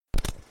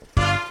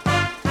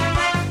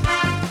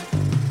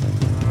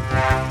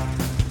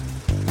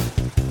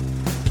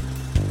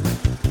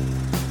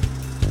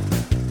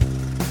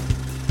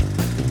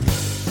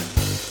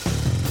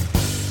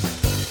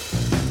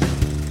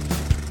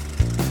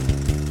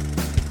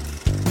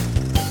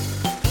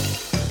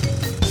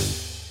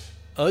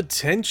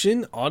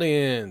Attention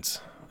audience.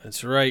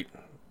 That's right.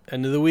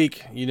 End of the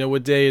week. You know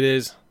what day it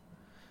is.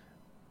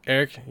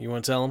 Eric, you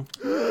want to tell them?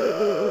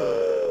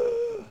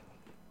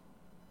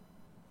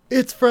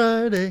 It's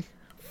Friday.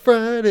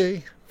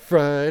 Friday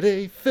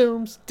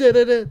films.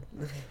 Da-da-da.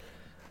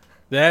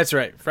 That's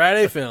right.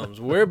 Friday films.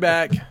 We're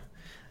back.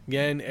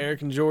 Again,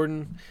 Eric and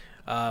Jordan.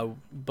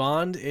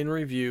 Bond in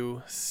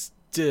review.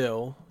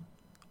 Still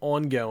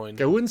ongoing.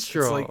 Going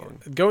strong.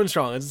 It's like, going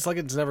strong. It's like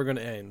it's never going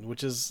to end,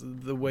 which is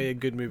the way a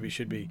good movie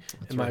should be,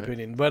 in my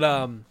opinion.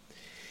 But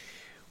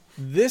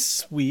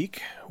this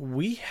week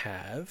we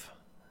have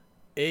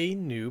a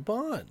new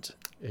Bond.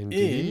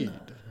 Indeed. In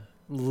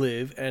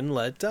Live and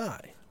Let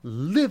Die.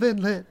 Live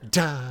and let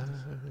die.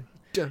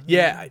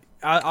 Yeah,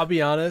 I'll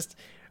be honest.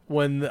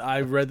 When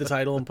I read the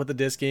title and put the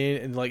disc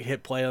in and like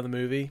hit play on the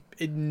movie,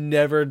 it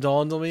never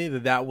dawned on me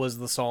that that was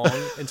the song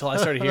until I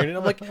started hearing it.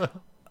 I'm like,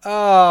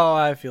 oh,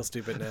 I feel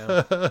stupid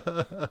now.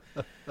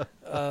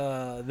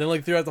 Then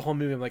like throughout the whole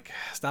movie, I'm like,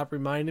 stop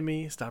reminding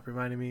me.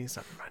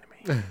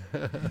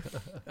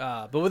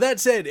 But with that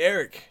said,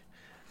 Eric,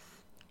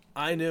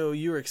 I know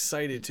you're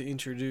excited to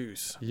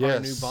introduce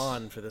our new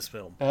Bond for this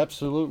film.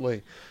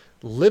 Absolutely.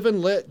 Live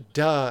and Let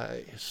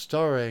Die,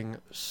 starring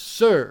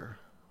Sir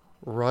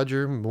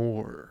Roger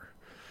Moore.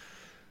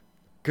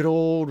 Good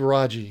old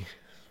Raji.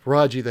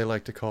 Raji, they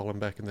like to call him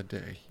back in the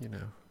day, you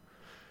know.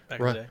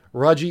 Back in the day.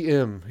 Raji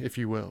M, if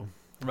you will.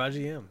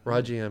 Raji M.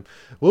 Raji M.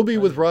 We'll be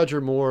with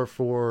Roger Moore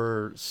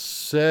for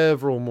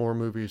several more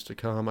movies to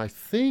come. I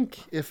think,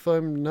 if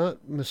I'm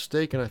not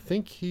mistaken, I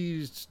think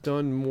he's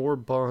done more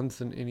Bonds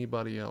than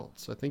anybody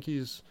else. I think he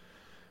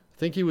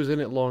was in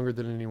it longer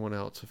than anyone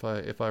else,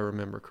 if I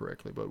remember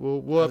correctly. But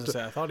we'll have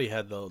to. I thought he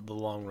had the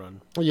long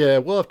run. Yeah,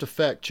 we'll have to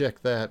fact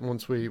check that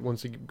once we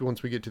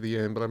get to the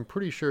end. But I'm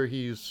pretty sure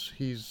he's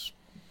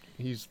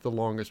the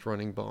longest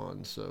running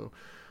Bond. So,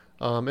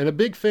 and a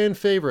big fan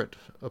favorite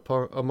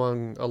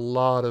among a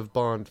lot of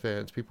Bond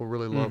fans. People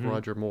really love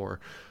Roger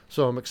Moore.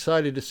 So I'm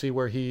excited to see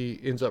where he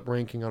ends up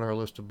ranking on our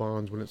list of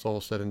Bonds when it's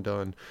all said and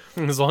done.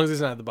 As long as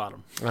he's not at the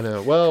bottom. I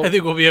know. Well, I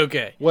think we'll be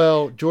okay.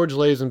 Well, George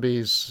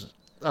Lazenby's.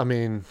 I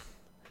mean,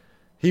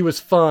 he was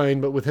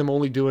fine, but with him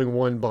only doing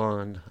one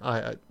Bond,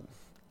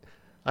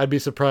 I'd be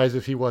surprised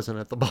if he wasn't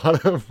at the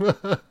bottom.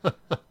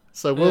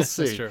 So we'll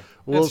see. That's true.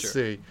 We'll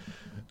see.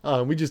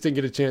 We just didn't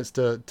get a chance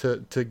to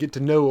get to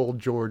know old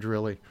George,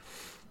 really.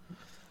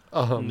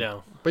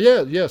 No. But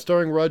yeah,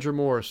 starring Roger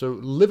Moore. So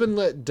Live and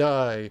Let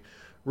Die,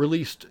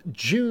 released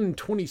June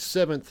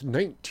 27th,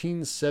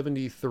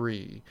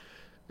 1973.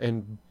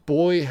 And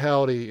boy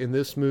howdy, in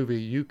this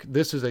movie,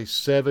 this is a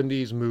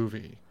 70s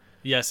movie.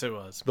 Yes, it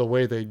was. The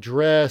way they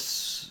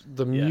dress,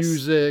 the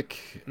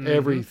music,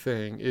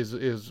 everything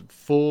is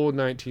full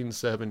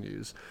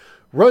 1970s.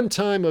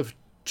 Runtime of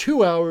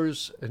 2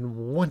 hours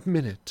and 1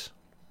 minute.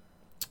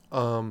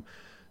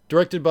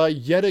 Directed by,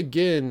 yet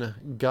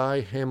again,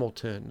 Guy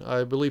Hamilton.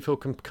 I believe he'll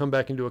come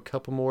back into a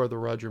couple more of the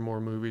Roger Moore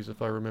movies,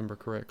 if I remember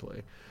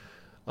correctly.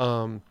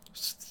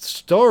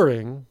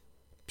 Starring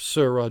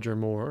Sir Roger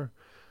Moore.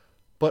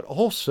 But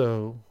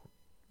also,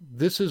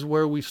 this is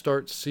where we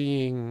start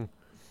seeing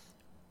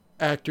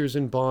actors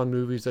in Bond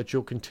movies that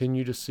you'll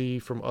continue to see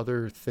from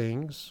other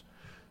things.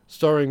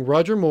 Starring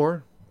Roger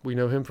Moore. We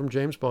know him from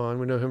James Bond.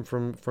 We know him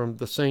from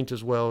The Saint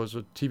as well, as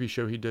a TV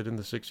show he did in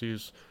the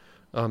 60s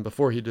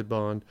before he did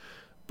Bond.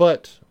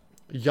 But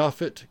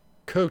Yaphet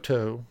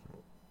Kotto,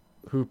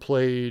 who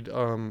played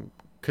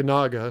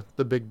Kanaga,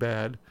 the big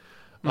bad,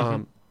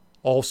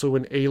 also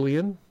in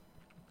Alien,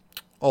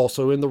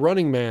 also in The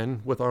Running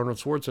Man with Arnold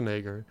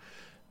Schwarzenegger,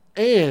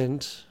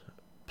 and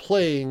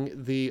playing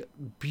the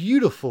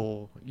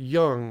beautiful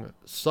young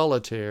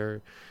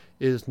solitaire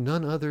is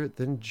none other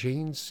than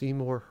Jane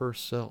Seymour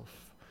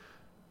herself.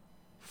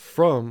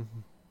 From,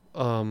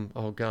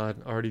 oh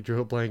God, I already drew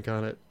a blank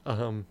on it.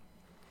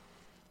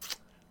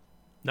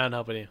 Not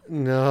helping you.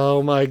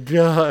 No, my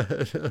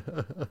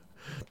God.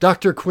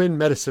 Dr. Quinn,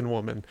 Medicine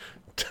Woman.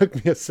 Took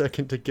me a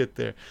second to get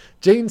there.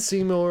 Jane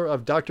Seymour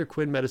of Dr.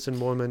 Quinn, Medicine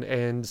Woman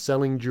and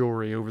Selling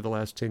Jewelry over the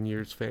last 10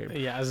 years fame.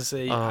 Yeah, as I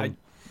say, I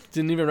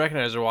didn't even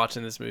recognize her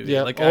watching this movie.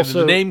 Yeah, like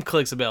also, the name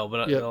clicks a bell,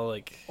 but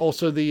like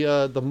also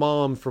the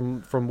mom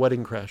from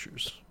Wedding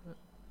Crashers.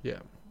 Yeah.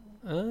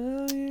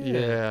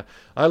 Yeah.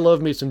 I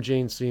love me some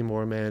Jane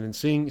Seymour, man, and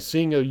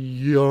seeing a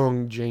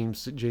young Jane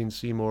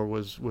Seymour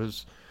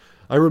was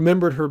I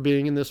remembered her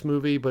being in this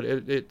movie, but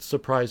it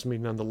surprised me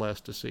nonetheless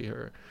to see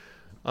her.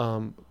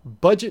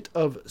 Budget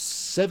of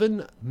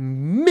 $7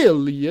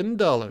 million.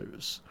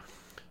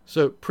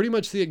 So pretty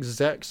much the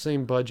exact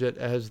same budget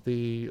as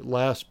the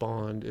last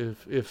Bond,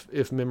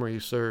 if memory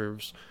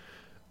serves.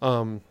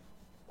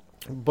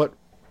 But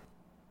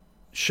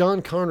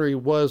Sean Connery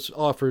was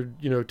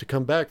offered, to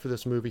come back for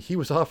this movie. He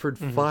was offered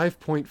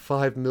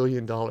 $5.5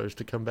 million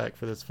to come back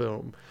for this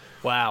film.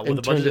 Wow, well,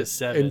 the budget is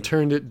 $7. And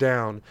turned it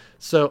down.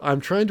 So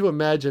I'm trying to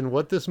imagine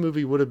what this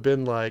movie would have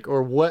been like,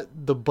 or what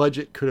the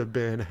budget could have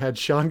been had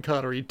Sean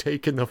Connery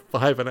taken the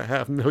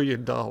 $5.5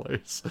 million.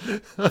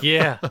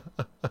 Yeah.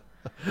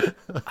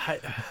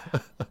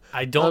 I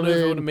I don't know if it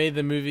mean, would have made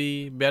the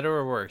movie better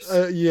or worse.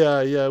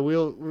 Yeah.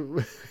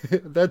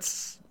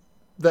 That's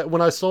that.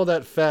 When I saw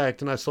that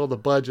fact and I saw the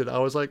budget, I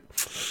was like,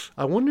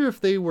 I wonder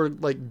if they were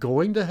like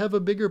going to have a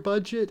bigger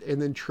budget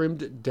and then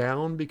trimmed it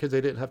down because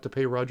they didn't have to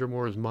pay Roger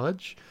Moore as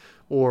much,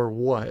 or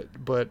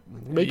what. But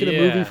making a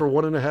movie for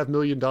 $1.5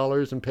 million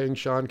and paying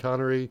Sean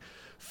Connery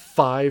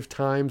 5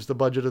 times the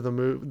budget of the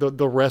movie,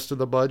 the rest of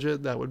the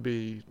budget, that would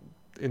be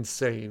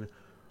insane.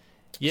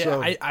 Yeah,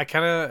 So, I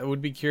kind of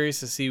would be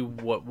curious to see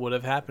what would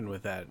have happened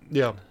with that.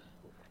 yeah.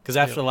 Because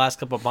after the last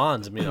couple of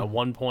Bonds, I mean, at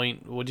 1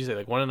 point, what'd you say,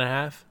 like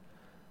 1.5?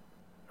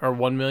 Or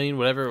 1 million,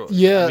 whatever.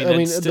 Yeah, I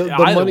mean, the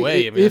either money,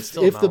 way, I mean, if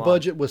if the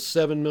budget was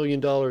 $7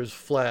 million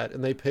flat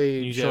and they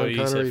paid Sean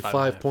Connery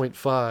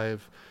 $5.5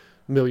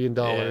 million,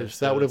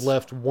 that would have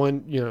left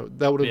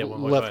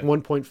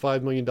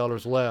 $1.5 million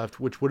left,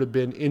 which would have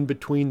been in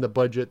between the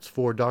budgets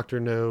for Dr.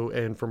 No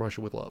and From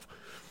Russia with Love.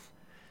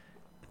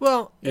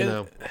 Well,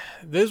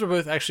 those were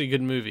both actually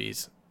good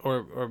movies,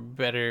 or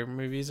better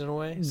movies in a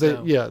way.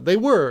 So. They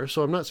were.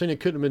 So I'm not saying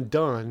it couldn't have been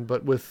done,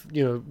 but with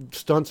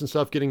stunts and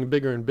stuff getting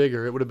bigger and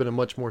bigger, it would have been a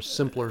much more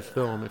simpler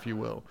film, if you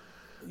will.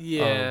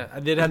 Yeah, I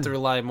did have to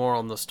rely more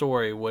on the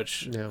story,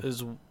 which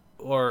is,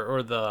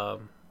 or the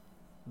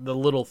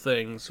little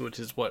things, which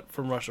is what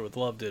From Russia with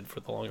Love did for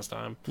the longest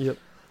time. Yep.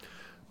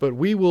 But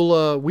we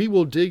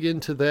will dig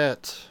into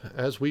that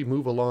as we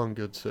move along,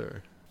 good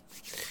sir.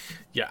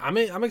 Yeah,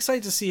 I'm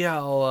excited to see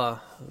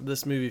how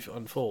this movie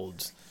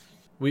unfolds.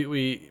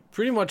 We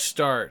pretty much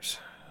start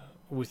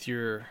with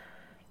your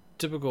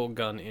typical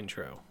gun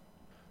intro,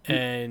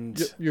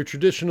 and your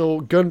traditional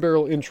gun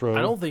barrel intro.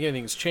 I don't think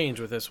anything's changed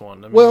with this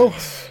one. I mean,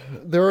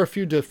 there are a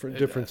few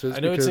differences.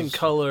 I know it's in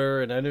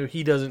color, and I know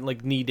he doesn't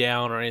like knee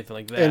down or anything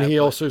like that. And he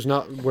also is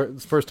not.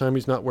 It's the first time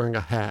he's not wearing a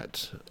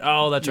hat.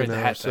 Oh, that's right, the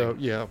hat so,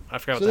 thing. Yeah, I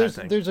forgot about that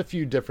thing. There's a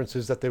few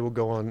differences that they will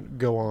go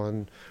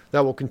on.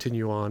 That will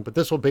continue on, but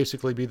this will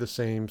basically be the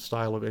same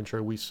style of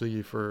intro we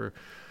see for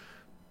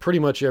pretty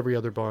much every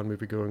other Bond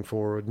movie going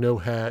forward. No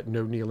hat,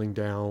 no kneeling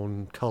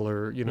down,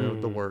 color,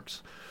 the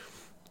works.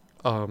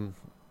 So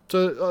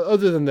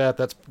other than that,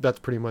 that's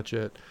pretty much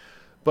it.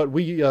 But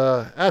we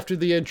after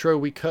the intro,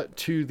 we cut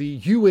to the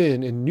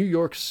UN in New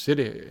York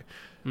City.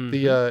 Mm-hmm.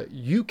 The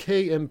UK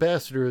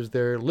ambassador is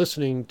there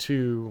listening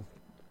to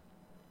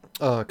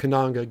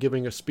Kananga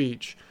giving a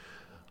speech.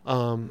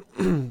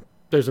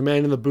 There's a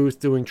man in the booth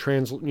doing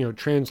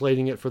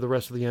translating it for the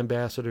rest of the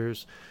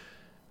ambassadors,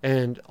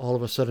 and all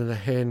of a sudden a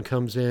hand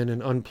comes in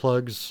and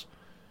unplugs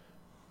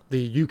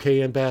the UK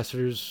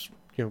ambassador's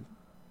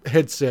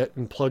headset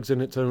and plugs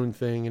in its own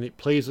thing, and it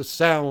plays a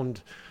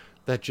sound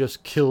that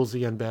just kills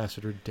the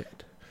ambassador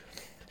dead.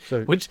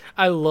 So, which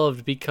I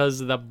loved because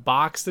the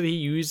box that he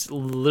used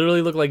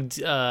literally looked like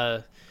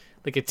a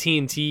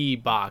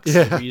TNT box.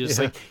 Yeah, you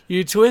just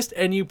you twist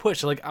and you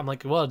push. I'm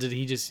like, well, did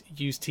he just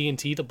use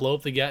TNT to blow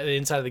up the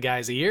inside of the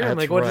guy's ear? I'm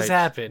like, what just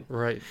happened?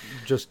 Right,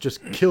 just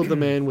killed the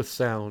man with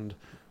sound,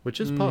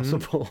 which is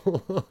possible.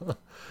 Well,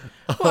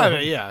 I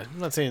mean, yeah, I'm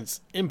not saying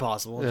it's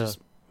impossible. It just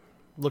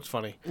looked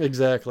funny.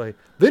 Exactly.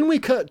 Then we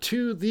cut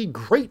to the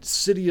great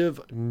city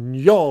of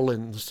New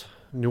Orleans,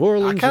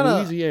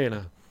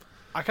 Louisiana.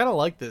 I kind of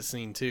like this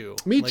scene too.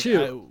 Me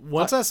too.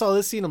 Once I saw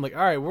this scene, I'm like,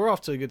 all right, we're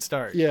off to a good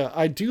start. Yeah,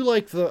 I do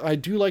like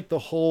the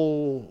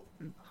whole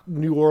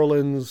New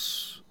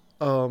Orleans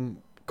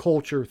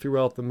culture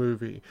throughout the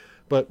movie.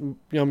 But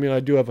I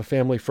do have a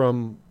family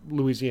from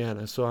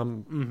Louisiana, so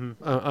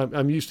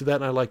I'm used to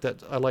that, and I like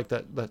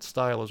that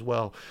style as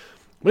well.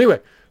 But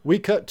anyway, we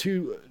cut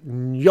to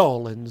New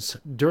Orleans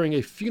during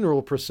a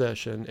funeral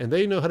procession, and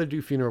they know how to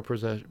do funeral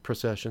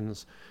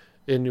processions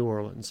in New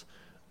Orleans.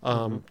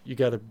 You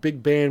got a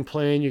big band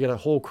playing, you got a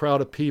whole crowd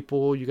of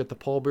people, you got the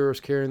pallbearers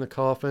carrying the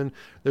coffin.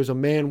 There's a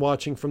man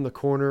watching from the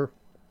corner.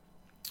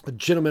 A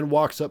gentleman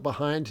walks up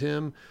behind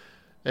him,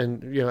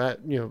 and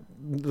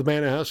the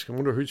man asks, "I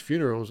wonder whose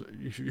funeral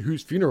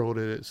it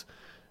is."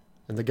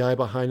 And the guy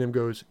behind him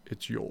goes,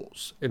 "It's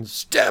yours," and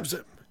stabs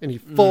him. And he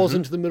falls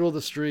into the middle of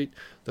the street.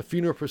 The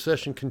funeral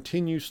procession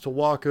continues to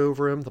walk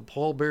over him. The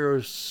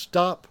pallbearers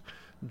stop,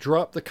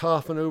 drop the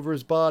coffin over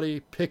his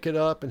body, pick it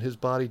up, and his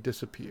body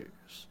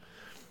disappears.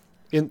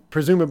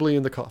 Presumably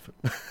in the coffin.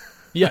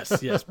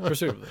 Yes,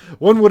 presumably.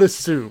 One would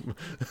assume.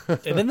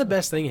 And then the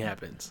best thing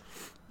happens.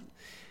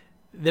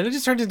 Then it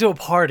just turns into a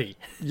party.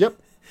 Yep,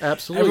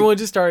 absolutely. Everyone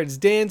just starts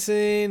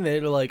dancing.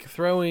 They're like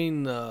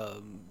throwing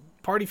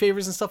party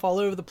favors and stuff all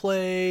over the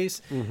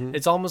place. Mm-hmm.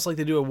 It's almost like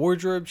they do a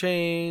wardrobe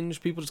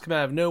change. People just come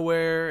out of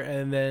nowhere,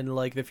 and then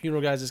like the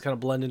funeral guys just kind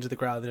of blend into the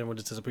crowd, and everyone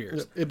just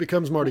disappears. It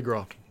becomes Mardi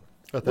Gras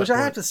at that Which point.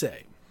 I have to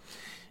say,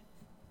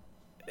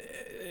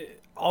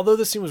 although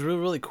this scene was really,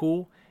 really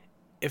cool,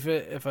 if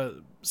a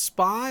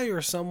spy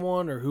or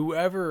someone or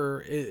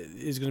whoever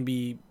is going to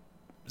be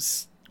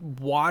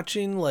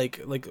watching, like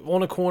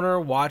on a corner,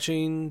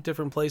 watching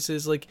different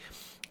places, like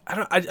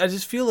I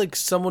just feel like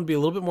someone would be a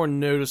little bit more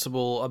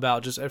noticeable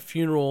about just a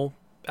funeral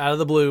out of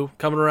the blue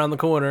coming around the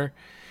corner,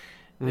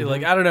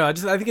 Like, I don't know. I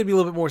think I'd be a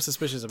little bit more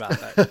suspicious about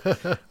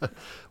that.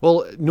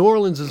 Well, New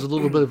Orleans is a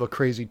little bit of a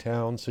crazy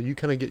town, so you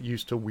kind of get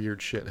used to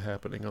weird shit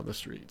happening on the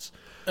streets.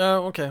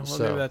 Oh, okay. Well,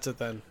 So- maybe that's it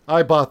then.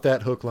 I bought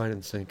that hook, line,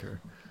 and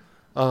sinker.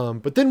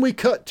 But then we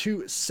cut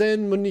to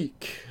Saint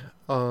Monique,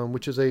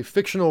 which is a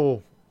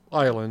fictional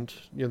island.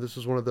 You know, this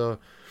is one of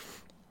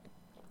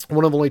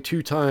only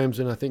 2 times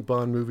in, I think,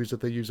 Bond movies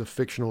that they use a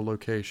fictional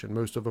location.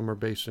 Most of them are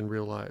based in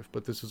real life,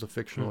 but this is a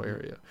fictional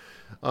area,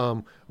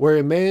 where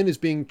a man is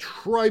being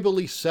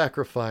tribally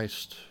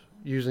sacrificed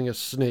using a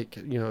snake.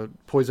 You know,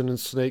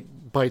 poisonous snake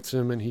bites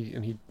him, and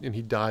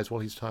he dies while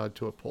he's tied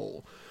to a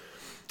pole.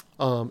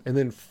 And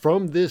then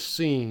from this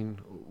scene,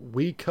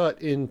 we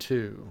cut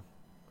into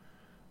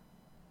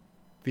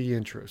the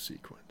intro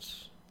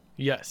sequence.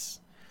 Yes.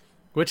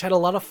 Which had a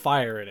lot of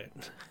fire in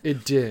it.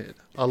 It did.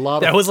 A lot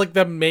That of was like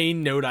the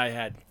main note I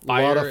had.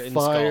 Fire, a lot of and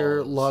fire,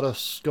 a skulls. lot of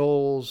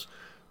skulls,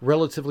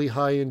 relatively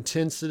high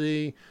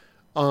intensity.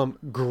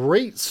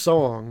 Great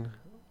song,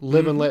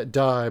 "Live and Let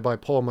Die" by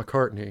Paul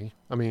McCartney.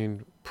 I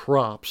mean,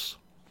 props.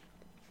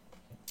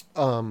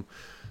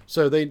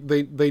 So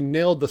they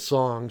nailed the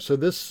song. So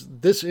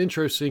this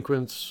intro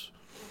sequence,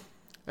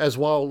 as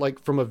well, like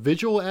from a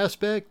visual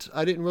aspect,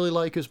 I didn't really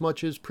like as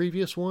much as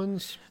previous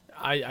ones.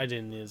 I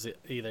didn't use it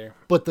either.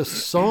 But the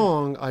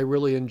song I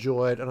really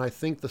enjoyed, and I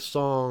think the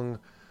song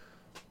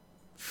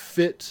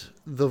fit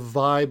the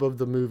vibe of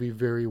the movie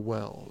very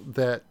well.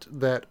 That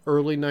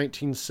early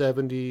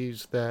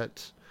 1970s,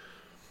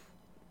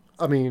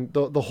 I mean,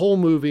 the whole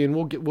movie, and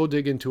we'll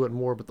dig into it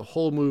more, but the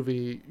whole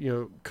movie, you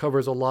know,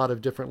 covers a lot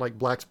of different like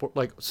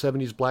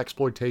 70s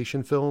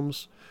blaxploitation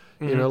films,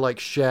 you know, like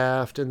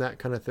Shaft and that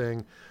kind of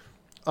thing.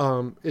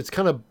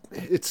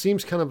 It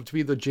seems kind of to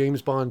be the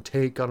James Bond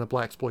take on a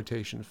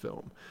blaxploitation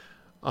film.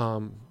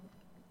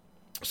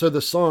 So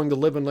the song, the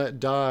 "Live and Let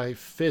Die,"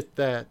 fit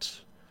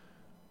that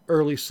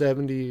early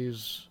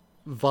 70s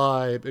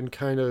vibe and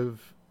kind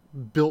of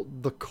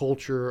built the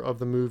culture of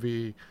the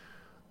movie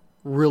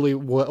really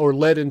well, or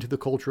led into the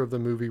culture of the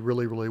movie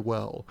really, really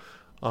well.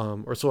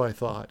 Or so I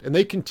thought. And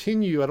they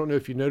continue, I don't know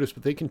if you noticed,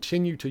 but they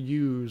continue to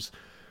use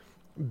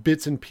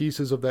bits and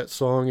pieces of that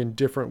song in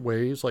different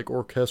ways, like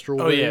orchestral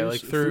ways. Yeah,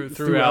 like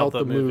throughout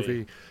the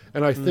movie.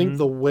 And I think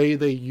the way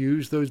they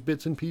used those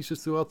bits and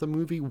pieces throughout the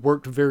movie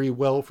worked very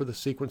well for the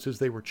sequences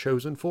they were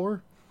chosen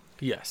for.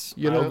 Yes,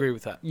 You I know? agree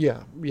with that.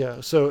 Yeah.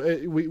 So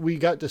we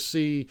got to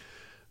see,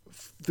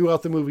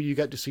 throughout the movie, you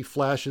got to see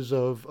flashes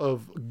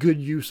of good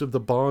use of the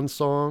Bond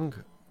song,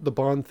 the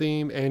Bond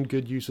theme, and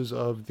good uses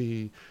of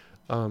the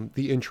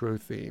intro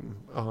theme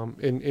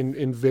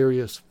in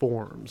various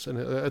forms. And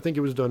I think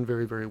it was done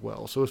very, very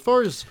well. So as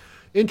far as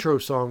intro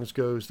songs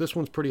goes, this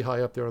one's pretty high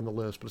up there on the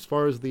list. But as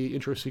far as the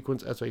intro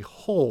sequence as a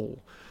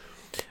whole,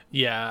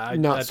 Yeah, I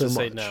Not have so to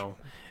say much. no.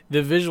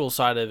 The visual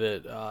side of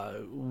it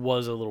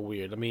was a little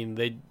weird. I mean,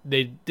 they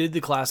did the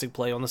classic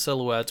play on the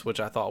silhouettes, which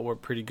I thought were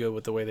pretty good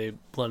with the way they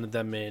blended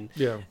them in.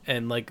 yeah.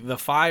 And like the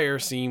fire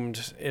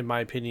seemed, in my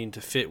opinion,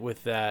 to fit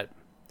with that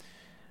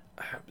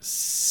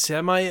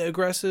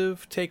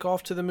semi-aggressive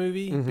takeoff to the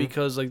movie,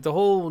 because like the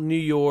whole New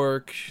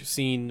York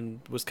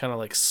scene was kind of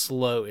like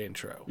slow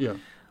intro. Yeah.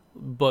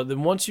 But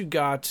then once you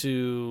got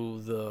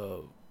to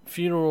the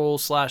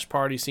funeral /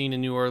 party scene in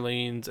New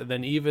Orleans, and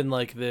then even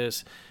like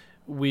this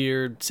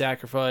weird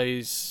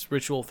sacrifice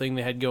ritual thing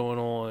they had going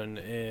on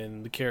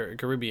in the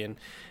Caribbean,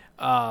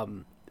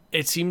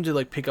 it seemed to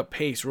like pick up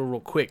pace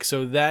real quick.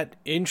 So that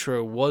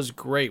intro was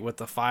great with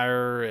the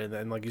fire, and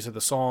then like you said,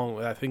 the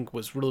song I think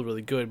was really,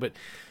 really good. But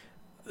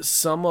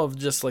some of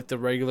just like the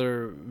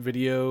regular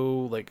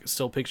video, like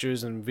still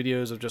pictures and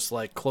videos of just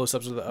like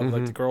close-ups of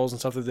like the girls and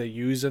stuff that they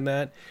use in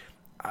that,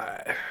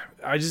 I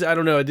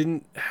don't know. I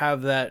didn't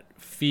have that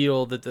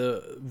feel that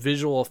the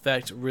visual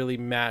effect really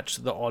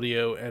matched the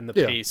audio and the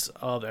Yeah. pace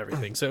of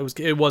everything. So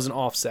it was an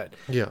offset.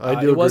 Yeah, I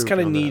do It was agree kind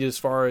with of you on neat that. as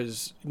far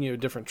as, you know,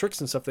 different tricks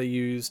and stuff they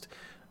used.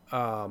 As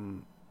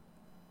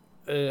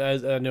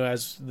I know,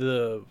 as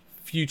the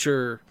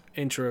future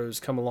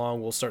intros come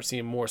along, we'll start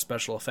seeing more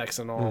special effects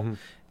and all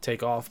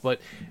take off.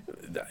 But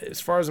as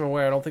far as I'm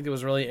aware, I don't think there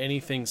was really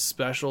anything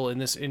special in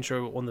this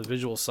intro on the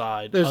visual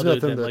side, There's other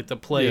nothing than that- like the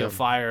play yeah. of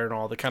fire and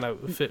all that kind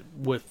of fit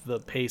with the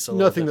pace a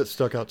Nothing little that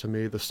stuck out to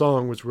me. The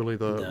song was really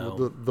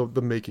No.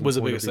 the making Was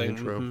the point of biggest the thing,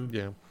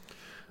 intro.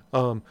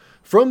 Yeah.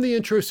 From the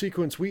intro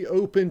sequence, we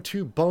open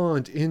to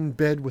Bond in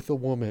bed with a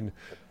woman.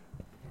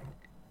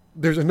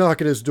 There's a knock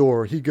at his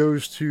door. He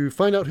goes to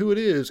find out who it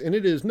is, and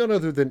it is none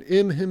other than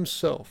M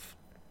himself.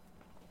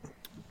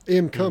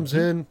 M comes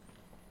in,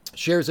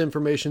 shares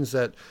information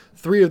that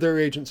 3 of their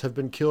agents have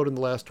been killed in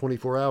the last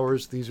 24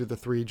 hours. These are the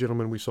 3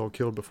 gentlemen we saw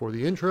killed before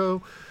the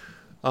intro.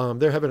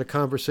 They're having a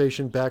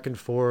conversation back and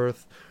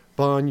forth.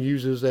 Bond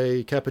uses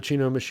a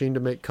cappuccino machine to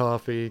make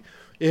coffee.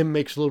 M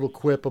makes a little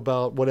quip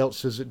about what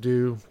else does it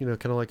do, you know,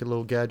 kind of like a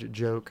little gadget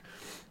joke.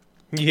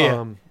 bit.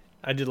 Yeah,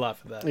 I did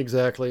laugh at that.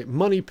 Exactly.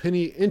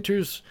 Moneypenny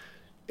enters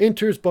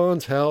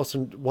Bond's house,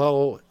 and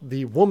while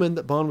the woman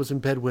that Bond was in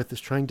bed with is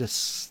trying to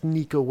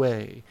sneak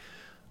away,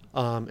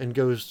 and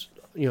goes,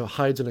 you know,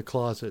 hides in a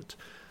closet.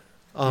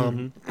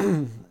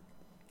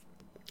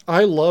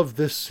 I love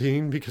this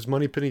scene because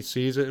Moneypenny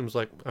sees it and was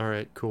like, all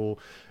right, cool.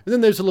 And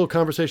then there's a little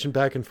conversation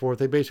back and forth.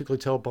 They basically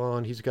tell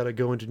Bond he's got to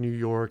go into New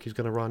York. He's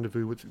going to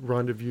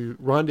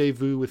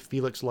rendezvous with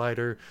Felix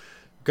Leiter,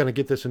 going to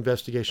get this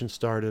investigation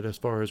started as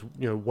far as,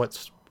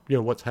 what's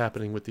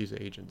happening with these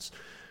agents.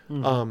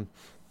 Mm-hmm.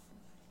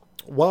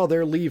 While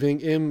they're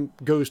leaving, M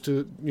goes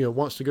to,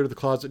 wants to go to the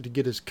closet to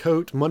get his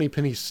coat.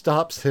 Moneypenny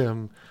stops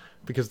him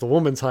because the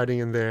woman's hiding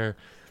in there,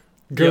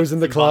 goes in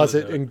the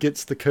closet and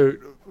gets the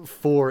coat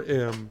for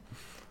M.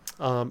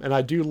 And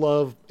I do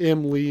love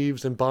M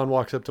leaves and Bond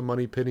walks up to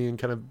Moneypenny and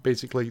kind of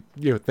basically,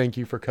 thank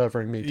you for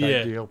covering me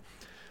type deal.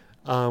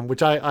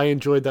 Which I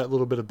enjoyed that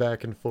little bit of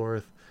back and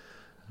forth.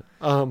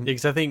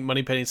 Because I think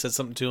Moneypenny said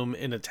something to him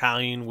in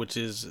Italian, which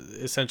is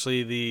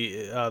essentially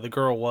the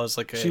girl was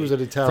like she was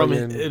an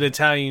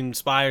Italian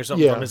spy or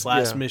something from his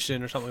last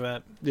mission or something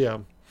like that. Yeah.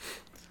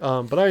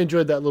 But I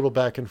enjoyed that little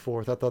back and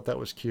forth. I thought that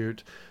was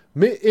cute.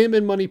 M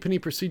and Moneypenny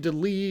proceed to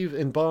leave,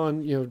 and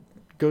Bond,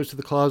 goes to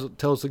the closet,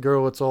 tells the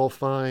girl it's all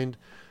fine.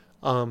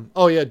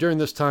 During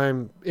this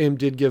time, M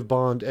did give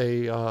Bond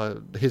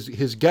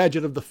his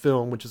gadget of the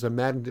film, which is a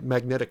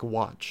magnetic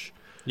watch.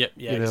 Yep,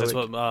 yeah, because that's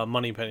what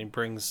Moneypenny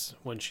brings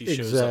when she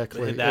shows up.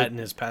 That and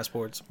his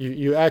passports.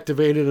 You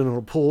activate it, and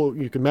it'll pull.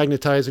 You can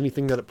magnetize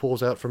anything that it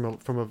pulls out from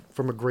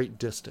a great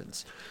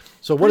distance.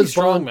 So what does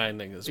Bond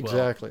magnet as well.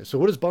 Exactly? So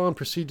what does Bond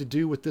proceed to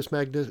do with this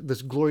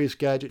this glorious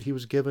gadget he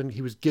was given?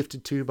 He was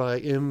gifted to by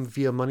M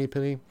via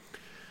Moneypenny.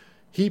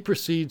 He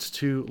proceeds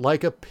to,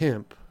 like a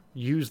pimp,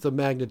 use the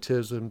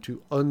magnetism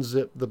to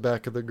unzip the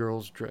back of the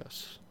girl's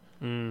dress.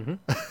 Mm-hmm.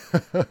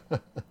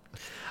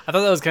 I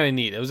thought that was kind of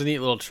neat. It was a neat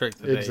little trick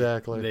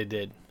that they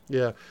did.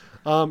 Yeah.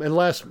 And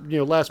last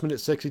minute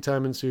sexy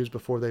time ensues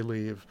before they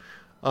leave.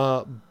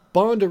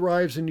 Bond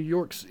arrives in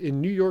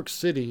New York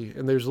City,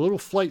 and there's a little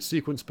flight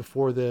sequence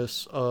before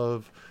this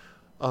of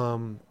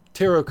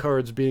tarot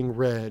cards being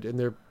read, and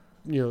they're,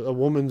 a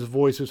woman's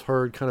voice is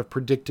heard kind of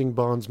predicting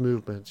Bond's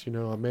movements.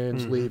 A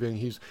man's leaving.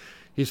 He's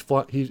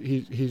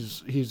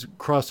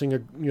crossing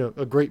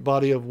a great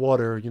body of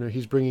water.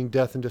 He's bringing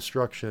death and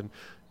destruction.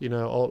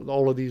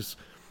 All of these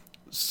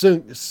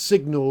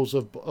signals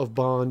of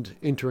Bond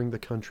entering the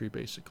country,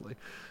 basically.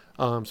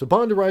 So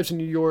Bond arrives in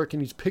New York,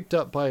 and he's picked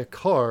up by a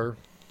car,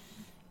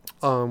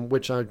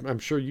 which I'm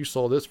sure you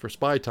saw this for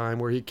Spy Time,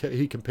 where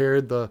he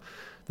compared the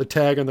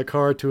tag on the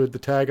car to the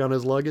tag on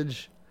his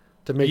luggage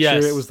to make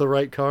sure it was the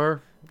right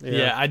car.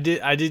 Yeah, I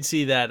did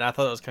see that. I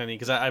thought that was kind of neat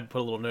because I put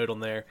a little note on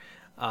there.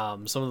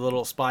 Some of the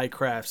little spy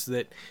crafts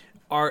that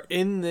are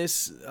in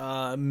this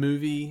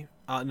movie,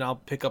 and I'll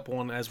pick up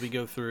on as we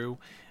go through,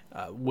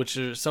 which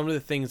are some of the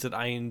things that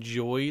I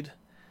enjoyed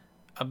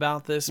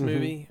about this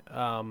movie.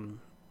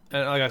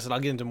 And like I said, I'll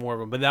get into more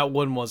of them, but that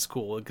one was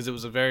cool because it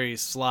was a very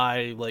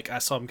sly, like I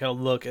saw him kind of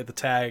look at the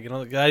tag,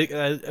 and I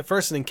at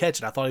first I didn't catch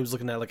it. I thought he was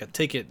looking at like a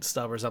ticket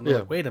stuff or something.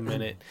 Like, wait a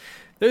minute,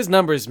 those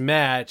numbers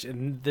match,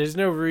 and there's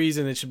no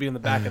reason it should be on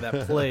the back of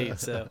that plate.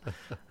 So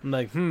I'm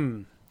like,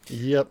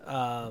 Yep.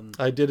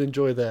 I did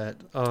enjoy that.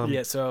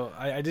 So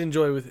I did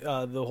enjoy with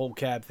the whole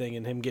cab thing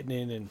and him getting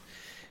in and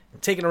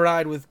taking a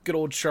ride with good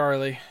old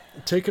Charlie.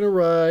 Taking a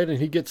ride, and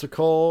he gets a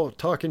call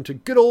talking to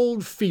good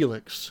old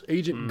Felix,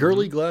 Agent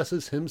Girly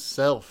Glasses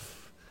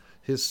himself,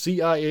 his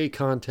CIA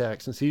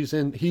contact. Since he's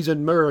in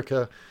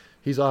America,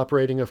 he's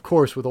operating, of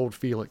course, with old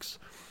Felix.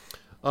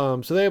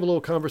 So they have a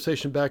little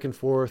conversation back and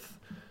forth.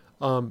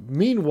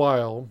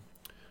 Meanwhile,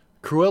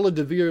 Cruella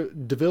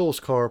de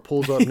Vil's car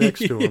pulls up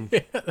next to him.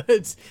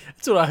 That's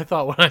what I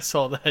thought when I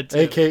saw that, too.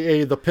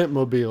 AKA the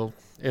Pimpmobile.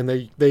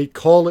 And they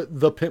call it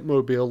the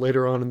Pimpmobile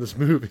later on in this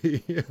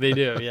movie. They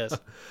do, yes.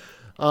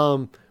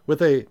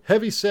 With a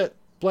heavy-set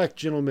black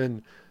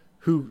gentleman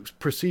who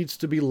proceeds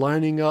to be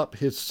lining up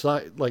his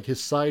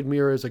side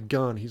mirror as a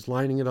gun. He's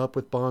lining it up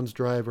with Bond's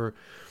driver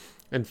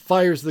and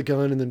fires the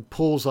gun and then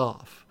pulls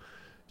off.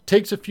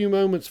 Takes a few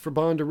moments for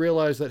Bond to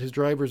realize that his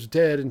driver's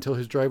dead until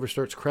his driver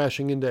starts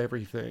crashing into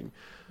everything.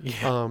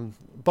 Yeah.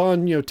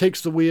 Bond,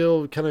 takes the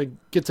wheel, kind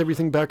of gets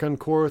everything back on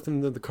course,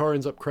 and then the car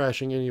ends up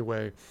crashing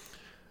anyway.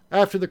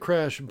 After the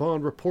crash,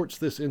 Bond reports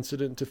this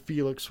incident to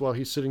Felix while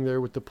he's sitting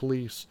there with the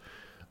police.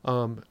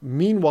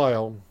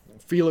 Meanwhile,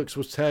 Felix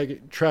was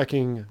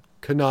tracking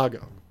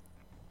Kanaga,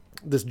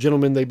 this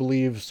gentleman they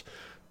believe's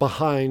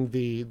behind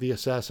the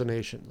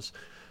assassinations.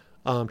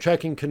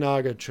 Tracking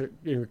Kanaga,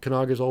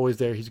 Kanaga's always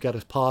there. He's got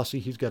his posse,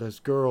 he's got his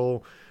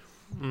girl.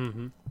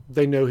 Mm-hmm.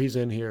 They know he's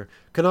in here.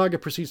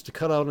 Kanaga proceeds to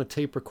cut out on a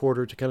tape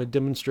recorder to kind of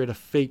demonstrate a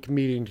fake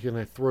meeting to kind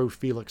of throw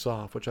Felix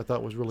off, which I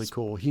thought was really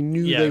cool. He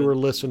knew they were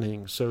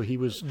listening, so he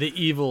was the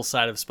evil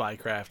side of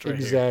spycraft. Right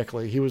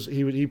exactly. Here.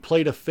 He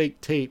played a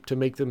fake tape to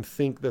make them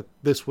think that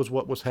this was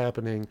what was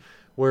happening,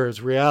 whereas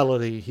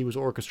reality he was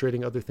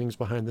orchestrating other things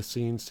behind the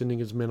scenes, sending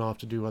his men off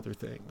to do other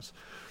things.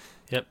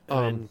 Yep,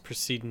 and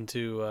proceeding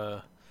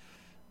to,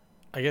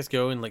 I guess,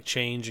 go and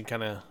change and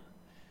kind of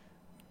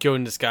go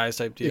in disguise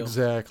type deal.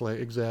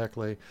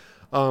 Exactly.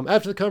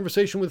 After the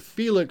conversation with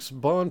Felix,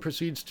 Bond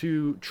proceeds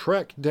to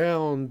track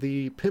down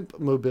the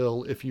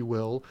Pimpmobile, if you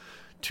will,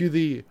 to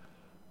the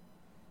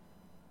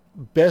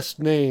best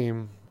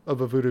name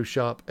of a voodoo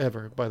shop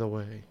ever, by the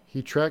way.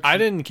 He tracks. I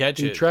didn't catch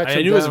he it. tracks I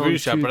him knew it was a down voodoo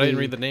shop, to but I didn't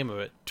the- read the name of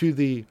it. to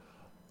the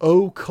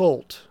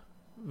occult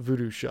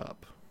voodoo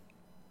shop.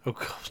 Oh,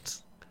 God.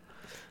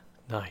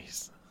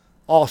 Nice.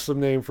 Awesome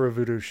name for a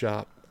voodoo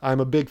shop. I'm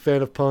a big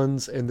fan of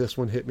puns, and this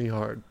one hit me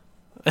hard.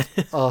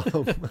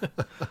 um,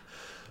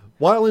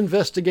 while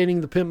investigating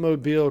the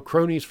Pimpmobile,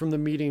 cronies from the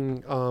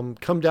meeting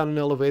come down an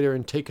elevator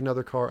and take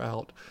another car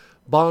out.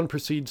 Bond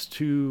proceeds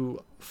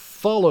to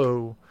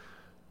follow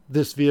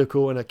this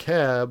vehicle in a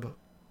cab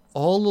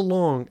all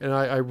along, and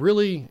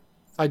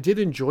I did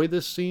enjoy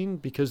this scene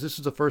because this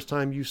is the first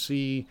time you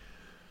see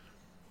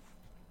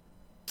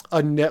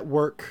a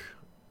network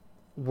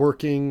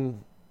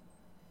working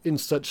in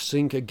such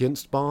sync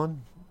against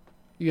Bond,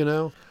 you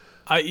know?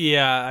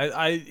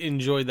 I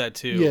enjoyed that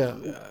too.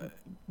 Yeah.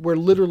 Where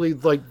literally,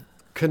 like,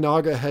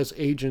 Kanaga has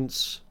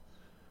agents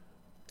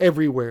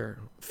everywhere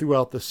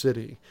throughout the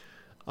city.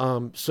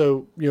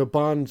 So,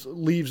 Bond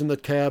leaves in the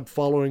cab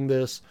following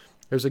this.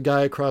 There's a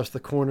guy across the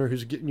corner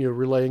who's getting,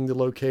 relaying the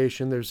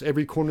location. There's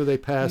every corner they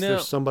pass,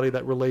 there's somebody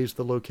that relays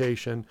the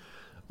location.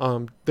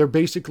 They're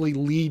basically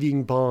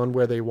leading Bond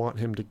where they want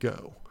him to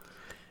go.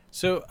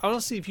 So I want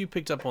to see if you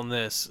picked up on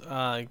this,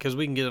 because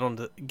we can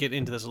get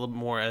into this a little bit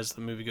more as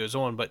the movie goes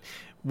on. But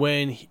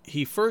when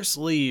he first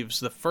leaves,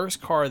 the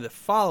first car that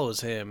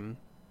follows him,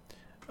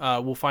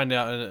 we'll find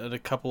out in a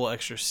couple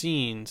extra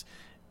scenes,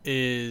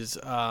 is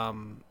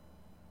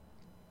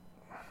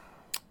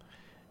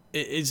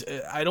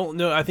I don't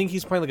know. I think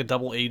he's playing like a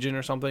double agent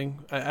or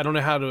something. I don't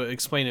know how to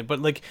explain it, but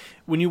like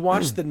when you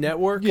watch the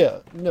network,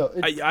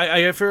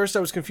 I at first I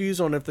was confused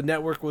on if the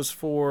network was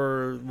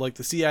for like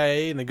the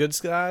CIA and the good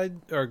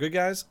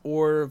guys,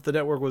 or if the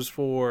network was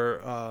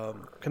for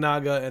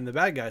Kanaga and the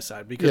bad guy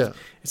side, because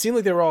it seemed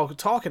like they were all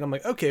talking. I'm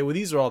like, okay, well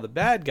these are all the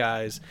bad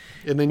guys,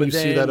 and then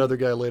see that other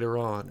guy later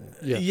on.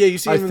 You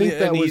see him,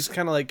 and he's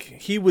kind of like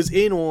he was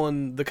in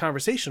on the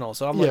conversation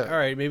also. I'm like, all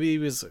right, maybe he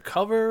was a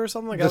cover or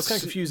something. Like I was kind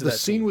of confused. The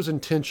scene was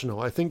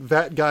intentional. I think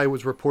that guy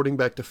was reporting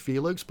back to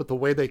Felix, but the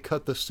way they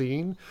cut the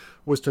scene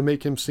was to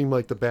make him seem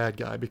like the bad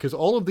guy, because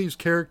all of these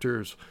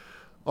characters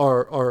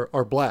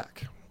are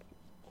black.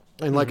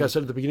 And like I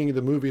said at the beginning of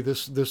the movie,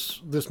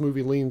 this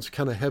movie leans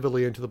kind of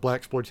heavily into the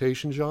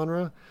blaxploitation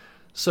genre.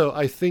 So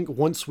I think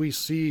once we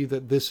see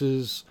that this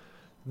is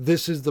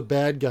the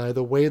bad guy,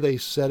 the way they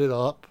set it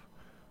up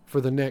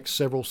for the next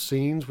several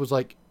scenes was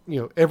like,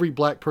 every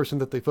black person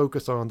that they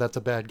focus on, that's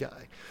a bad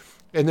guy.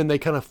 And then they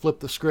kind of flip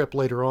the script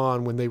later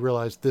on when they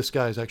realize this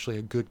guy is actually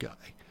a good guy,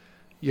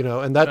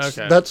 and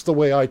that's the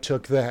way I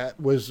took that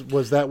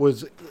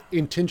was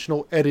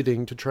intentional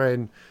editing to try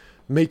and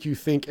make you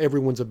think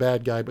everyone's a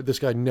bad guy, but this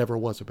guy never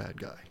was a bad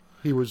guy.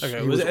 He was,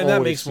 and that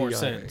that makes CIA. more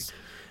sense.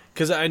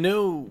 Because I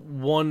know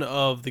one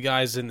of the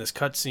guys in this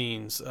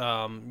cutscenes,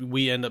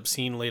 we end up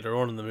seeing later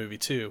on in the movie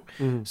too.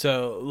 Mm-hmm.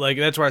 So like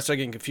that's where I start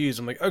getting confused.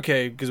 I'm like,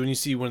 okay, because when you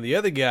see one of the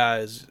other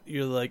guys,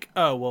 you're like,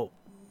 oh well,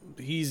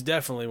 he's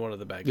definitely one of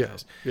the bad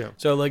guys. Yeah.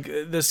 So like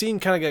the scene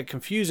kind of got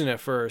confusing at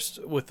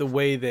first with the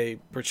way they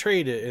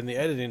portrayed it and the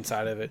editing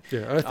side of it. Yeah,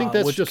 and I think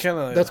that's just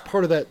that's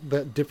part of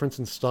that difference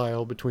in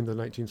style between the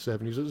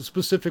 1970s,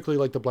 specifically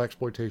like the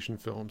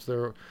blaxploitation films.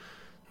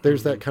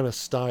 There's that kind of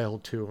style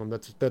to them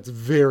that's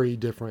very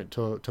different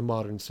to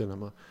modern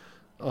cinema.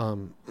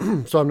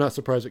 So I'm not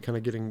surprised it kind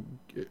of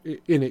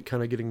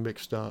getting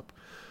mixed up.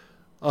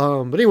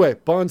 But anyway,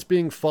 Bond's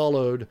being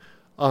followed.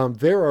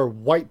 There are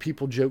white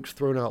people jokes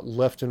thrown out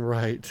left and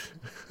right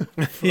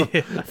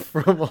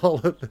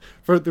from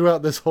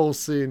throughout this whole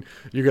scene.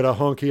 You got a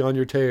honky on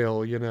your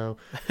tail,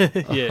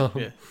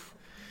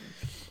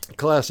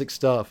 Classic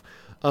stuff.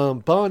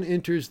 Bond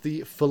enters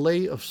the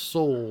Filet of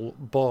Soul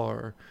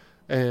bar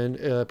and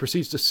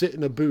proceeds to sit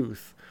in a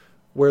booth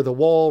where the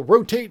wall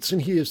rotates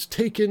and he is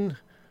taken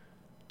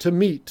to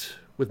meet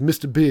with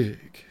Mr.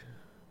 Big,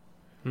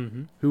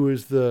 who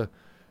is the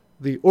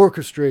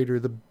orchestrator,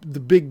 the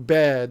big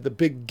bad, the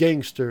big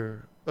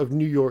gangster of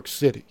New York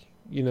City.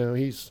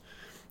 He's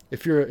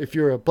if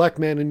you're a black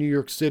man in New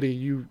York City,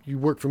 you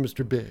work for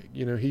Mr. Big.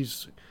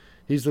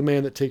 He's the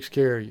man that takes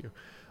care of you.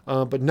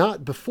 But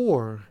not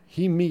before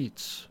he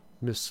meets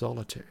Miss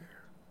Solitaire,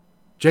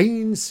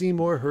 Jane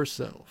Seymour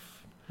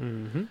herself,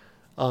 who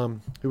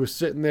was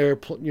sitting there,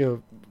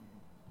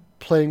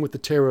 playing with the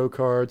tarot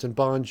cards, and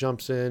Bond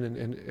jumps in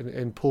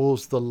and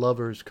pulls the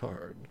Lover's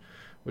card,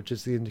 which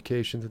is the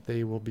indication that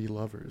they will be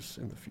lovers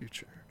in the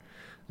future,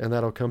 and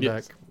that'll come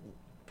back.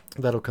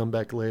 That'll come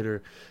back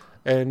later.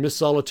 And Miss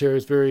Solitaire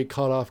is very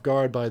caught off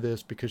guard by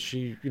this because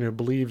she,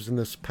 believes in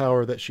this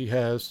power that she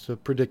has to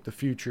predict the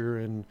future,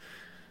 and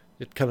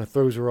it kind of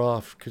throws her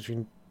off because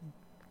she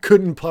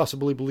couldn't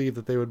possibly believe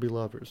that they would be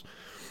lovers.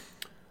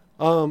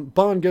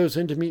 Bond goes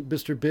in to meet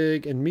Mr.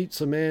 Big and meets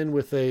a man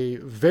with a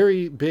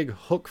very big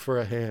hook for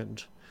a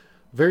hand,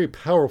 very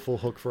powerful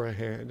hook for a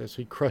hand, as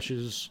he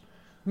crushes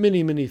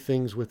many, many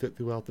things with it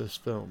throughout this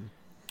film.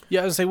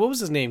 Yeah, I was going to say, what was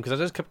his name? Because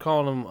I just kept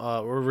calling him,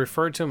 or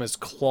referred to him as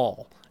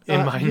Claw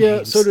in my Yeah,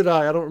 names. so did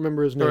I. I don't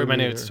remember his name. Or my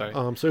notes, sorry.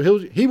 So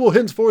he will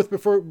henceforth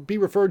be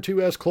referred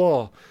to as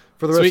Claw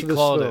for the rest of this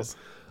Claw film. it is.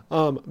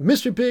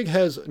 Mr. Big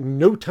has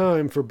no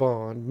time for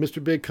Bond.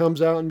 Mr. Big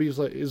comes out and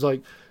is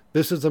like,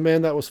 this is the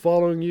man that was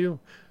following you.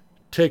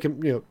 Take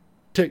him,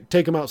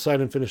 take him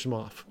outside and finish him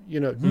off.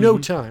 No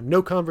time,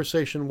 no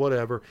conversation,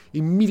 whatever.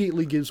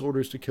 Immediately gives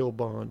orders to kill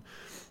Bond.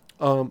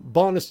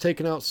 Bond is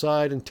taken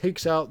outside and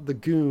takes out the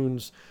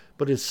goons,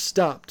 but is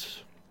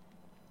stopped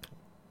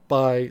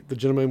by the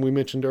gentleman we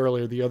mentioned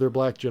earlier, the other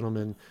black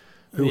gentleman,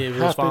 who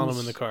was following him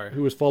in the car.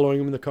 Who was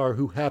following him in the car,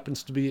 who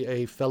happens to be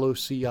a fellow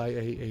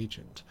CIA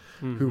agent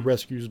who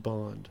rescues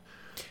Bond.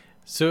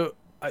 So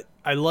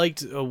I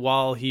liked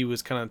while he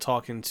was kind of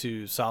talking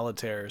to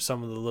Solitaire,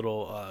 some of the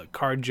little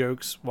card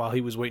jokes while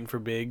he was waiting for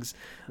Biggs,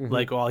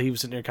 like while he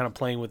was sitting there kind of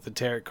playing with the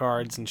tarot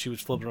cards and she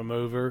was flipping them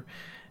over.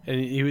 And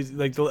he was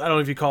like, I don't know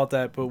if you call it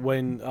that, but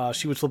when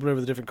she was flipping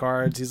over the different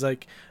cards, he's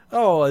like,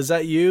 "Oh, is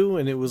that you?"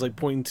 And it was like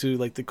pointing to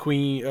like the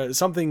queen,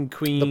 something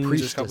queen, the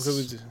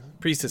priestess.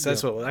 Priestess.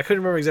 That's what it was. I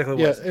couldn't remember exactly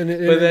what it was. And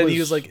but then he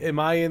was like, "Am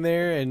I in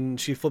there?" And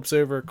she flips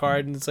over a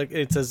card, and it's like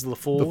it says the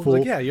Fool.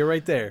 Like, yeah, you're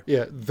right there.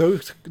 Yeah,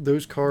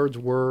 those cards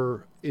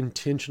were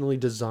intentionally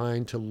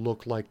designed to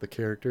look like the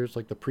characters.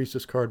 Like the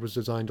Priestess card was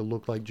designed to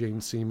look like Jane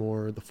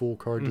Seymour. The Fool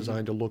card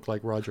designed to look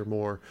like Roger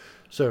Moore.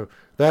 So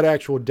that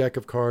actual deck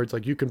of cards,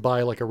 like you can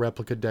buy like a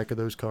replica deck of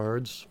those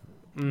cards.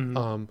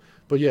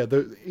 But yeah,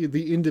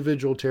 the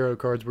individual tarot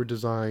cards were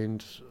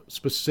designed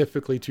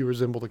specifically to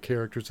resemble the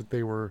characters that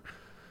they were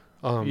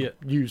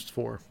used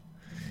for.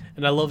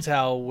 And I loved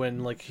how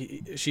when like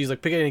she's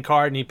like pick any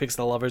card and he picks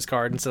the Lover's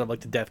card instead of like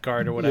the Death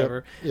card or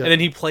whatever, Yep. and then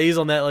he plays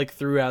on that like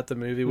throughout the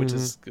movie, which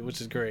is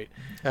great.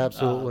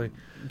 Absolutely.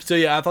 So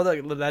yeah, I thought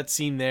that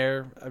scene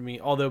there. I mean,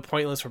 although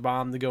pointless for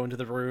Bond to go into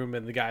the room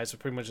and the guys would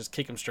pretty much just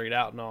kick him straight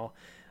out and all,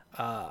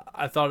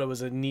 I thought it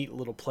was a neat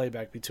little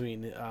playback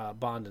between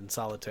Bond and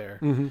Solitaire.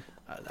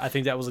 I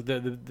think that was like the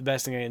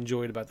best thing I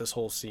enjoyed about this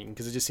whole scene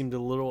because it just seemed a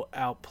little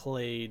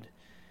outplayed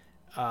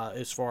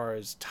as far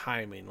as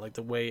timing, like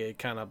the way it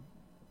kind of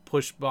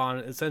pushed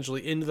Bond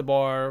essentially into the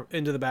bar,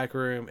 into the back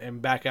room,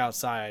 and back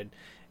outside.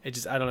 It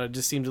just, I don't know, it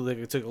just seemed like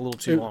it took a little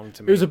too long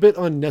to me. It was a bit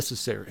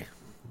unnecessary.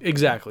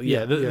 Exactly,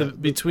 yeah.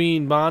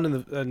 Between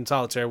Bond and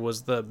Solitaire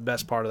was the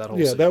best part of that whole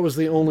scene. Yeah, that was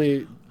the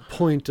only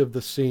point of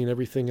the scene.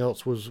 Everything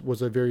else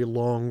was a very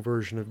long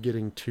version of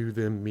getting to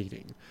them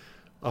meeting.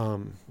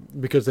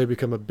 Because they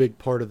become a big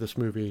part of this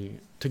movie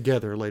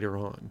together later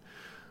on.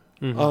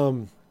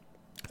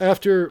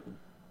 After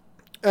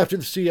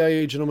the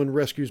CIA gentleman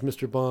rescues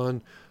Mr.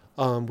 Bond,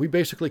 we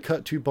basically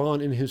cut to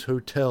Bond in his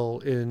hotel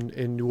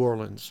in New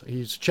Orleans.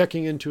 He's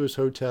checking into his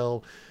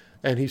hotel,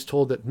 and he's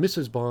told that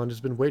Mrs. Bond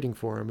has been waiting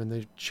for him, and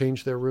they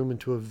changed their room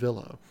into a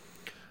villa.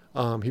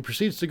 He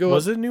proceeds to go.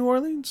 Was it New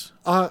Orleans?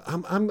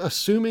 I'm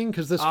assuming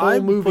because this whole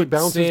movie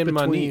bounces San between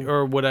Monique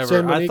or whatever.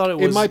 San Monique. I thought it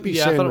was. It might be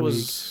San I thought Monique. it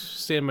was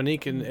San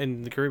Monique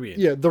in the Caribbean.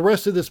 Yeah, the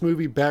rest of this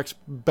movie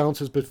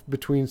bounces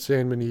between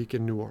San Monique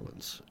and New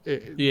Orleans. They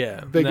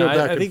go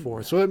back and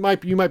forth. So you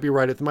might be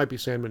right. It might be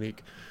San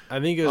Monique. I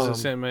think it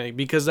was San Monique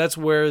because that's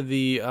where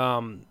the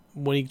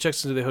when he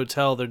checks into the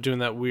hotel, they're doing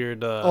that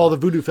weird. The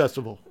Voodoo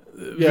Festival.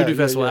 Voodoo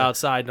Festival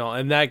outside and all,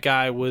 and that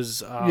guy was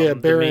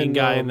the main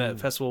guy in that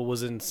festival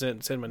was in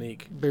San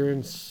Monique.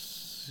 Baron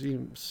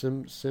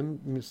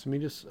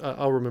Semitis.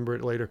 I'll remember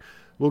it later.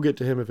 We'll get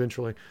to him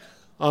eventually.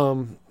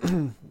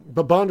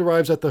 But Bond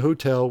arrives at the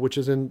hotel, which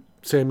is in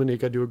San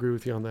Monique. I do agree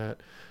with you on that.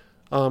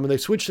 And they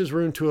switched his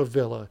room to a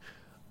villa.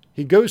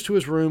 He goes to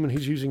his room and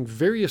he's using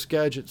various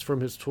gadgets from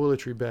his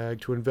toiletry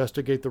bag to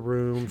investigate the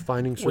room,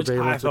 finding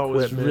surveillance equipment.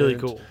 Which I thought was really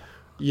cool.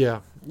 Yeah.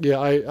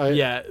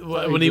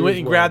 When he went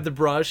and grabbed the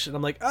brush, and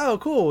I'm like, oh,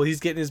 cool. He's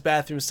getting his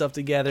bathroom stuff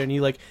together, and he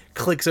like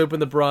clicks open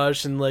the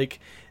brush, and like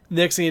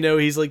next thing you know,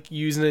 he's like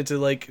using it to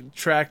like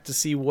track to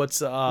see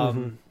what's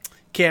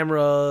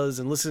cameras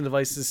and listening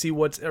devices to see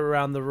what's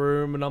around the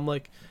room, and I'm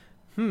like,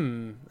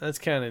 that's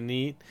kind of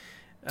neat.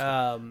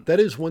 That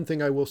is one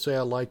thing I will say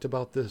I liked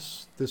about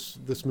this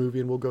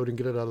movie, and we'll go ahead and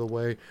get it out of the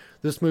way.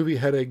 This movie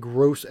had a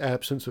gross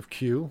absence of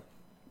Q,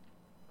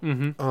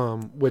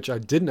 which I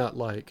did not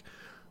like.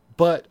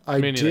 But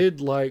I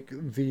did like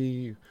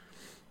the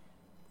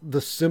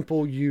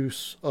simple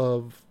use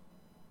of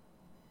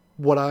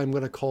what I'm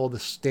going to call the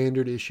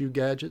standard issue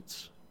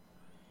gadgets,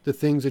 the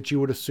things that you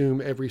would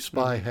assume every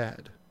spy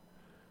had.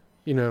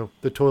 The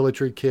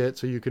toiletry kit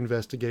so you can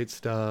investigate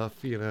stuff.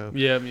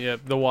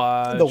 The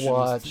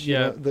watch.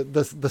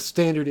 The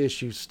standard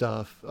issue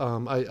stuff.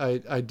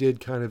 I did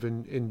kind of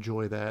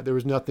enjoy that. There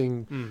was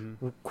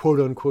nothing quote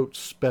unquote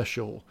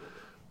special.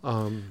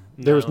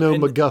 There was no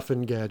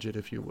MacGuffin gadget,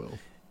 if you will.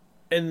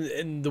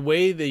 And the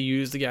way they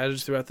used the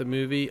gadgets throughout the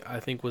movie, I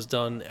think, was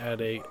done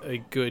at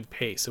a good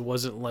pace. It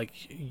wasn't like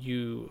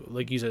you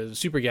said,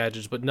 super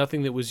gadgets, but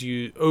nothing that was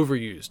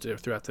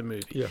overused throughout the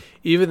movie. Yeah.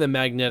 Even the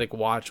magnetic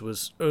watch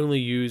was only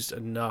used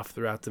enough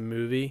throughout the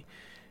movie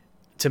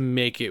to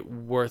make it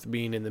worth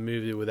being in the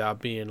movie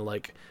without being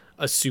like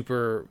a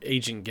super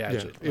agent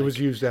gadget. Yeah, it was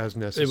used as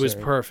necessary. It was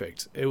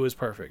perfect.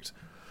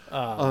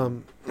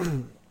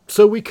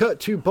 So we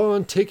cut to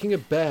Bond taking a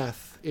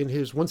bath in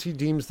his, once he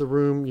deems the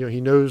room, he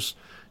knows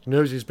He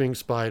knows he's being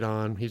spied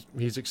on.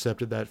 He's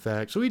accepted that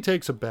fact. So he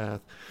takes a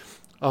bath.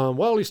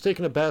 While he's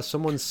taking a bath,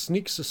 someone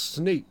sneaks a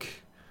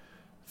snake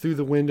through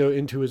the window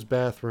into his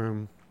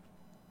bathroom.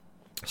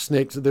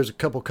 Snakes. There's a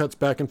couple cuts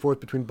back and forth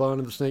between Bond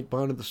and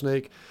the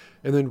snake,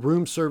 and then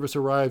room service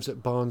arrives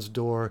at Bond's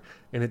door,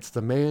 and it's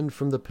the man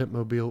from the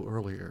Pimpmobile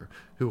earlier,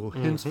 who will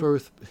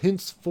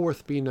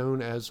henceforth be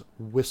known as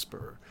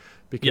Whisper,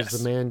 because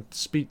the man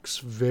speaks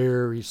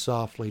very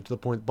softly to the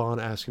point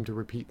Bond asks him to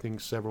repeat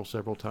things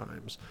several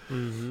times.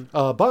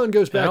 Bond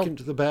goes back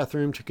into the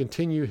bathroom to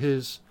continue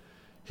his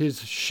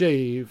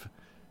shave,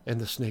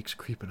 and the snake's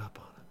creeping up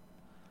on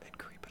him, and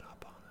creeping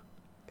up on him,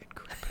 and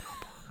creeping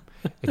up on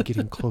him, and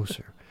getting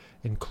closer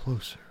and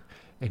closer.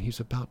 And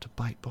he's about to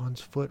bite Bond's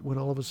foot when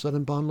all of a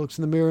sudden Bond looks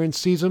in the mirror and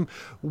sees him,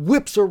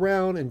 whips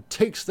around and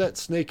takes that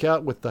snake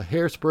out with the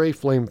hairspray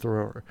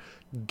flamethrower.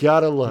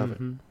 Gotta love it.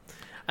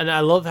 And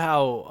I love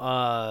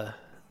how,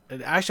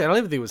 actually, I don't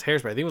even think it was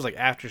hairspray. I think it was like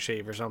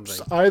aftershave or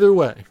something. Either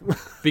way.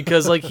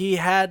 Because he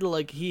had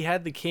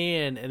the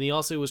can, and he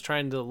also was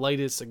trying to light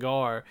his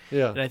cigar.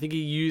 Yeah. And I think he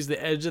used the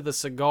edge of the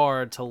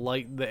cigar to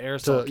light the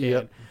aerosol can.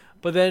 Yep.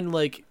 But then,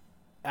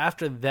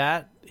 after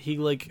that, he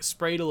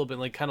sprayed a little bit,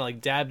 and kind of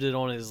dabbed it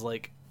on his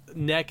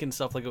neck and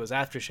stuff, like it was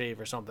aftershave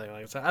or something.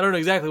 So I don't know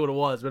exactly what it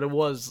was, but it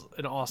was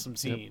an awesome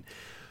scene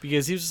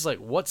because he was just like,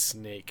 "What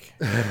snake?"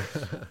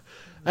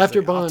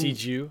 After I'll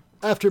teach you.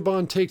 After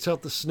Bond takes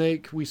out the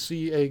snake, we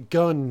see a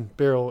gun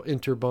barrel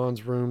enter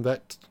Bond's room.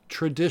 That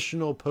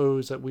traditional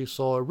pose that we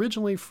saw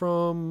originally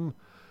from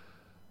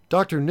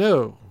Dr.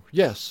 No.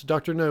 Yes,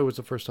 Dr. No was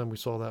the first time we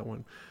saw that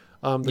one.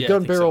 The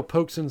gun barrel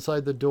pokes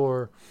inside the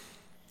door.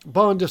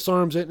 Bond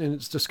disarms it, and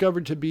it's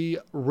discovered to be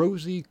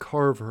Rosie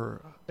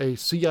Carver, a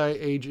CIA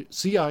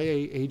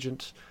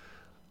agent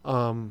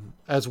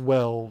as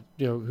well,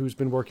 who's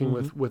been working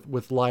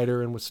with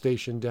Leiter and was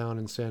stationed down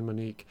in San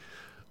Monique.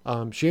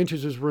 She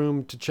enters his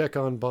room to check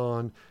on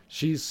Bond.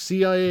 She's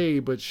CIA,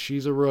 but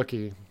she's a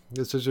rookie.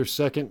 This is her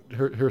second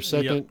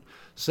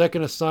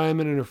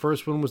assignment, and her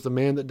first one was the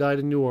man that died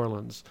in New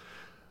Orleans.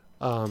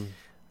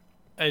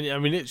 And I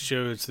mean, it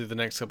shows through the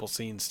next couple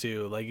scenes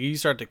too. You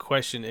start to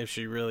question if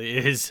she really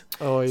is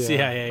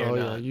CIA or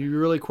not. Yeah. You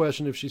really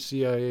question if she's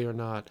CIA or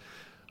not.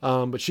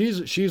 But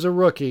she's a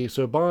rookie,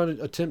 so Bond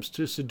attempts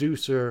to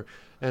seduce her,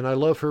 and I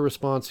love her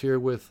response here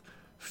with,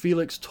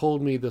 "Felix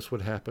told me this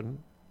would happen,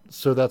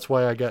 so that's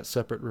why I got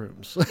separate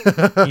rooms."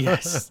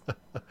 Yes.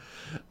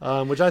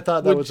 Which I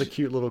thought that was a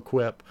cute little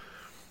quip.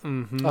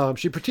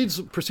 She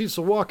proceeds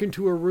to walk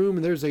into her room,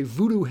 and there's a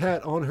voodoo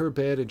hat on her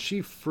bed, and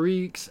she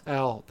freaks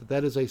out.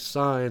 That is a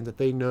sign that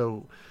they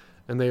know,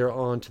 and they are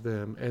on to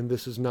them, and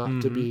this is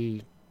not to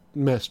be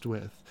messed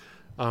with.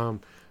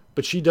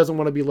 But she doesn't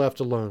want to be left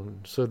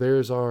alone. So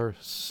there's our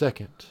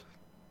second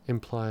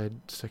implied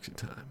sexy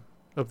time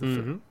of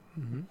the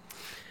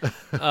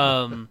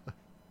film.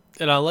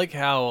 And I like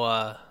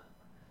how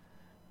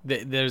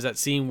there's that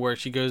scene where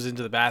she goes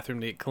into the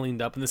bathroom to get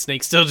cleaned up, and the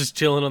snake's still just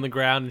chilling on the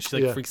ground, and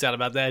she freaks out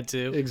about that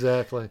too.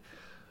 Exactly.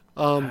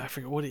 I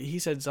forget what he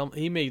said.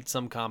 He made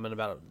some comment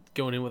about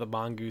going in with a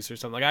mongoose or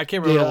something. I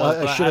can't remember what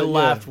it was, but I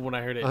laughed when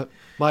I heard it.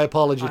 My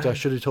apologies. I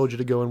should have told you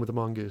to go in with a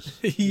mongoose.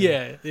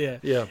 Yeah.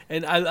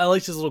 And I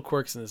liked his little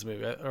quirks in this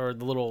movie, or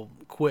the little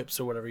quips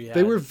or whatever he had.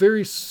 They were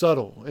very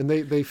subtle, and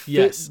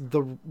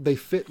they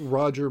fit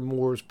Roger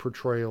Moore's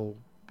portrayal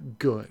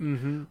good.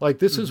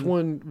 This is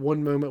one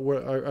moment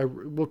where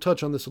we'll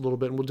touch on this a little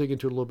bit, and we'll dig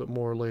into it a little bit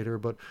more later,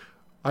 but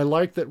I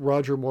like that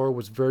Roger Moore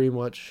was very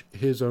much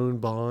his own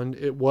Bond.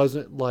 It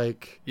wasn't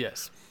like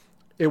George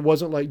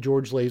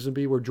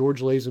Lazenby, where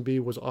George Lazenby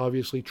was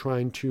obviously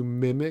trying to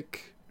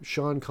mimic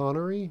Sean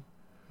Connery.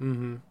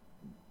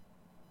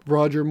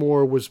 Roger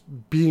Moore was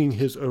being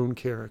his own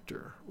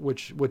character,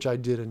 which I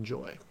did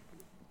enjoy.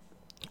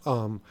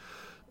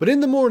 But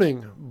in the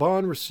morning,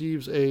 Bond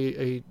receives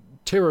a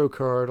tarot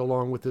card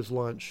along with his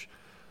lunch.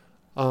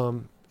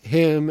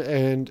 Him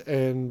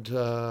and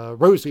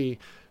Rosie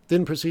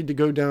then proceed to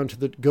go down to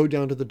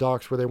the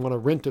docks where they want to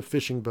rent a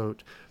fishing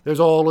boat. There's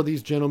all of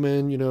these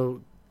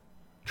gentlemen,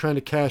 trying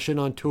to cash in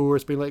on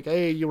tourists, being like,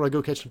 "Hey, you want to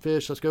go catch some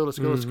fish? Let's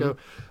go."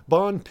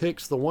 Bond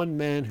picks the one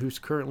man who's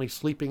currently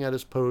sleeping at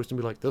his post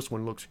and be like, "This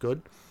one looks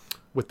good,"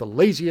 with the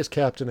laziest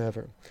captain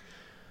ever.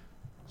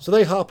 So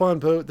they hop on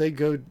boat. They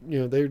go,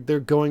 they're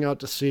going out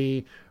to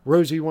sea.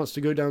 Rosie wants to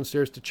go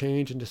downstairs to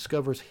change and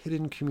discovers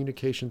hidden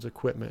communications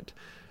equipment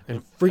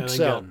and freaks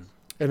out.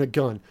 And a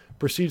gun.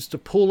 Proceeds to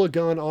pull a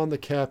gun on the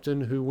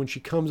captain, who, when she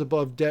comes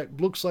above deck,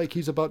 looks like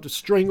he's about to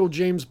strangle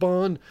James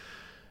Bond,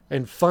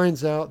 and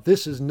finds out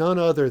this is none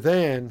other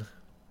than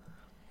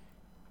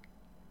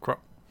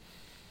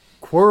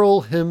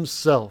Quirrell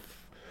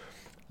himself.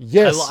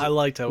 Yes, I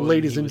liked how,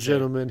 ladies and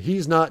gentlemen,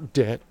 he's not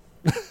dead.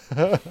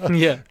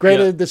 Yeah.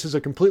 Granted, this is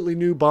a completely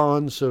new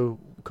Bond, so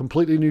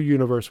completely new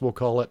universe, we'll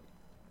call it.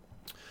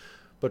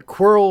 But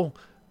Quirrell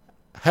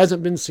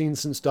hasn't been seen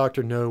since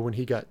Dr. No, when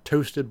he got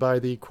toasted by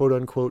the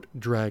quote-unquote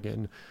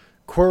dragon.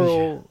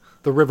 Quirrell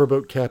the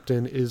riverboat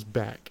captain is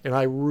back, and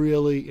I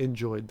really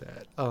enjoyed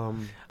that.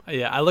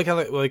 Yeah, I like how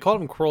they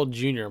called him Quirrell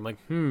Jr. I'm like,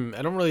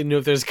 I don't really know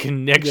if there's a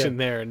connection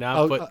there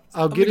now, but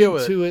I'll get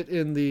into it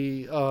in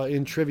the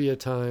in trivia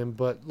time.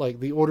 But like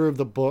the order of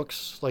the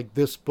books, like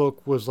this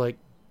book was like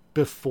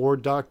before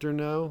Doctor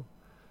No.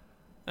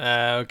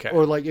 Okay.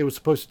 Or like it was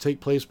supposed to take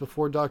place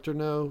before Doctor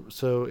No,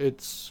 so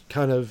it's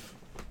kind of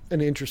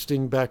an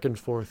interesting back and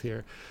forth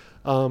here.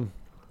 But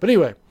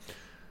anyway,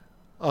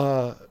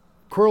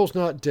 Quirrell's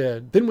not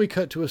dead. Then we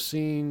cut to a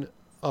scene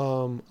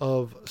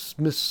of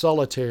Miss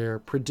Solitaire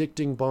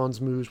predicting Bond's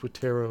moves with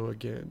Tarot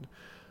again.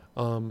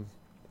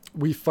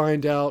 We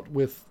find out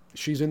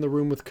she's in the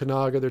room with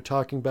Kanaga. They're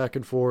talking back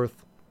and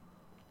forth.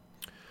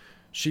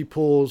 She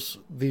pulls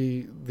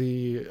the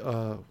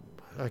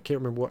I can't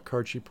remember what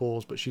card she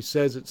pulls, but she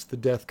says it's the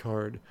death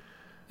card.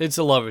 It's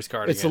a lover's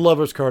card It's the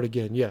lover's card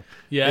again, yeah.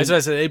 Yeah, as I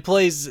said, it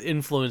plays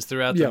influence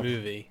throughout the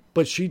movie.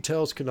 But she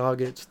tells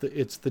Kanaga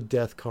it's the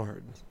death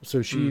card.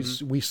 So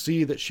we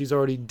see that she's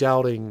already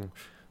doubting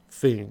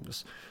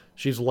things.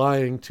 She's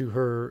lying to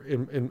her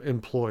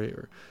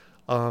employer.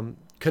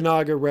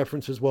 Kanaga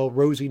references, well,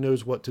 Rosie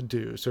knows what to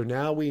do. So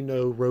now we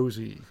know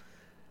Rosie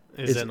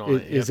is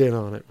in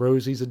on it.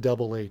 Rosie's a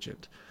double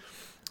agent.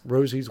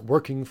 Rosie's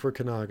working for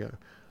Kanaga.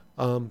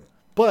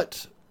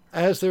 But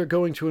as they're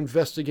going to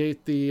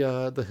investigate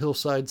the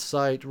hillside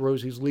site,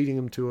 Rosie's leading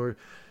them to her.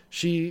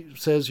 She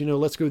says,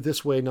 let's go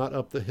this way, not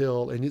up the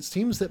hill. And it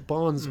seems that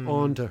Bond's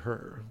on to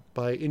her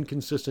by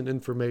inconsistent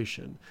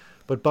information.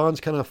 But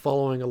Bond's kind of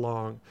following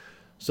along.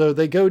 So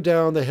they go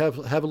down, they have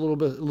a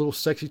little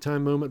sexy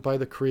time moment by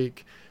the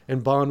creek,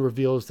 and Bond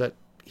reveals that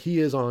he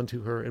is on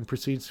to her and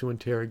proceeds to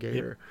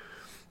interrogate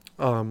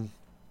her.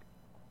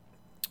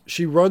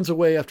 She runs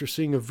away after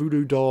seeing a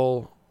voodoo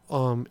doll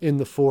in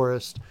the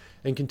forest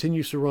and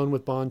continues to run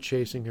with Bond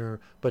chasing her,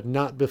 but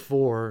not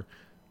before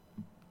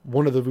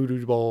one of the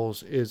voodoo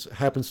dolls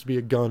happens to be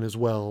a gun as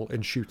well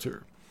and shoots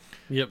her.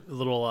 Yep, a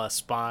little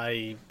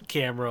spy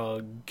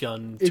camera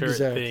gun turret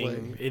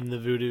thing in the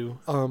voodoo.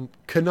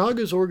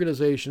 Kanaga's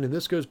organization, and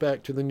this goes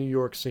back to the New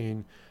York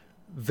scene,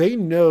 they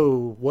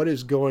know what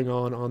is going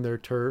on their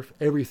turf,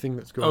 everything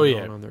that's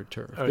going on their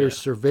turf. There's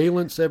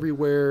surveillance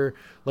everywhere.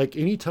 Like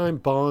anytime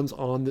Bond's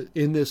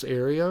in this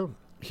area,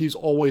 he's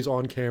always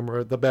on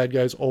camera. The bad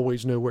guys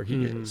always know where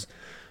he is.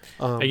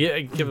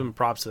 I give him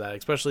props to that,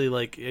 especially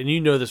and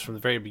you know this from the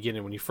very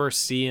beginning when you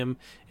first see him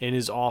in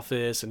his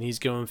office and he's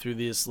going through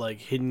this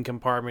hidden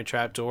compartment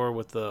trapdoor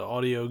with the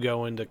audio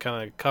going to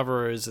kind of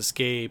cover his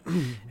escape,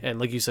 and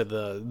like you said,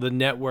 the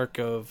network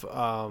of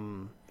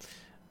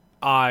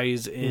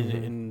eyes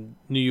in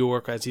New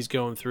York as he's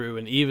going through,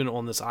 and even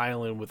on this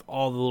island with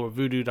all the little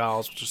voodoo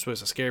dolls, which are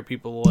supposed to scare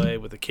people away,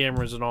 with the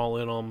cameras and all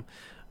in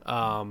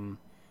them.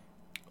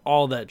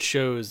 All that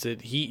shows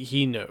that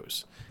he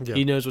knows. Yeah.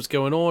 He knows what's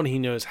going on. He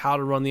knows how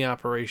to run the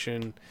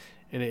operation,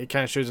 and it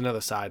kind of shows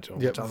another side to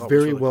him. Yeah,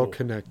 very well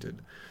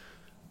connected.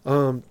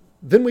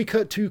 Then we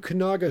cut to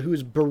Kanaga, who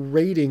is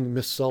berating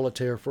Miss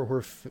Solitaire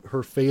for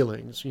her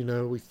failings.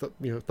 We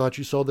thought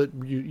you saw that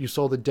you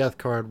saw the death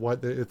card.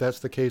 If that's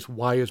the case,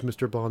 why is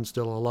Mr. Bond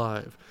still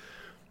alive?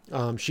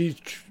 She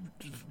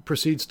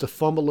proceeds to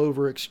fumble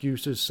over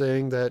excuses,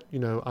 saying that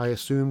I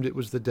assumed it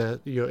was the death.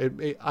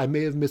 I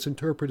may have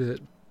misinterpreted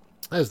it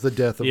as the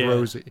death of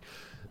Rosie.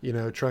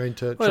 Trying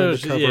to cover up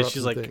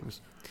some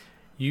things.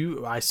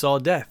 I saw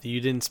death. You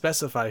didn't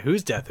specify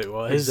whose death it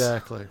was.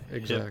 Exactly.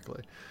 Yep.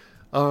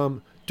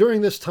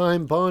 During this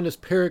time, Bond is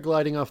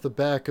paragliding off the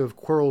back of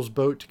Quirrell's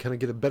boat to kind of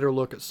get a better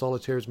look at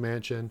Solitaire's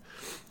mansion.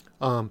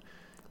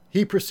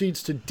 He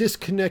proceeds to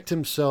disconnect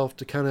himself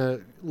to kind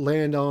of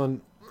land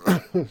on,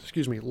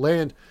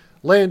 land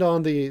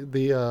on the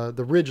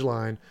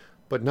ridgeline,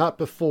 but not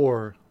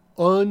before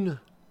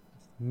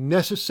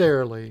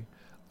unnecessarily,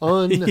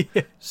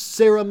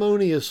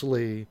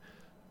 unceremoniously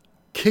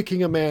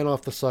kicking a man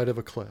off the side of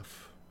a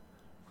cliff.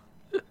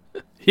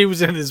 He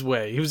was in his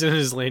way. He was in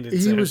his landing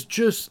zone. He was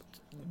just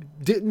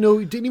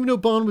didn't even know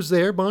Bond was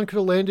there. Bond could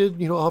have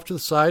landed, off to the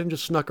side and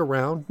just snuck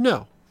around.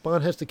 No,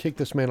 Bond has to kick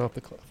this man off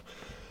the cliff.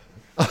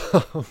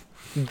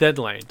 Dead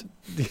land.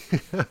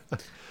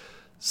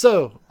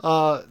 So,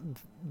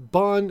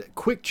 Bond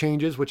quick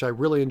changes, which I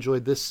really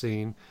enjoyed this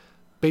scene.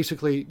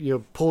 Basically,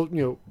 pull,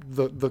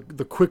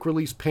 the quick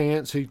release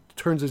pants. He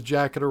turns his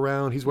jacket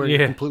around. He's wearing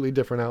a completely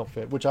different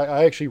outfit, which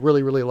I actually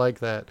really, really like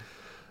that.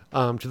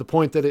 To the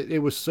point that it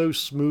was so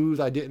smooth,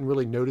 I didn't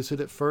really notice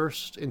it at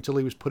first until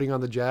he was putting on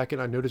the jacket.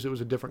 I noticed it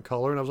was a different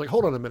color, and I was like,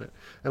 hold on a minute.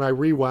 And I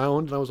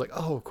rewound, and I was like,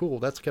 oh, cool,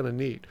 that's kind of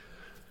neat.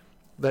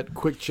 That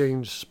quick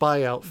change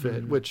spy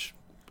outfit, which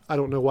I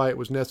don't know why it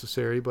was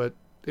necessary, but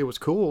it was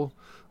cool.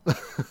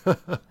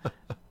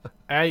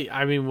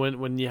 I mean,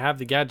 when you have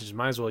the gadgets, you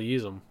might as well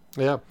use them.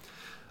 Yeah.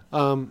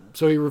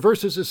 So he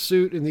reverses his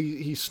suit, and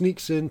he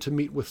sneaks in to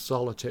meet with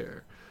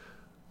Solitaire.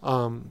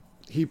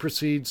 he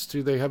proceeds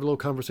to, they have a little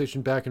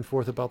conversation back and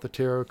forth about the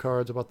tarot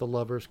cards, about the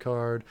Lover's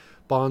card.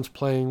 Bond's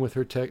playing with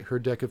her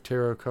deck of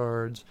tarot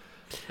cards.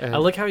 And I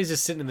like how he's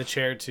just sitting in the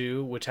chair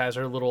too, which has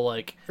her little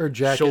like her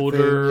jacket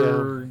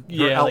shoulder, thing,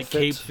 yeah. like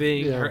cape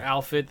thing, yeah. her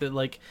outfit that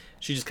like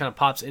she just kind of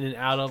pops in and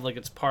out of, like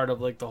it's part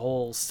of like the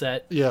whole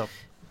set. Yeah.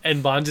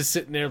 And Bond just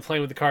sitting there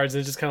playing with the cards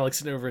and just kind of like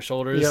sitting over his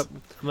shoulders. Yep.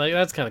 I'm like,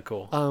 that's kind of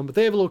cool. But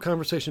they have a little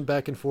conversation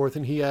back and forth,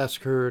 and he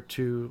asks her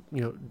to,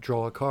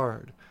 draw a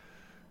card.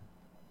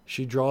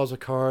 She draws a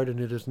card, and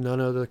it is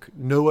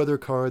no other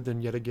card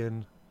than yet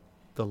again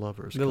the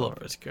Lover's card. The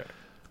Lover's card.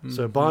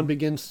 So Bond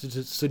begins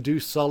to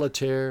seduce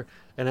Solitaire,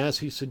 and as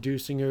he's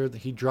seducing her,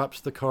 he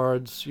drops the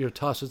cards,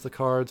 tosses the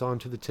cards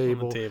onto the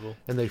table,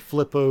 and they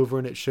flip over,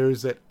 and it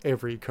shows that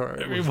every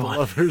card was the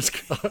Lover's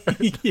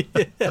card.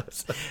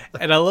 Yes.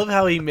 And I love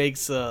how he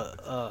makes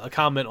a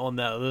comment on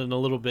that in a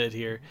little bit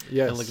here.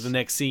 Yes. And like the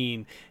next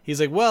scene,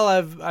 he's like, "Well,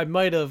 I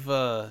might have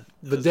the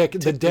deck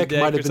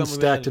might have been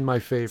stacked in my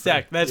favor."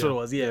 Stacked. That's what it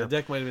was. Yeah, the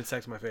deck might have been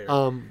stacked in my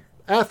favor.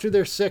 After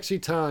their sexy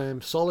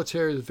time,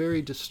 Solitaire is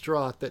very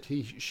distraught that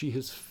she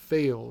has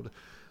failed,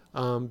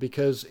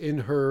 because in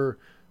her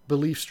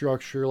belief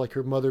structure, like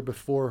her mother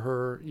before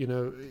her,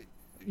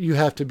 you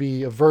have to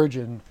be a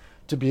virgin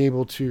to be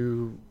able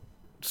to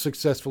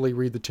successfully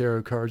read the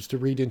tarot cards, to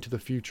read into the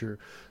future.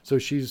 So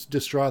she's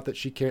distraught that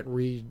she can't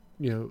read,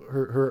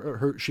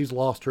 she's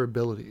lost her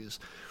abilities.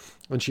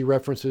 And she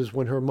references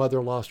when her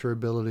mother lost her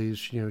abilities,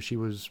 she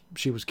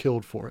was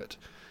killed for it.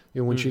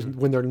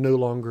 When they're no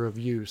longer of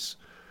use.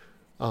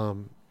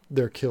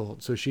 They're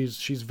killed. So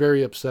she's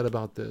very upset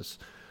about this.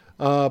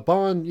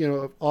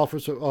 Bond,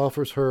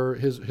 offers her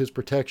his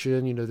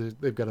protection.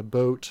 They've got a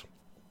boat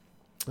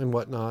and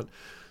whatnot.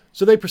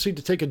 So they proceed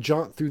to take a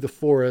jaunt through the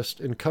forest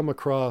and come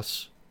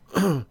across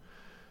a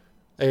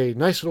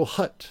nice little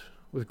hut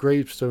with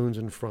gravestones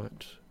in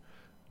front,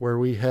 where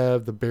we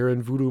have the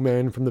Baron Voodoo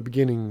Man from the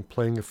beginning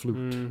playing a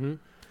flute.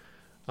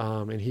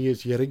 Mm-hmm. And he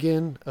is yet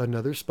again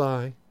another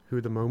spy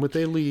who, the moment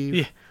they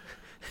leave,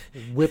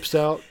 whips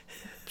out,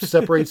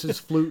 separates his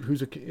flute,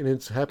 and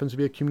it happens to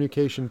be a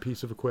communication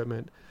piece of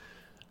equipment,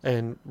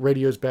 and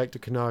radios back to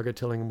Kanaga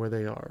telling him where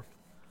they are.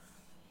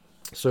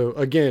 So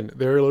again,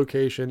 their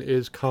location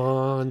is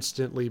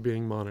constantly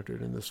being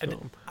monitored in this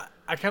film.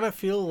 I kind of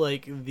feel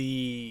like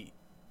the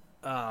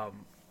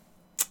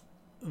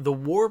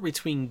war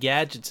between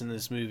gadgets in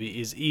this movie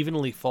is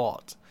evenly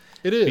fought.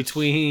 It is.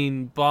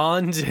 Between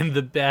Bond and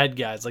the bad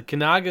guys. Like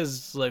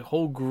Kanaga's like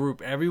whole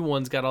group,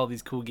 everyone's got all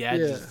these cool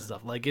gadgets and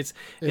stuff. Like it's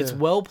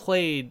well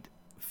played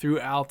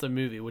throughout the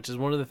movie, which is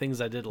one of the things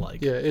I did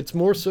like. Yeah, it's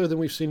more so than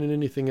we've seen in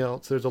anything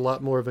else. There's a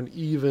lot more of an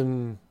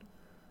even...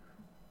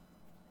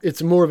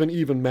 It's more of an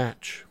even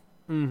match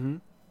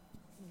than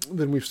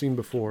we've seen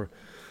before.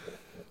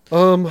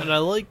 And I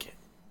like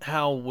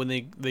how when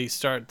they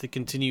start to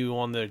continue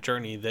on their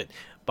journey, that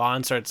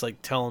Bond starts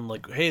like telling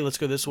like, "Hey, let's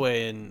go this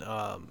way," and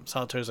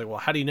Solitaire's like, "Well,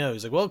 how do you know?"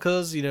 He's like, "Well,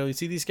 because you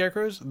see these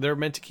scarecrows, they're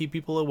meant to keep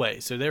people away,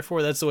 so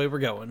therefore that's the way we're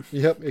going."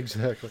 Yep,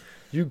 exactly.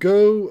 You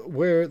go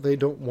where they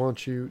don't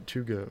want you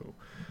to go.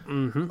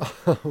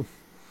 Mm-hmm.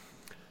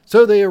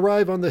 So they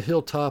arrive on the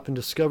hilltop and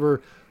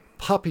discover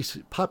poppy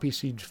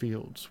seed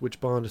fields, which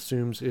Bond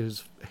assumes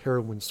is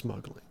heroin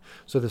smuggling.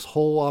 So this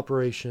whole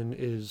operation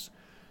is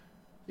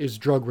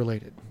drug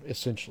related,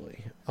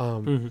 essentially.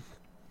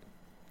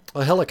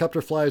 A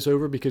helicopter flies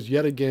over because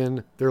yet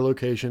again their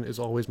location is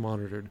always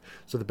monitored,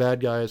 so the bad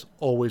guys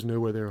always know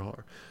where they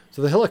are.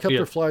 So the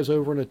helicopter flies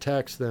over and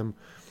attacks them.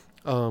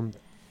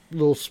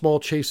 Little small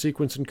chase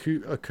sequence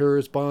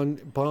occurs.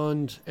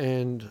 Bond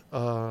and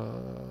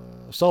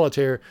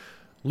Solitaire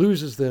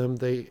loses them.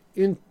 They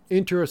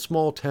enter a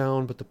small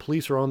town, but the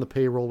police are on the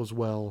payroll as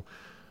well.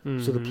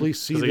 So the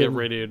police see them. They get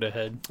radioed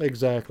ahead.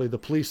 Exactly. The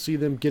police see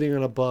them getting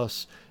on a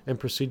bus and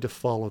proceed to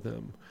follow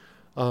them.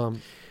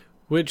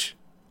 Which,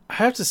 I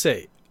have to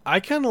say,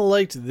 I kind of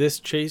liked this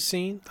chase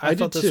scene. I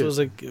thought this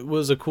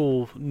was a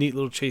cool, neat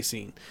little chase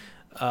scene.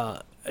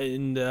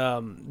 And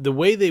the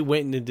way they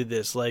went and did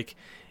this, like,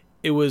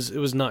 it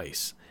was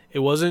nice. It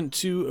wasn't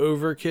too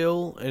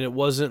overkill, and it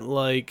wasn't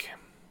like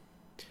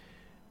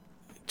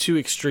too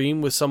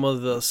extreme with some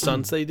of the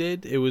stunts they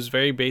did. It was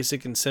very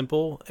basic and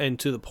simple and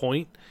to the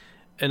point.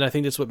 And I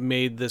think that's what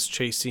made this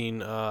chase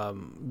scene I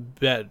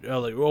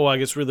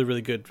guess really,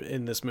 really good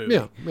in this movie.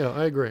 Yeah,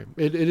 I agree.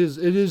 It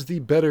is the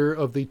better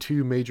of the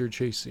two major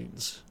chase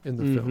scenes in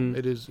the film.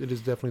 It is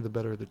definitely the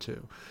better of the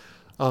two.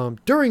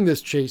 During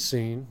this chase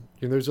scene,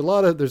 there's a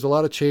lot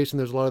of chase, and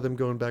there's a lot of them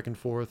going back and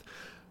forth.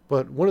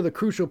 But one of the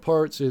crucial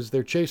parts is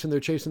they're chasing,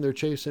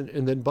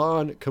 and then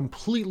Bond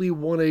completely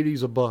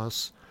 180s a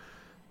bus,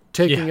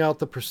 taking out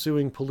the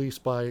pursuing police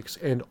bikes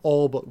and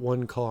all but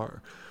one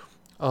car.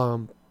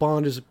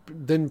 Bond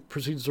then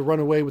proceeds to run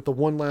away with the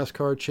one last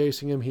car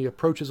chasing him. He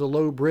approaches a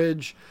low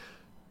bridge,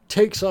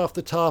 takes off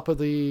the top of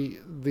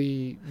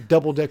the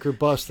double-decker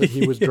bus that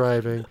he was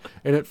driving,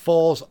 and it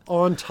falls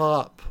on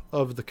top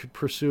of the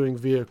pursuing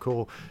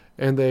vehicle,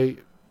 and it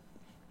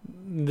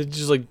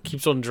just like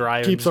keeps on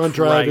driving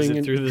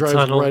and through the drives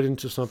tunnel. right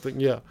into something.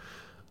 Yeah.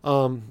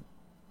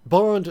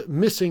 Bond,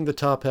 missing the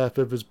top half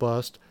of his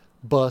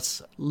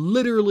bus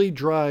literally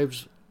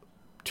drives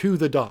to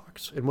the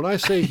docks. And when I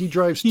say he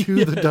drives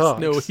to the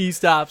docks, no, he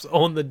stops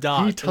on the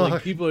dock.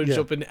 Like, people are yeah.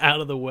 jumping out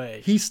of the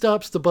way. He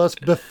stops the bus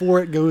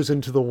before it goes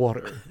into the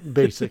water,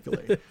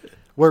 basically,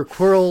 where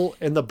Quirrell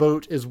and the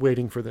boat is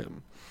waiting for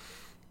them.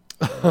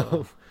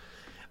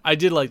 I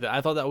did like that.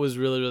 I thought that was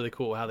really, really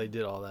cool how they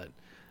did all that.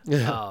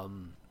 Yeah.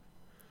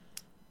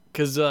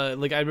 Because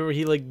like I remember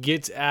he like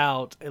gets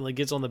out and like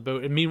gets on the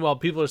boat, and meanwhile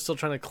people are still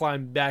trying to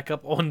climb back up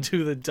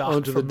onto the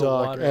dock from the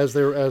water as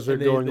they're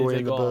going away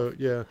in the boat.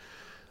 Yeah.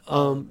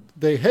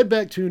 They head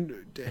back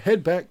to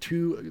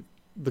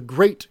the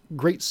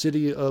great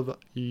city of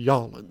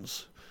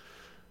Yawlins.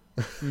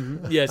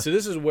 Mm-hmm. Yeah, so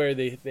this is where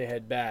they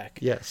head back.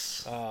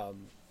 Yes.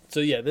 So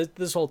yeah,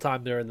 this whole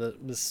time they're in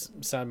this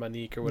Saint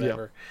Monique or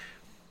whatever.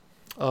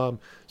 Yeah.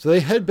 So they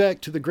head back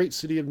to the great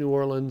city of New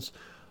Orleans.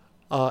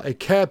 A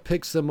cab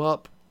picks them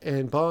up,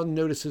 and Bond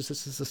notices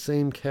this is the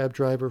same cab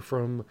driver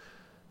from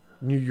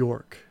New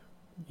York.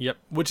 Yep,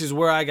 which is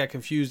where I got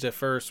confused at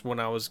first when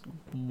I was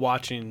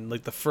watching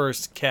like the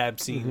first cab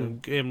scene,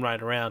 him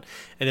ride around,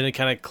 and then it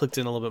kind of clicked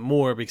in a little bit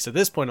more because at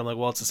this point I'm like,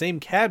 well, it's the same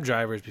cab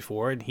driver as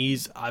before, and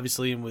he's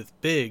obviously in with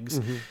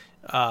Biggs,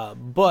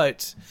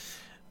 but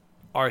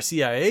our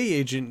CIA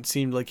agent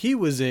seemed like he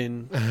was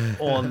in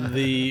on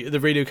the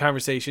radio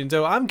conversation,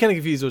 so I'm kind of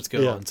confused what's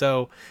going on.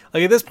 So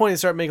like at this point it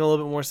started making a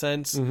little bit more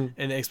sense,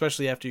 and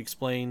especially after you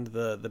explained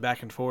the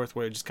back and forth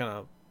where it just kind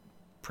of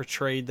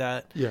portrayed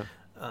that. Yeah.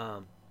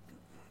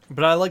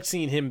 But I liked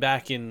seeing him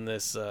back in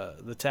this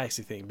the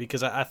taxi thing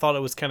because I thought it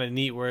was kind of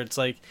neat where it's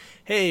like,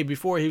 hey,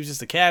 before he was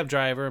just a cab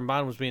driver and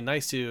Bond was being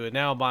nice to, and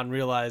now Bond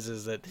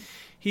realizes that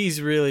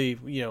he's really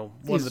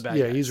one of the bad guys.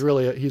 Yeah, he's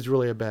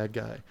really a bad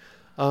guy.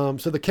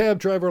 So the cab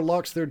driver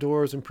locks their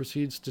doors and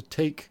proceeds to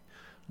take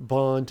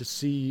Bond to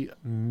see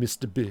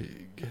Mr.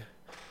 Big.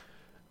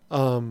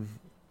 Mr.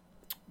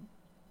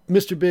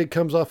 Big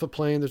comes off a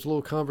plane. There's a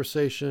little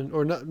conversation,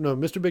 or no,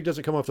 Mr. Big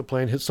doesn't come off the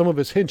plane. Some of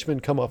his henchmen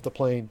come off the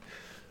plane.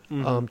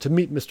 To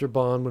meet Mr.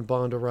 Bond when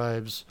Bond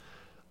arrives.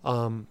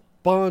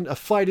 A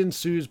fight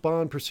ensues.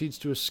 Bond proceeds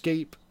to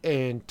escape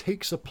and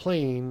takes a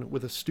plane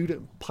with a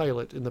student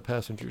pilot in the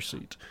passenger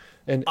seat.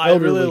 An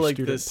elderly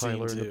student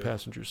pilot in the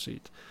passenger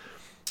seat.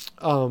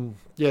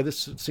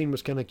 This scene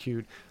was kind of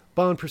cute.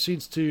 Bond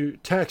proceeds to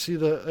taxi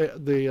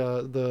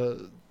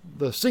the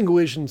single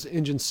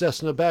engine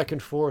Cessna back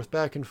and forth,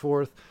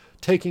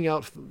 taking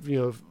out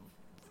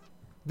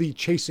the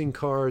chasing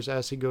cars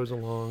as he goes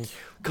along,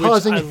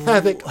 causing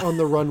havoc on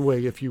the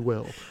runway, if you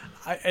will.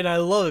 I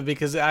love it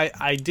because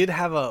I did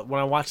have when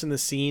I watched in the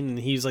scene and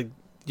he's like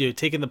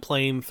taking the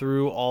plane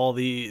through all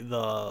the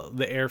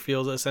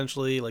airfields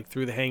essentially, like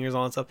through the hangars,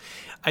 all that stuff.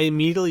 I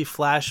immediately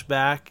flashed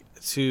back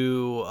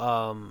to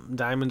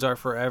Diamonds Are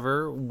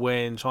Forever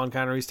when Sean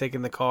Connery's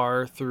taking the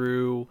car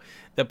through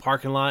the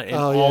parking lot and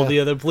all the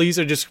other police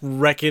are just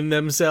wrecking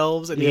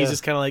themselves and he's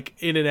just kind of like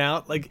in and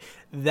out. Like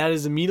that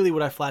is immediately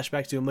what I flash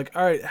back to. I'm like,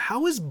 all right,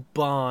 how is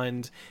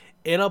Bond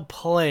in a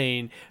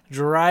plane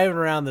driving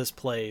around this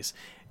place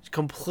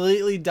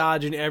completely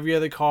dodging every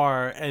other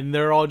car and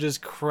they're all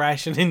just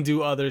crashing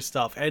into other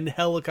stuff and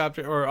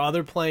helicopter or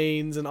other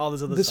planes and all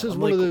this other stuff. This is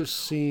one of those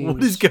scenes.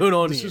 What is going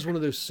on here? This is one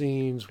of those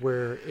scenes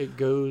where it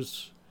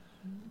goes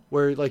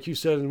where, like you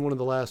said in one of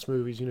the last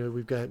movies,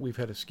 we've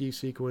had a ski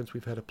sequence,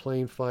 we've had a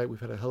plane fight, we've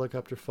had a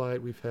helicopter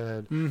fight, we've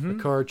had a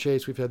car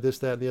chase, we've had this,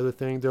 that, and the other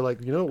thing. They're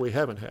like, what we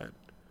haven't had?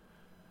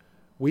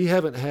 We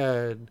haven't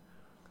had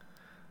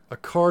a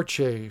car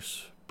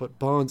chase, but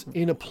Bond's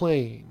in a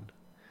plane,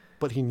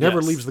 but he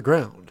never leaves the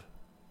ground.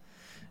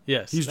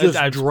 Yes. He's just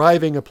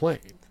driving a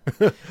plane.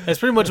 That's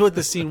pretty much what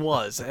the scene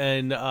was.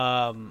 And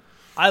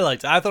I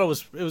liked it. I thought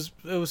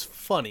it was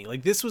funny.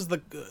 Like this was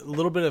the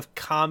little bit of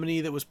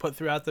comedy that was put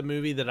throughout the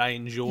movie that I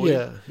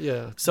enjoyed.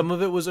 Yeah. Some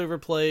of it was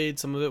overplayed,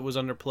 some of it was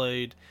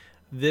underplayed.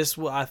 This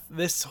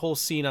whole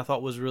scene I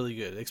thought was really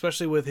good,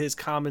 especially with his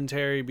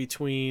commentary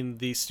between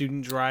the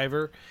student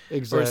driver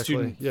or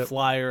student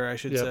flyer, I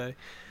should say.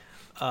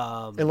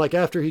 And like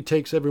after he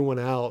takes everyone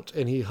out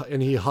and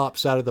he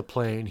hops out of the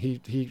plane,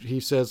 he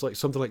says like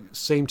something like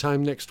 "same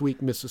time next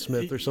week, Mrs.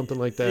 Smith" or something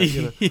like that.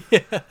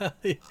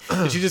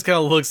 Yeah. She just kind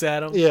of looks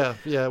at him.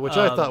 Yeah, which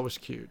I thought was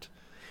cute.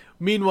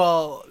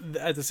 Meanwhile,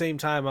 at the same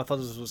time, I thought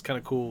this was kind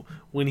of cool.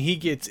 When he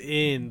gets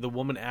in, the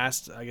woman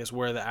asked, I guess,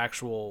 where the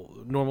actual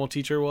normal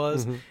teacher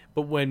was.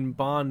 But when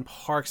Bond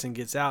parks and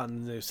gets out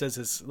and it says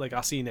this, like,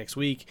 "I'll see you next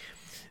week,"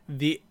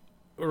 the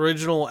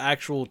original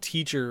actual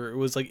teacher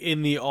was like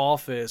in the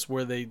office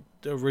where they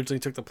originally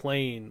took the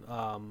plane,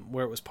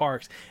 where it was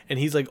parked, and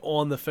he's like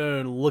on the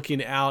phone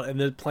looking out, and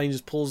the plane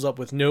just pulls up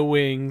with no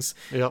wings,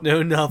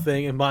 no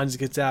nothing, and Bond just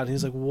gets out and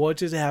he's like, "What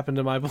just happened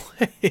to my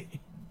plane?"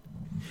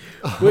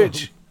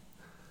 Which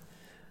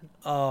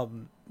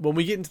when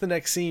we get into the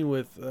next scene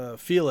with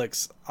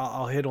Felix,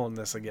 I'll hit on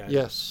this again.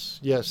 Yes,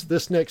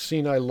 this next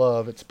scene I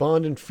love. It's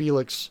Bond and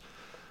Felix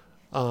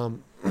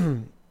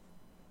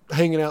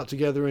hanging out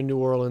together in New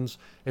Orleans,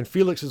 and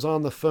Felix is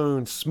on the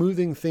phone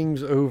smoothing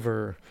things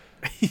over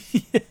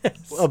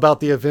Yes. about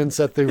the events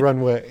at the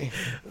runway.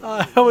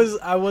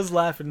 I was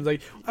laughing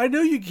like I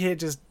know you can't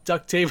just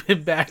duct tape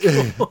it back.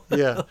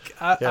 Yeah,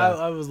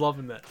 I was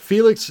loving that.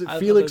 Felix thought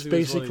Felix that was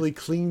basically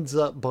cleans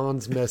up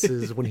Bond's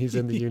messes when he's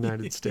in the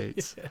United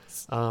States.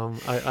 Yes.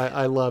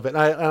 I love it.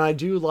 I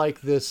do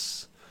like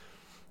this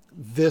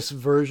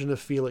version of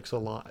Felix a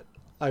lot.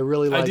 I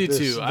really like I do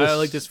this, too. I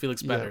like this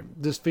Felix better. Yeah,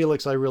 this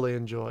Felix I really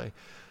enjoy.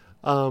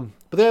 But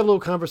they have a little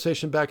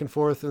conversation back and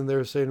forth, and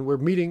they're saying we're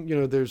meeting.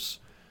 There's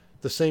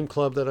the same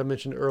club that I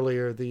mentioned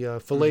earlier.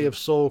 The Filet of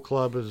Soul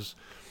Club is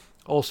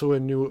also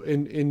in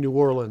New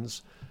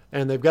Orleans,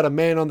 and they've got a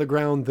man on the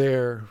ground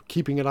there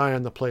keeping an eye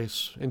on the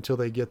place until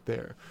they get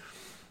there.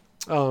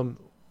 Then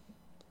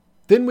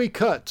we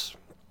cut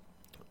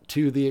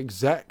to the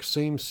exact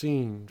same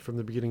scene from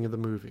the beginning of the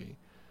movie.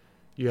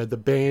 You had the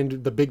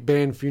big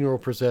band funeral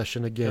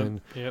procession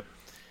again. Yep.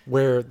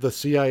 Where the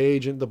CIA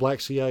agent, the black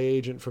CIA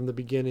agent from the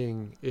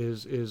beginning,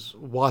 is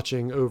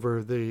watching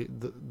over the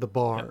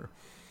bar. Yep.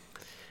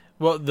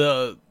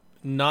 Well,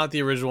 not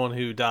the original one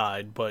who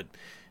died, but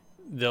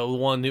the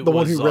one who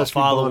rescued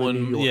following, Bond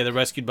in New York. the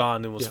rescued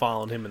Bond and was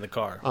following him in the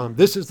car.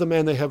 This is the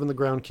man they have on the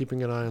ground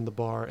keeping an eye on the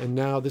bar, and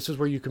now this is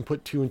where you can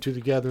put two and two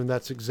together, and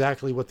that's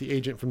exactly what the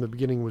agent from the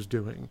beginning was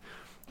doing.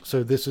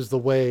 So this is the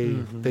way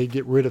they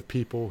get rid of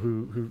people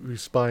who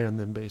spy on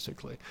them,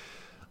 basically.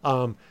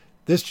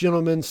 This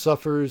gentleman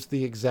suffers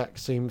the exact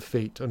same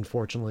fate,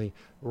 unfortunately,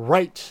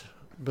 right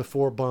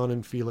before Bond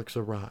and Felix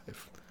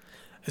arrive.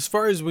 As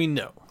far as we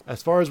know.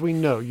 As far as we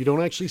know. You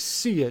don't actually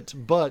see it,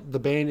 but the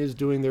band is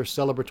doing their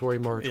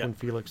celebratory march when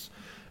Felix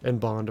and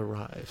Bond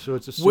arrive. So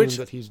it's assumed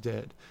that he's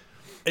dead.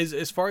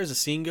 As far as the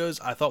scene goes,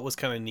 I thought was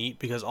kind of neat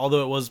because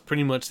although it was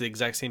pretty much the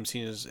exact same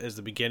scene as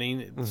the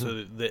beginning,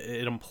 so that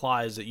it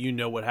implies that you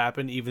know what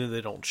happened even though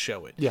they don't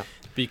show it. Yeah.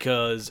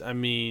 Because, I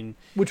mean...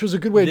 Which was a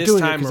good way of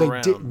doing it because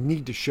they didn't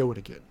need to show it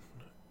again.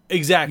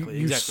 Exactly,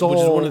 you exactly. Saw, which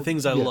is one of the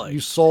things I like.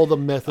 You saw the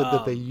method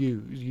that they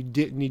used. You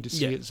didn't need to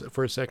see it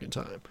for a second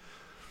time.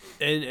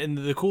 And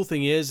the cool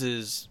thing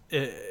is,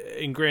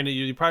 and granted,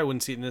 you probably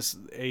wouldn't see it in this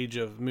age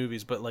of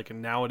movies, but like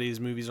in nowadays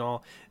movies and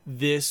all,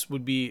 this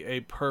would be a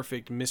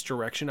perfect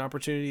misdirection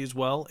opportunity as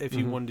well if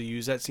you wanted to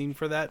use that scene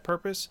for that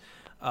purpose.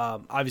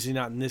 Obviously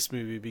not in this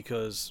movie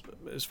because,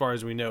 as far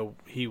as we know,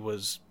 he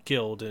was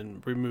killed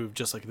and removed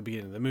just like at the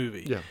beginning of the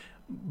movie. Yeah.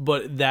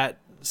 But that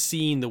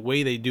scene, the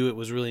way they do it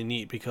was really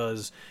neat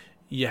because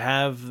you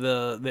have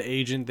the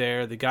agent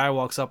there. The guy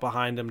walks up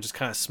behind him, just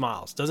kind of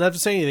smiles. Doesn't have to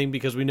say anything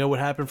because we know what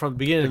happened from the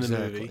beginning of the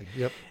movie.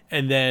 Yep.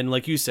 And then,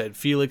 like you said,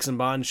 Felix and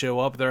Bond show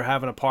up. They're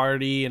having a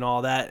party and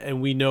all that, and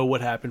we know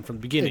what happened from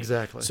the beginning.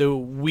 Exactly. So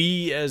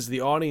we, as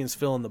the audience,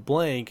 fill in the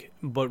blank.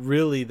 But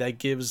really, that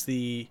gives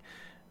the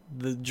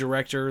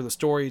director, the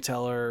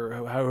storyteller,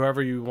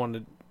 whoever you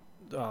want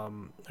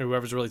to,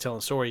 whoever's really telling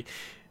the story,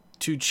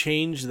 to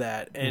change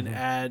that and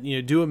add,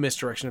 do a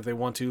misdirection if they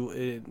want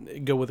to,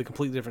 go with a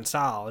completely different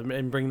style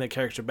and bring that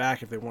character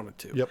back if they wanted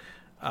to. Yep.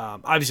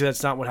 Obviously,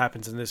 that's not what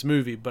happens in this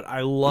movie, but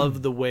I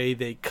love the way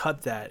they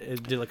cut that.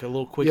 It did like a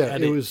little quick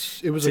edit.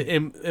 It was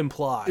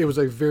imply. It was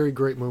a very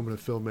great moment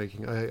of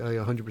filmmaking. I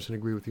 100%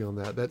 agree with you on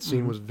that. That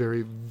scene was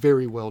very,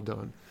 very well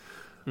done.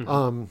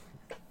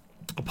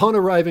 Upon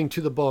arriving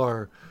to the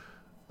bar,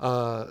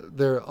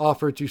 they're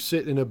offered to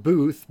sit in a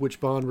booth, which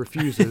Bond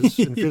refuses.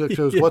 And Felix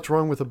goes, "What's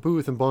wrong with a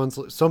booth?" And Bond's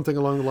something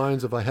along the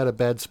lines of, "I had a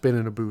bad spin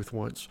in a booth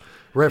once,"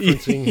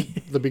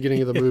 referencing the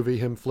beginning of the movie,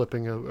 him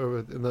flipping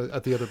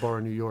at the other bar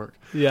in New York.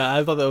 Yeah,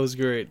 I thought that was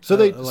great. So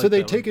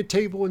they take a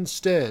table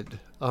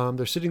instead.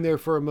 They're sitting there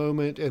for a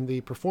moment, and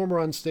the performer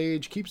on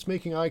stage keeps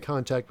making eye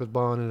contact with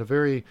Bond in a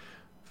very,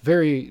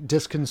 very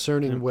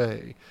disconcerting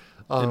way.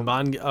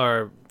 And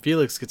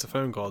Felix gets a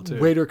phone call too.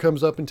 Waiter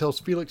comes up and tells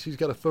Felix he's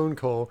got a phone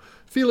call.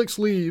 Felix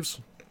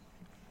leaves,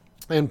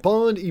 and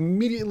Bond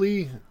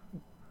immediately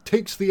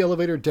takes the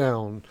elevator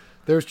down.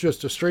 There's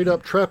just a straight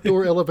up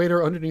trapdoor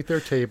elevator underneath their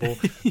table.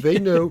 They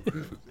know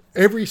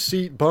every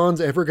seat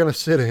Bond's ever going to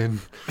sit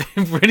in.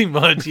 Pretty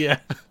much, yeah.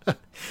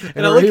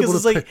 and are able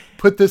to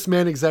put this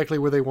man exactly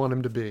where they want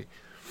him to be.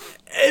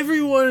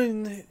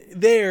 Everyone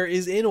there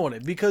is in on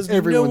it because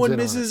no one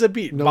misses a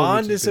beat.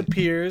 Bond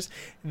disappears.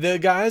 The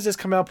guys just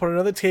come out, put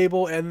another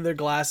table and their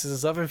glasses and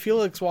stuff, and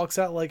Felix walks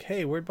out like,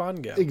 "Hey, where'd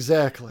Bond go?"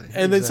 Exactly.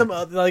 And then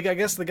I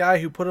guess the guy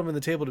who put him on the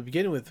table to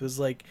begin with was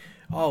like,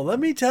 "Oh, let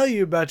me tell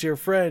you about your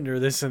friend," or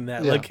this and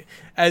that, like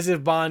as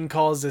if Bond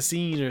caused a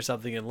scene or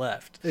something and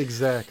left.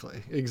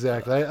 Exactly.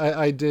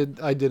 I did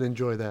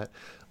enjoy that.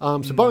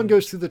 So Bond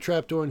goes through the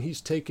trapdoor and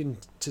he's taken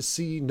to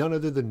see none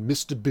other than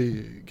Mr.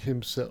 Big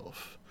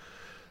himself.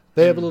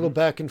 They have a little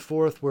back and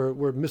forth where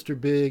Mr.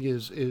 Big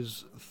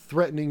is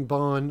threatening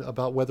Bond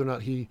about whether or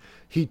not he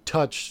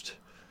touched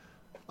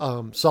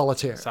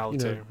Solitaire.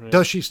 Right.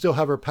 Does she still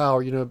have her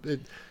power?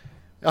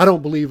 I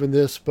don't believe in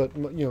this, but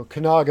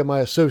Kanaga, my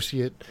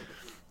associate,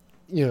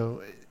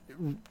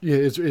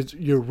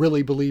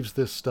 really believes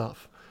this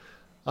stuff.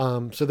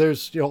 So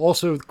there's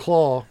also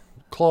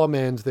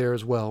Clawman's there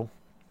as well.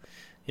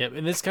 Yep,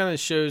 and this kind of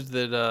shows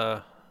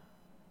that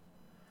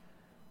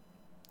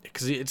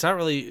because it's not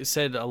really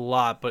said a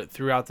lot, but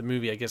throughout the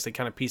movie, I guess they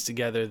kind of piece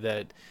together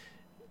that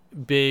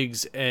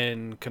Biggs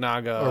and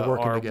Kanaga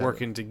are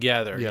working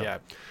together. Yeah.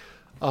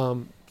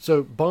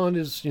 So Bond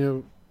is,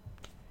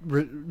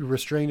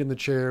 restrained in the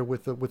chair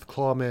with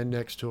Clawman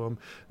next to him.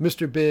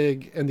 Mr.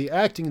 Big, and the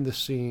acting in the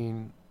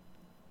scene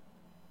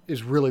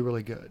is really,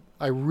 really good.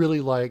 I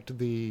really liked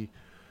the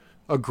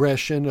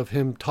aggression of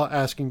him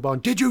asking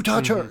Bond, "Did you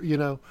touch her?"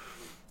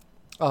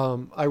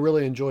 I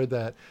really enjoyed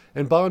that.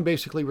 And Bond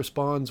basically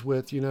responds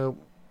with,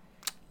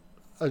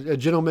 a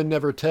gentleman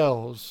never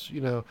tells,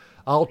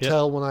 I'll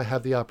tell when I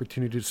have the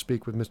opportunity to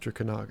speak with Mr.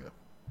 Kanaga,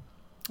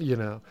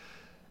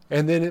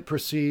 And then it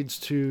proceeds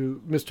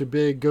to Mr.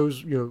 Big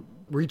goes,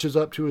 reaches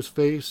up to his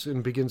face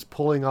and begins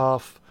pulling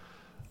off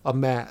a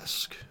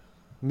mask.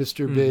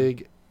 Mr.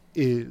 Big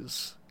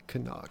is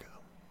Kanaga.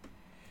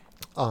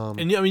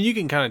 And I mean, you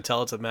can kind of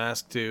tell it's a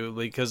mask too,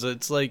 because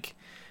it's like,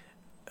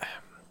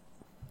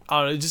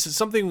 I don't know, just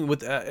something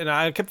with, and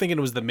I kept thinking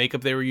it was the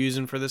makeup they were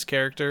using for this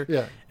character.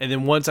 Yeah. And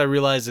then once I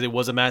realized that it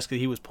was a mask that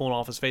he was pulling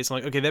off his face, I'm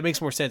like, okay, that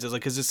makes more sense. It's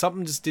like, because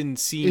something just didn't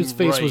seem his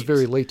face right. was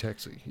very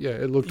latexy. Yeah,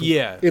 it looked.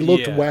 Yeah, it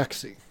looked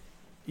waxy.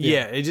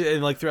 Yeah,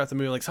 and like throughout the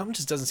movie, like something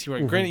just doesn't seem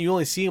right. Granted, you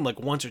only see him like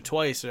once or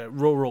twice,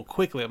 real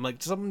quickly. I'm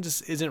like, something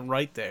just isn't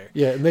right there.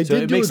 Yeah, and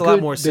it makes a lot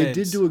more sense.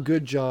 They did do a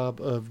good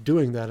job of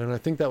doing that, and I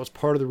think that was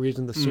part of the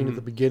reason the scene at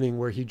the beginning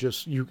where he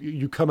just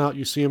you come out,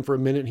 you see him for a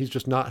minute, and he's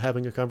just not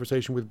having a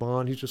conversation with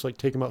Bond. He's just like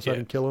take him outside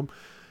and kill him.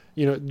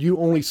 You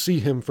only see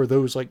him for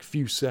those like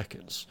few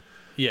seconds.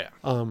 Yeah.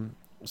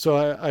 So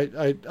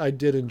I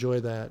did enjoy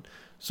that.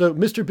 So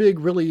Mr. Big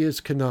really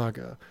is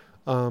Kanaga.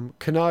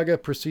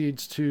 Kanaga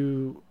proceeds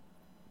to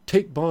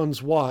take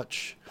Bond's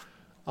watch,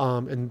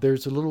 and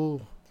there's a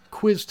little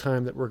quiz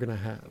time that we're going to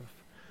have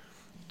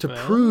to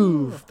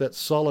prove that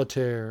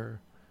Solitaire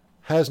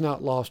has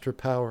not lost her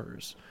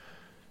powers.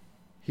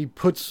 He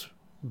puts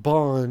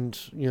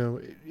Bond,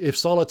 if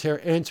Solitaire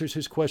answers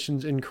his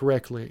questions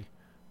incorrectly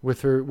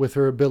with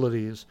her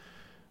abilities,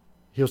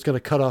 he was going to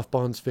cut off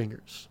Bond's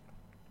fingers.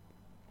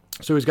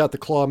 So he's got the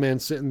claw man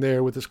sitting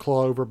there with his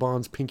claw over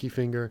Bond's pinky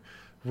finger,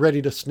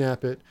 ready to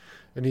snap it,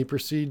 and he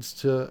proceeds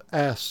to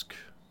ask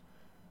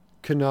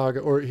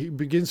Kanaga, or he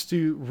begins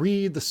to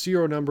read the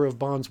serial number of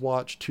Bond's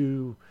watch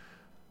to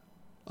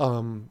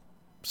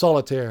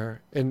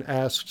Solitaire and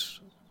asks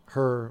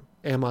her,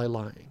 "Am I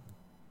lying?"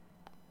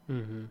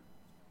 Mm-hmm.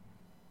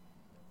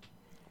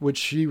 Which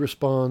she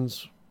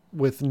responds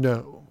with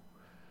no.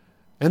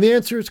 And the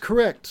answer is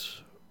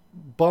correct.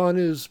 Bond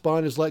is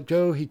let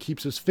go. He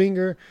keeps his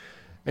finger,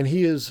 and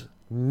he is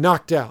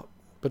knocked out.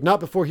 But not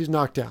before he's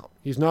knocked out.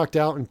 He's knocked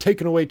out and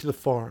taken away to the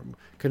farm.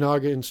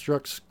 Kanaga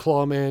instructs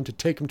Clawman to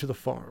take him to the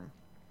farm.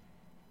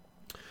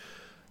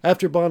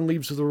 After Bond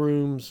leaves the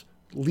room,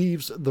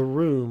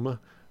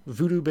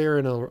 Voodoo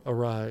Baron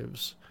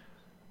arrives.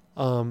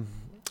 And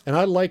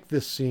I like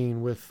this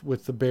scene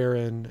with the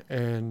Baron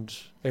and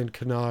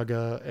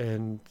Kanaga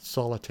and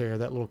Solitaire,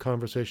 that little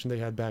conversation they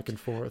had back and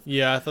forth.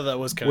 Yeah, I thought that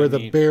was kind where of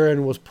the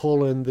Baron was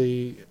pulling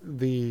the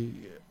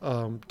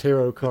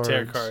tarot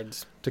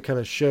cards, to kind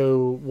of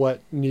show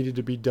what needed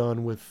to be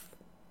done with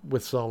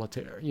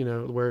Solitaire.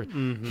 Where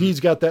he's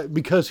got that,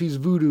 because he's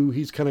voodoo,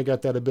 he's kind of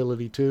got that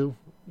ability too.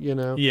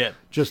 Yeah,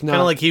 just not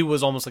kind of like he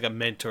was almost like a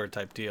mentor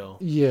type deal.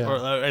 Yeah,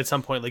 or at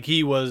some point, like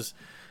he was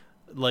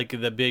like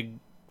the big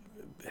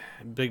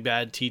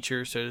bad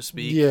teacher, so to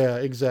speak. Yeah,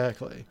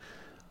 exactly.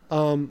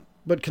 But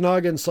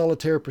Kanaga and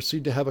Solitaire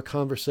proceed to have a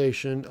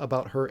conversation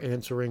about her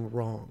answering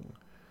wrong.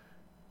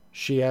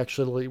 She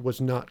actually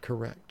was not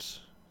correct.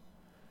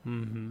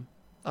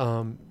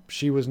 Mm-hmm.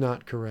 She was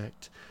not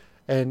correct.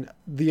 And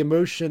the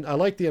emotion, I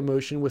like the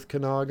emotion with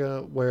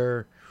Kanaga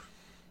where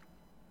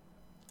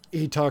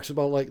he talks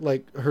about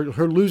like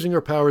her losing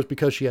her powers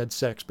because she had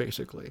sex,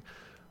 basically.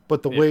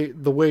 But the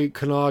way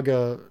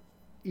Kanaga,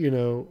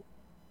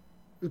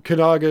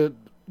 Kanaga,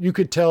 you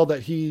could tell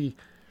that he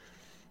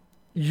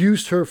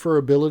used her for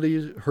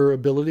her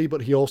ability,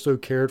 but he also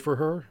cared for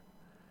her.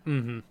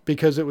 Mm-hmm.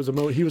 Because it was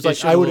he was like,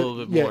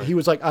 he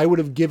was like, I would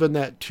have given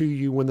that to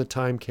you when the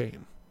time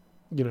came.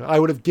 I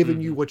would have given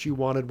you what you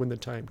wanted when the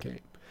time came.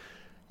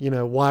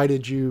 Why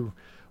do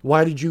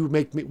you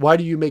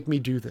make me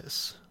do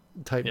this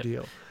type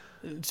deal?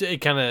 It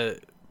kind of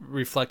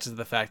reflects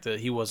the fact that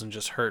he wasn't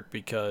just hurt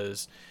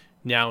because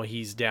now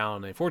he's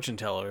down a fortune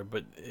teller,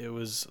 but it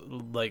was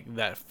like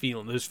that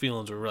feeling. Those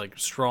feelings were like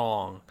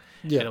strong,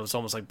 and it was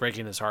almost like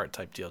breaking his heart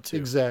type deal too.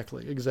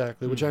 Exactly,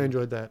 which I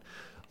enjoyed that.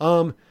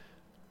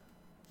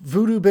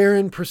 Voodoo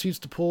Baron proceeds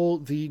to pull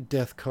the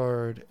death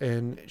card,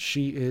 and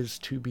she is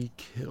to be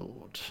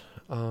killed,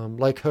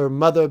 like her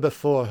mother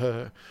before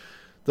her.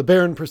 The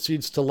Baron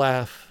proceeds to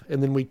laugh,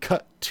 and then we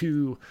cut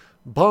to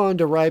Bond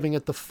arriving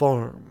at the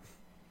farm.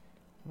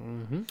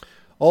 Mm-hmm.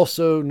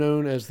 Also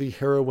known as the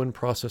heroin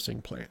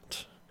processing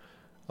plant.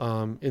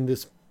 In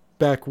this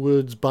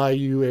backwoods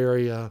bayou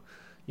area,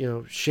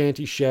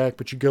 shanty shack,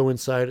 but you go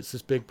inside, it's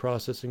this big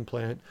processing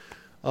plant.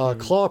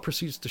 Claw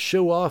proceeds to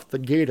show off the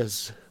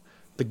gators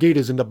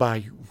in the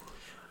bayou.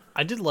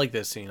 I did like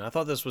this scene. I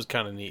thought this was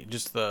kind of neat.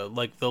 Just the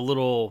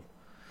little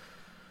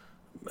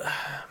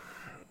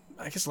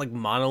I guess like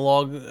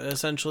monologue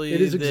essentially.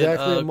 It is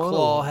exactly a Claw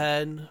monologue.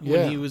 had Yeah.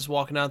 when he was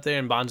walking out there,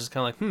 and Bond's just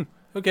kind of like,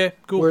 okay,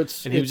 cool. Where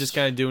And he was just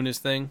kind of doing his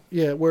thing.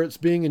 Yeah, where it's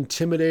being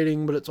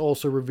intimidating, but it's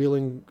also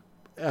revealing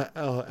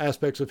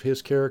aspects of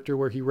his character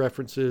where he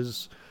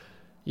references,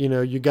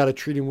 you got to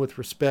treat him with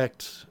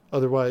respect.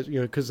 Otherwise,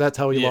 because that's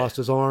how he lost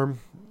his arm,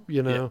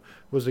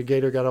 was the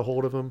gator got a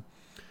hold of him.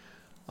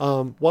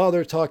 While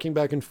they're talking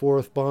back and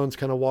forth, Bond's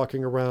kind of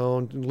walking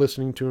around and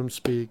listening to him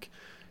speak.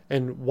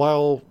 And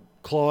while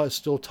Claw is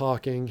still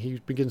talking,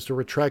 he begins to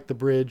retract the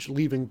bridge,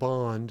 leaving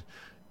Bond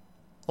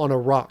on a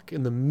rock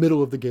in the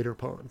middle of the gator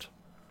pond.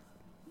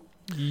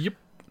 Yep.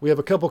 We have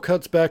a couple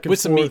cuts back and with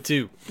forth. some meat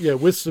too. Yeah,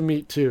 with some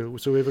meat too.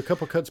 So we have a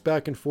couple cuts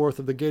back and forth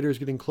of the gators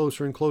getting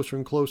closer and closer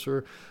and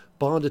closer.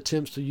 Bond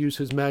attempts to use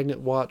his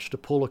magnet watch to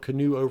pull a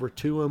canoe over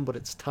to him, but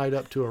it's tied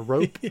up to a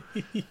rope.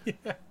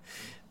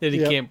 That he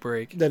can't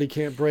break. That he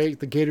can't break.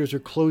 The gators are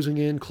closing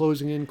in,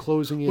 closing in,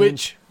 closing in.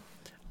 Which,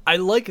 I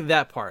like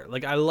that part.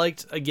 Like, I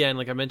liked, again,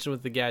 like I mentioned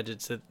with the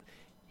gadgets, that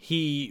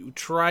he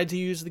tried to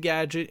use the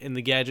gadget and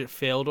the gadget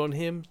failed on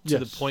him to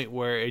the point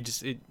where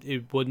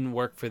it wouldn't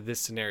work for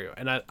this scenario.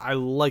 And I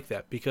like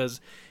that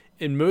because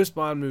in most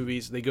Bond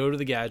movies, they go to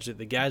the gadget.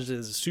 The gadget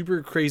is a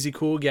super crazy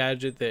cool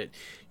gadget that,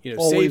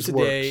 Always saves the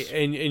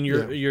day and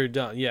you're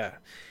done. Yeah.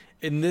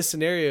 In this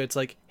scenario, it's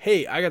like,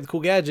 hey, I got the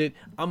cool gadget.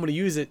 I'm going to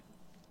use it.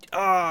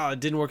 It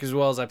didn't work as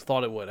well as I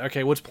thought it would.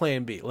 Okay, what's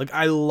plan B? Like,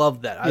 I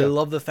love that. I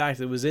love the fact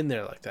that it was in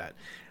there like that.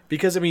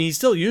 Because, I mean, he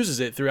still uses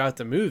it throughout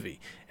the movie.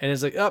 And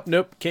it's like, oh,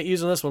 nope, can't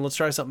use it on this one. Let's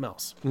try something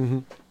else. Mm-hmm.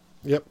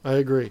 Yep, I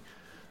agree.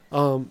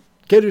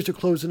 Gators are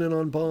closing in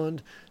on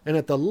Bond. And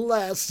at the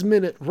last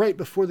minute, right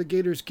before the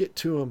gators get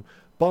to him,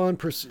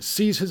 Bond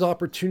sees his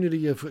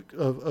opportunity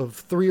of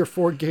 3 or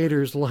 4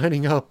 gators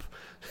lining up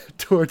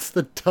towards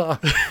the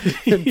dock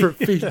and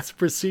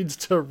proceeds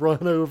to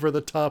run over the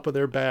top of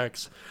their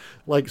backs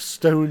like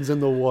stones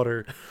in the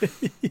water,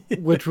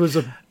 which was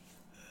a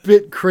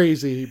bit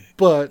crazy,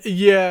 but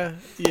yeah.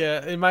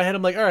 In my head,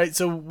 I'm like, all right,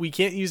 so we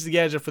can't use the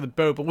gadget for the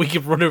boat, but we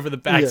can run over the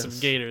backs of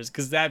gators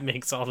because that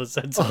makes all the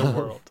sense in the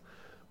world.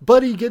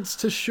 But he gets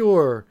to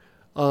shore.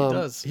 He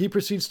does. He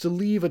proceeds to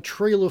leave a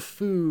trail of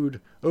food,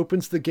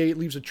 opens the gate,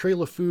 leaves a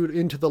trail of food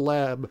into the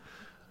lab,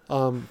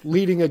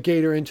 leading a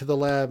gator into the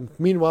lab.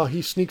 Meanwhile,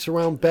 he sneaks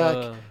around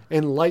back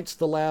and lights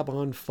the lab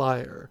on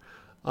fire.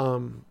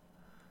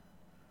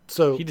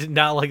 So he did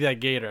not like that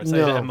gator. I'll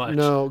tell you that much.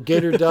 No,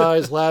 gator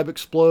dies, lab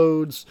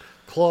explodes,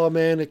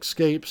 Clawman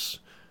escapes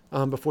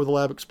before the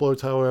lab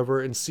explodes,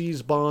 however, and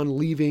sees Bond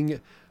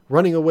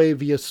running away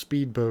via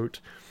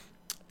speedboat,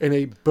 and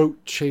a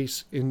boat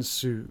chase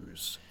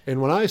ensues. And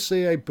when I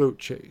say a boat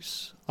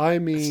chase, I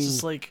mean it's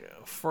just like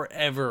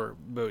forever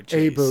boat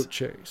chase. A boat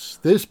chase.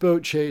 This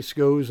boat chase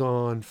goes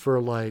on for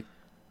like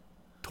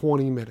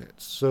 20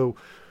 minutes. So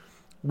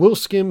we'll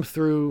skim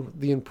through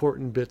the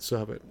important bits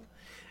of it.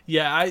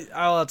 Yeah,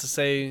 I'll have to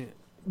say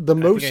the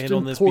most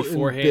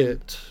important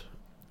bit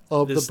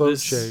of the boat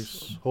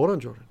chase. Hold on,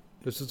 Jordan.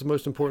 This is the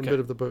most important bit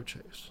of the boat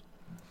chase.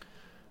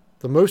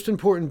 The most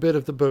important bit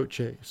of the boat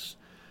chase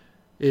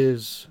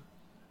is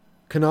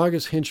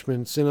Kanaga's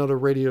henchmen sent out a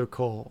radio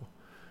call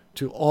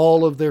to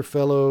all of their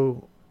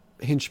fellow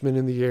henchmen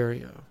in the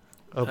area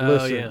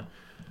listen,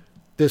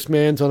 this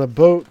man's on a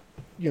boat,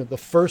 the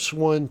first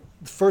one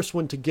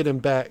to get him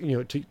back,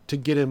 to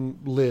get him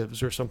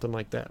lives or something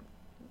like that.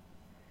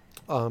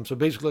 So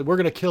basically we're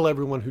going to kill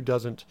everyone who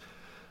doesn't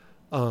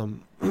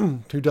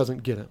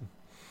get him.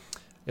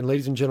 And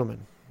ladies and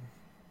gentlemen,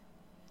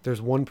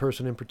 there's one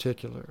person in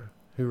particular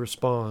who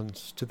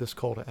responds to this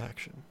call to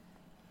action.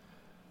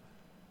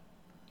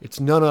 It's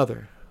none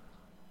other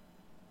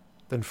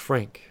than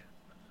Frank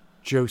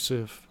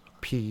Joseph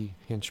P.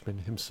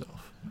 Henchman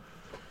himself.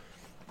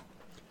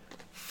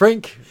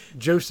 Frank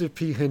Joseph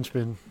P.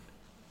 Henchman.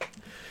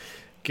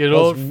 Good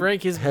old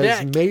Frank is back.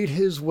 Has made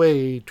his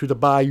way to the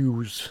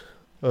bayous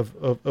of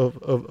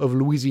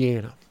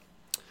Louisiana.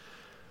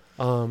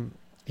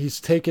 He's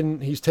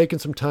taken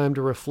some time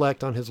to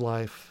reflect on his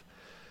life,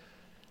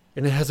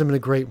 and it hasn't been a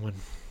great one.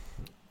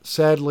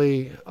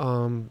 Sadly,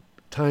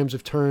 times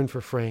have turned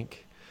for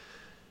Frank.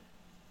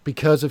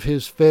 Because of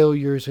his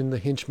failures in the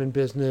henchman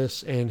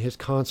business and his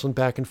constant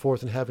back and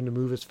forth and having to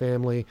move his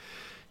family,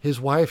 his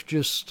wife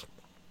just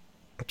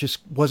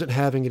wasn't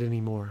having it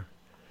anymore.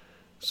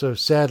 So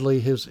sadly,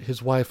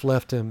 his wife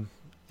left him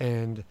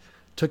and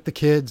took the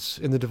kids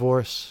in the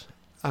divorce.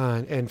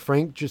 And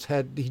Frank just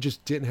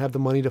didn't have the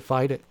money to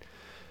fight it.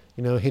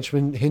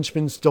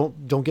 Henchmen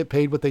don't get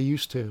paid what they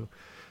used to.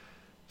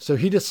 So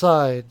he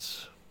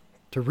decides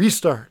to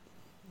restart,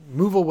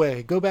 move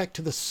away, go back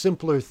to the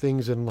simpler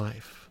things in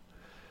life.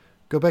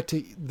 Go back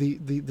to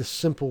the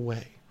simple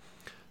way.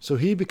 So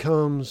he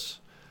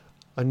becomes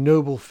a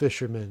noble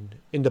fisherman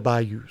in the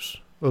bayous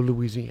of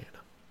Louisiana.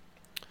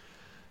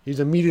 He's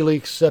immediately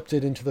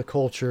accepted into the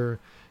culture.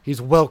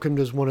 He's welcomed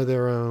as one of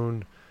their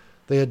own.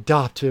 They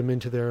adopt him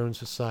into their own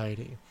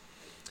society.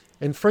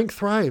 And Frank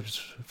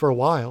thrives for a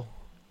while.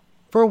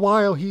 For a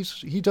while, he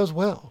does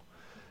well.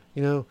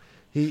 You know,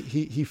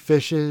 he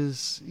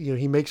fishes. You know,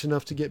 he makes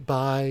enough to get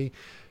by.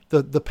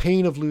 The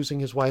pain of losing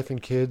his wife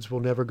and kids will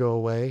never go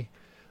away.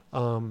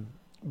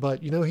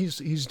 But you know,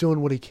 he's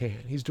doing what he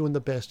can. He's doing the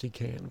best he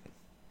can.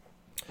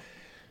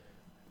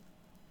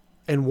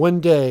 And one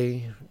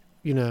day,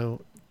 you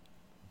know,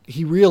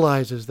 he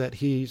realizes that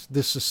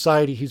this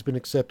society he's been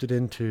accepted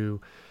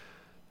into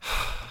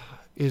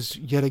is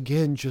yet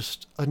again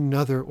just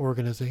another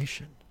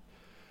organization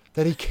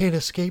that he can't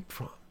escape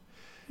from.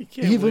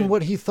 Even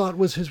what he thought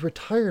was his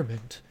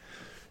retirement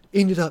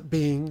ended up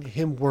being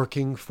him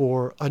working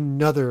for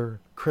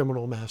another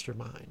criminal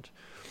mastermind.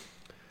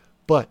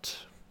 But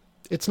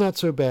it's not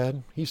so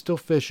bad. He still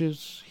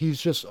fishes.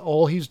 He's just,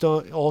 all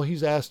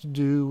he's asked to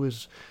do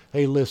is,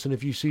 hey, listen,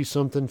 if you see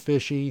something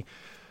fishy,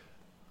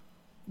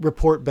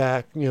 report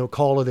back, you know,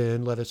 call it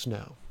in, let us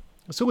know.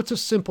 So it's a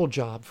simple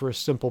job for a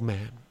simple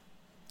man.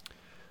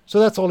 So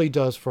that's all he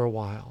does for a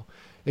while,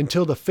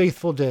 until the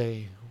fateful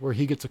day where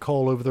he gets a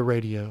call over the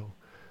radio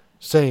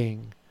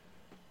saying,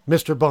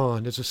 Mr.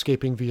 Bond is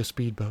escaping via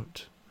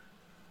speedboat.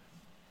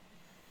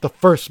 The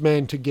first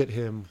man to get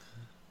him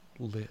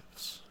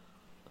lives.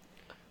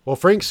 Well,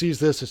 Frank sees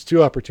this as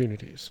two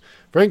opportunities.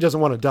 Frank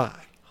doesn't want to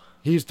die.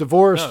 He's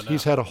divorced. No.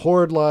 He's had a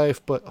hard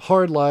life, but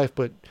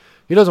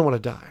he doesn't want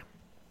to die.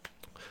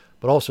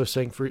 But also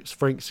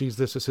Frank sees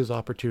this as his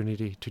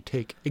opportunity to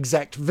take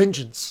exact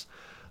vengeance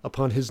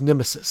upon his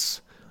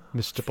nemesis,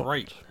 Mr. Bond.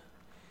 Right.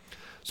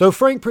 So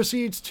Frank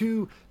proceeds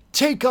to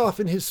take off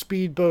in his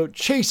speedboat,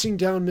 chasing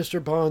down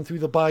Mr. Bond through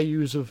the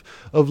bayous of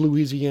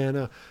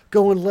Louisiana,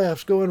 going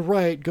left, going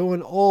right,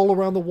 going all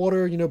around the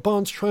water. You know,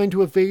 Bond's trying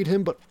to evade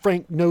him, but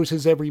Frank knows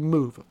his every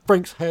move.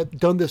 Frank's had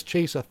done this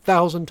chase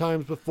 1,000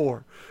 times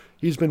before.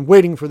 He's been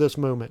waiting for this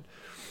moment.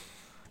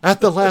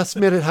 At the last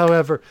minute,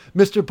 however,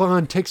 Mr.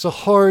 Bond takes a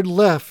hard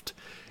left,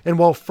 and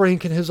while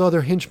Frank and his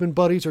other henchman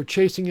buddies are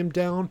chasing him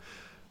down,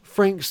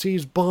 Frank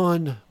sees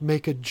Bond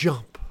make a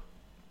jump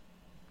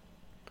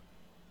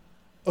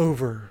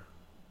over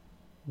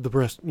the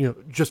breast, you know,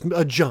 just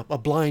a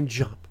blind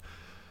jump.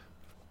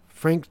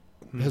 Frank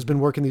has been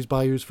working these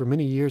bayous for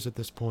many years at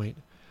this point.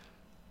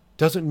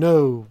 Doesn't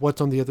know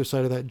what's on the other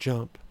side of that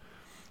jump.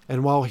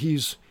 And while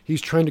he's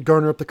trying to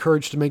garner up the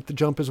courage to make the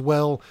jump as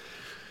well,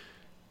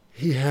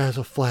 he has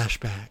a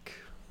flashback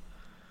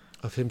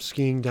of him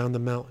skiing down the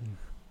mountain,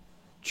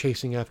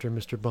 chasing after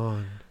Mr.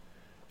 Bond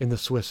in the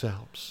Swiss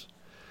Alps,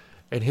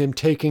 and him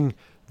taking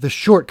the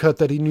shortcut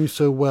that he knew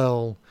so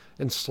well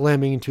and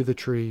slamming into the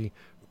tree,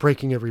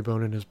 breaking every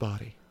bone in his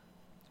body.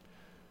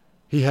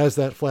 He has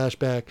that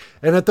flashback,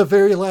 and at the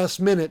very last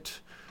minute,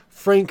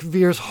 Frank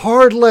veers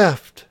hard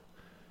left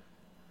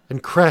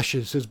and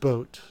crashes his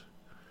boat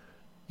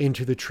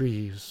into the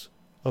trees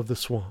of the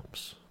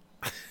swamps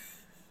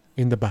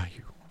in the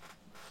bayou.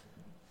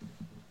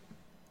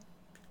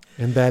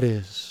 And that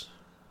is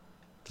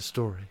the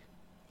story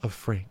of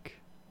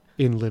Frank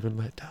in Live and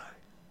Let Die.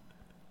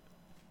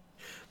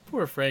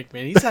 Poor Frank,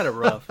 man. He's had it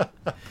rough.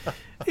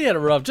 He had it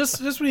rough.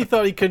 Just when he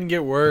thought he couldn't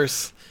get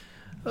worse.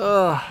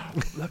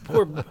 That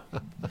poor...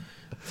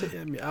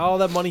 all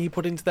that money he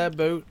put into that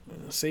boat,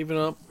 saving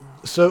up.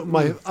 So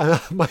my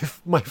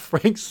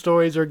Frank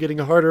stories are getting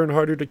harder and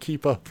harder to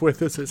keep up with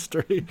his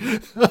history.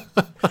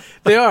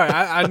 They are.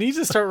 I need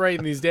to start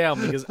writing these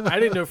down because I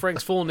didn't know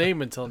Frank's full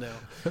name until now.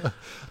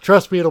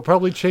 Trust me, it'll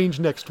probably change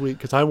next week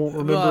because I won't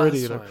remember it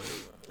either.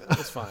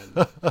 That's fine.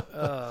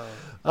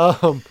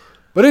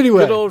 But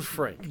anyway. Good old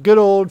Frank. Good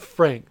old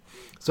Frank.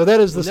 So that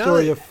is the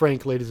story of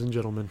Frank, ladies and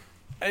gentlemen.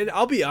 And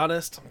I'll be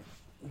honest,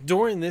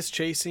 during this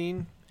chase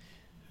scene,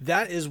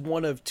 that is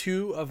one of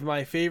two of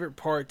my favorite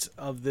parts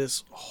of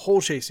this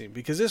whole chase scene.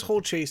 Because this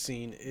whole chase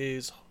scene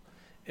is,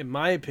 in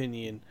my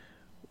opinion,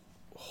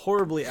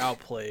 horribly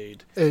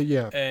outplayed.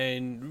 Yeah.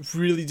 And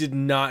really did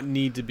not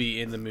need to be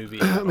in the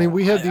movie. I mean,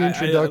 we had the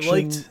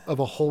introduction of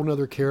a whole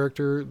nother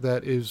character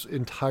that is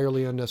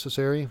entirely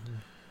unnecessary.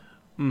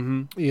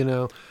 Mm-hmm. You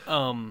know.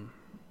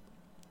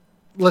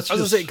 Let's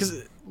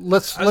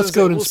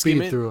go and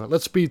speed through it.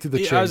 Let's speed through the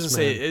chase. I was going to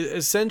say,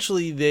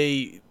 essentially,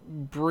 they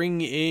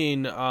bring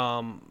in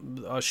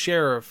a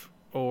sheriff,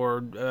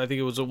 or I think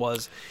it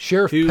was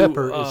Sheriff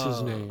Pepper is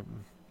his name.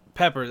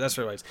 Pepper, that's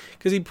what it was.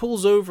 Because he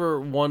pulls over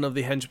one of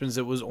the henchmen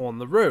that was on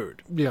the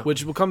road,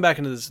 which will come back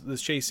into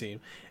this chase scene.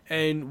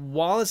 And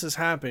while this has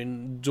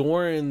happened,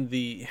 during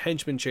the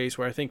henchman chase,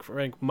 where I think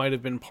Frank might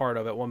have been part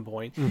of at one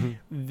point,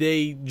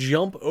 they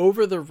jump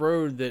over the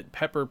road that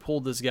Pepper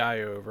pulled this guy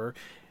over.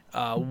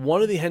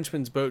 One of the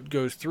henchmen's boat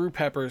goes through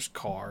Pepper's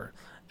car,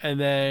 and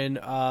then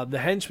the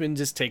henchman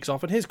just takes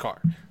off in his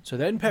car. So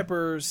then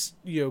Pepper's,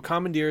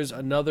 commandeers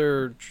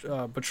another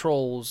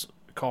patrol's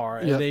car,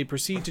 and they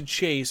proceed to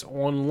chase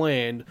on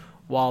land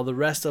while the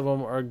rest of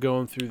them are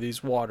going through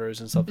these waters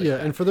and stuff like that.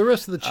 Yeah, and for the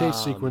rest of the chase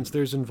sequence,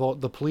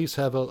 the police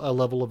have a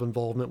level of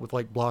involvement with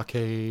like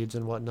blockades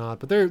and whatnot,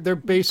 but they're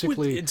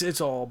basically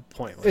it's all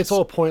pointless. It's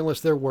all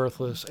pointless. They're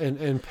worthless.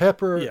 And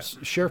Pepper,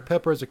 Sheriff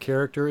Pepper as a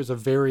character is a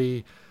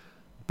very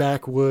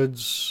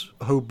backwoods,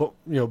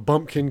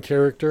 bumpkin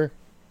character.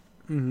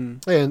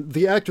 And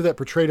the actor that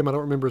portrayed him, I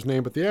don't remember his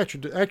name, but the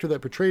actor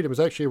that portrayed him is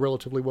actually a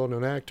relatively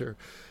well-known actor,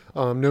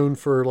 known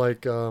for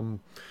like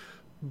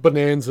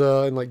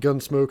Bonanza and like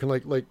Gunsmoke and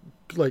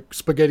like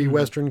spaghetti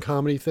western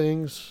comedy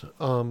things.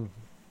 So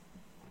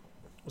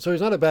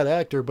he's not a bad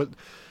actor, but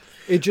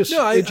it just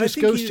I just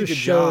think goes he to did a good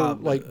show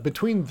job. like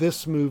between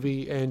this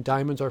movie and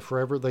Diamonds Are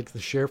Forever, like The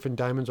Sheriff and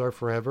Diamonds Are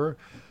Forever,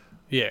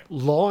 Yeah.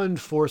 law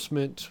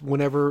enforcement,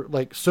 whenever,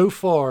 like, so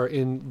far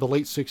in the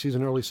late 60s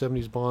and early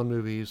 70s Bond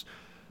movies,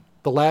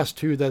 the last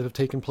two that have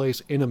taken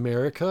place in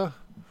America,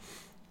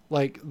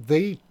 like,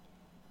 they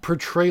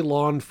portray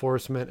law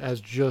enforcement as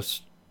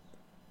just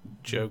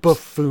Jokes.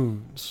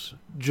 buffoons,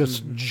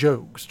 just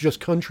jokes, just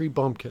country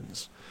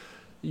bumpkins,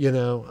 you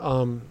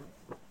know.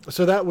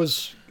 So that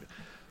was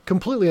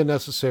completely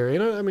unnecessary.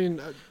 And I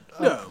mean,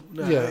 No,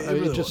 yeah, it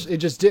really it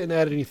just didn't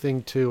add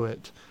anything to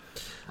it.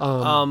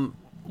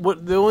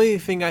 What the only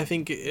thing I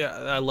think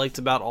I liked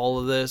about all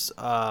of this,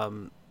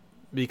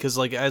 because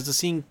like as the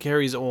scene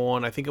carries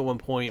on, I think at one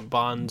point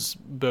Bond's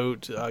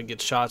boat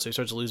gets shot, so he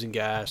starts losing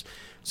gas.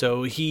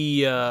 So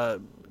he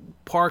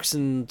parks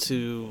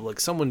into like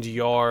someone's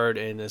yard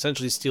and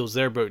essentially steals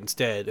their boat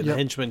instead. And the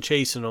henchmen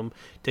chasing him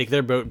take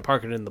their boat and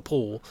park it in the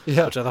pool, which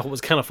I thought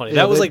was kind of funny.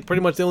 That was like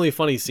pretty much the only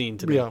funny scene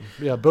to me.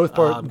 Yeah. Both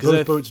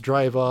boats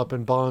drive up,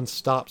 and Bond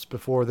stops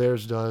before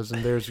theirs does,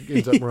 and theirs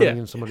ends up running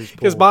in somebody's pool.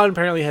 Because Bond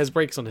apparently has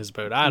brakes on his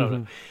boat. I don't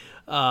know.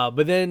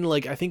 But then,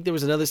 like, I think there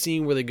was another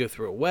scene where they go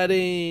through a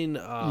wedding.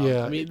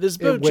 I mean, this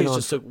boat chase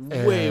just took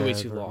way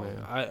too long.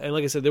 And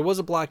like I said, there was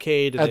a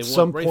blockade, and At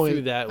some right point,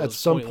 through that. At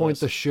some point,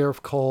 the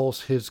sheriff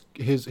calls his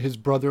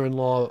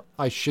brother-in-law,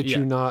 I shit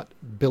you not,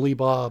 Billy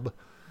Bob,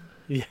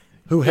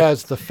 who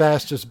has the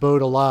fastest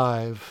boat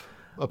alive,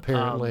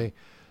 apparently.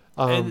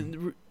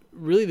 And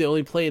really, the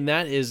only play in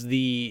that is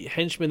the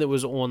henchman that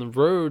was on the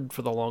road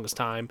for the longest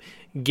time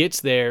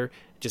gets there,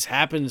 just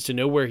happens to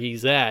know where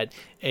he's at,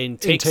 and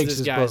takes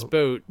this guy's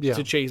boat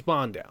to chase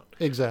Bond down.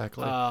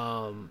 Exactly.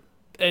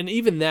 And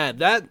even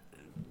that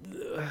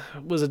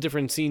was a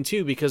different scene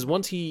too, because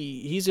once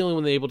he's the only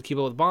one that's able to keep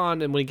up with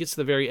Bond, and when he gets to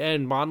the very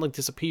end, Bond like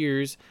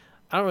disappears.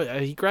 I don't know.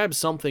 He grabs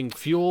something,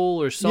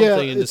 fuel or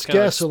something, and just kind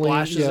of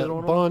splashes it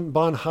on him.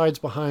 Bond hides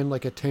behind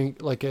like a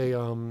tank, like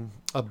a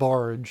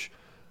barge,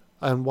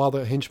 and while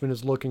the henchman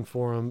is looking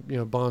for him, you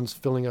know, Bond's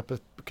filling up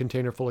a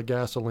container full of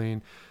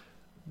gasoline.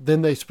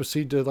 Then they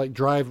proceed to like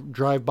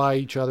drive by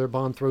each other.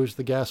 Bond throws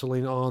the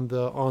gasoline on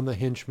the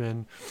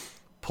henchman,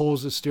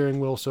 pulls the steering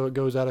wheel so it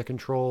goes out of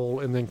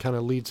control, and then kind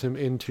of leads him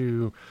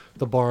into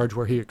the barge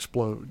where he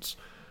explodes.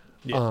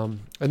 Yeah.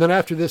 And then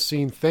after this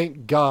scene,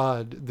 thank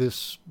God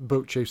this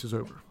boat chase is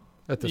over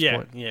at this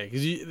point. Yeah,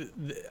 because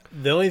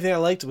the only thing I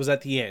liked was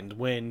at the end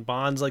when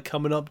Bond's like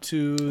coming up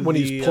to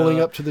he's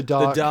pulling up to the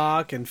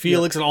dock, and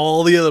Felix and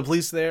all the other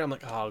police there. I'm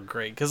like, oh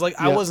great, because like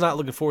I was not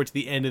looking forward to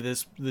the end of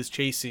this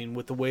chase scene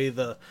with the way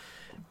the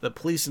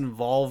police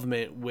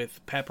involvement with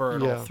Pepper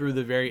and all through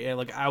the very end.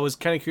 Like I was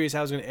kind of curious how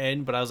it was going to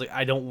end, but I was like,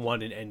 I don't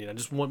want an ending. I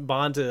just want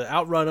Bond to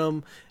outrun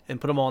him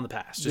and put them all in the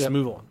past. Just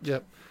move on.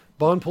 Yep.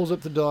 Bond pulls up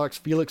the docks.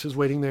 Felix is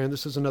waiting there, and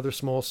this is another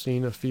small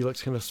scene of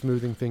Felix kind of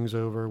smoothing things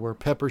over, where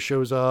Pepper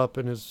shows up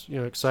and is, you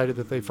know, excited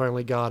that they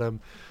finally got him,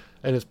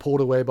 and is pulled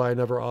away by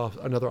another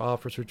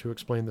officer to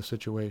explain the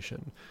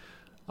situation.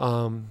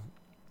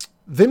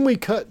 Then we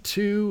cut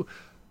to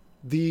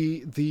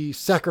the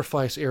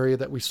sacrifice area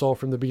that we saw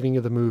from the beginning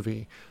of the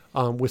movie,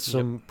 with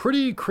some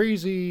pretty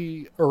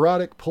crazy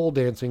erotic pole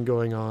dancing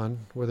going on,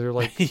 where they're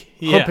like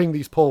humping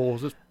these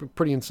poles. It's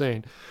pretty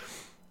insane.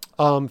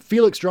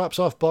 Felix drops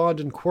off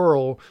Bond and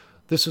Quirrell.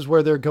 This is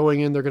where they're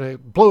going in. They're going to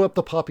blow up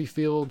the poppy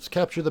fields,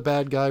 capture the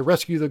bad guy,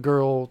 rescue the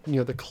girl. You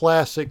know, the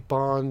classic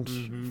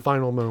Bond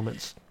final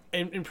moments.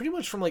 And pretty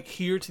much from like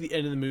here to the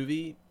end of the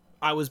movie,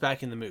 I was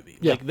back in the movie.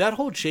 Like that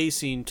whole chase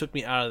scene took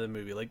me out of the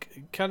movie.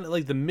 Like kind of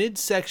like the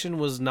midsection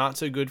was not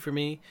so good for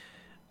me.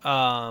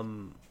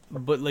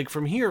 But like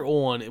from here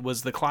on, it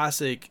was the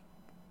classic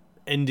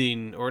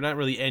ending, or not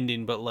really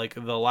ending, but like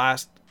the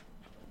last,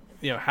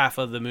 you know, half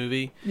of the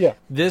movie. Yeah.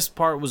 This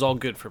part was all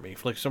good for me.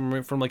 Like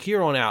from like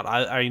here on out,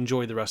 I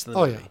enjoyed the rest of the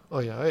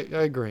movie.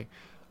 I agree.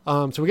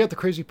 So we got the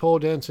crazy pole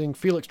dancing.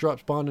 Felix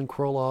drops Bond and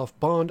Quirrell off.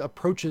 Bond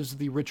approaches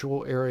the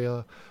ritual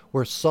area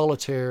where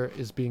Solitaire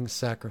is being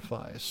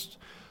sacrificed.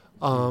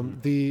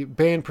 The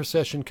band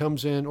procession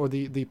comes in, or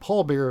the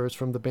pallbearers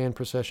from the band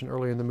procession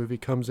earlier in the movie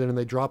comes in, and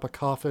they drop a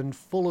coffin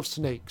full of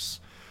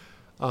snakes.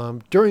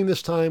 During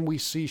this time, we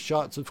see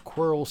shots of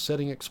Quirrell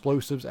setting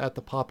explosives at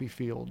the poppy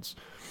fields.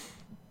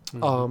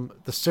 The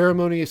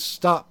ceremony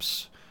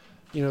stops.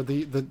 You know,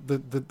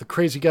 the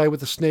crazy guy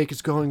with the snake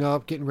is going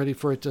up, getting ready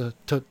for it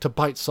to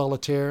bite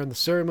Solitaire, and the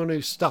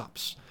ceremony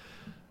stops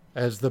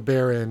as the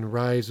Baron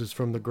rises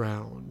from the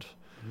ground.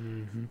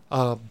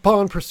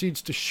 Bond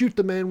proceeds to shoot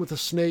the man with the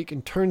snake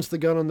and turns the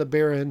gun on the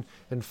Baron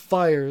and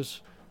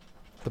fires.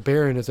 The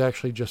Baron is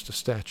actually just a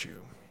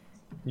statue.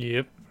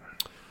 Yep.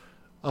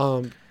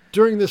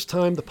 During this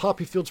time, the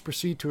poppy fields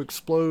proceed to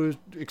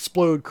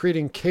explode,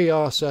 creating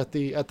chaos at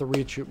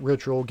the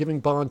ritual, giving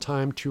Bond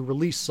time to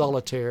release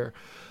Solitaire.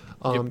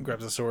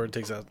 Grabs a sword,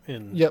 takes out,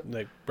 and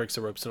like breaks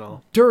the ropes and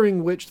all.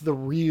 During which the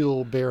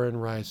real Baron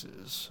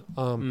rises.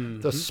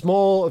 The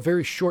small,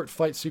 very short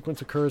fight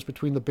sequence occurs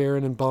between the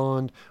Baron and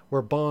Bond,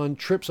 where Bond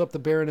trips up the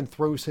Baron and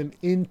throws him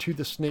into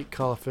the snake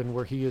coffin,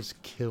 where he is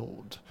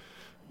killed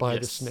by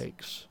the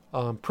snakes.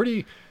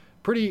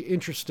 Pretty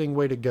interesting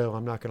way to go,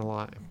 I'm not going to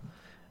lie.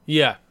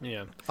 Yeah.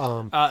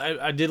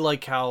 I did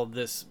like how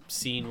this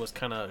scene was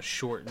kind of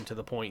short and to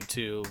the point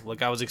too.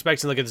 Like I was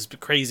expecting like this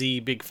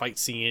crazy big fight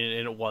scene,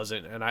 and it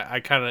wasn't. And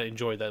I kind of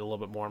enjoyed that a little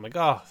bit more. I'm like,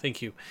 oh,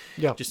 thank you.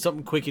 Yeah, just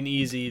something quick and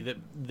easy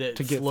that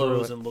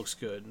flows and looks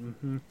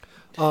good.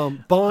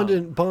 Bond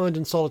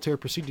and Solitaire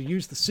proceed to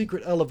use the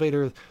secret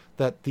elevator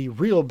that the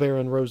real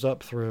Baron rose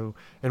up through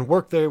and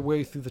work their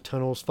way through the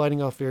tunnels,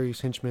 fighting off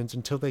various henchmen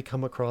until they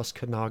come across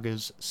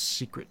Kanaga's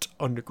secret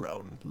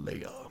underground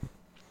lair.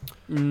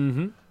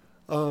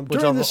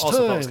 During this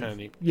time, kind of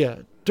neat.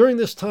 During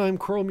this time,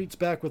 Kroll meets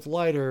back with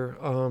Leiter,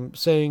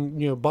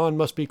 saying, Bond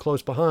must be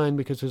close behind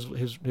because his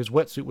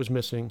wetsuit was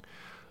missing.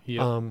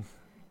 There's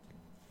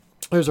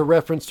a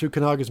reference to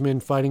Kanaga's men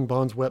fighting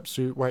Bond's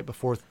wetsuit right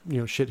before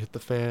shit hit the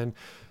fan.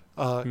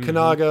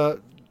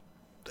 Kanaga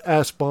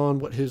asked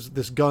Bond what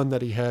this gun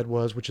that he had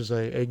was, which is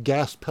a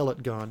gas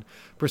pellet gun.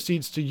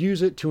 Proceeds to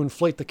use it to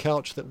inflate the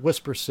couch that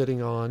Whisper's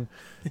sitting on,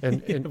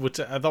 and which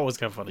I thought was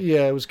kind of funny.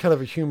 Yeah, it was kind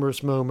of a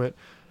humorous moment.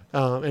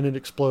 And it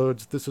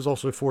explodes. This is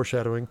also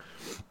foreshadowing.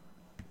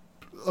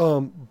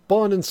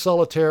 Bond and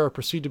Solitaire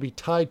proceed to be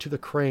tied to the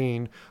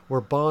crane,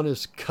 where Bond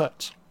is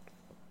cut.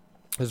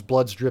 His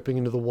blood's dripping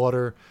into the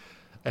water,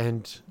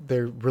 and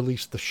they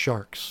release the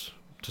sharks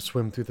to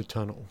swim through the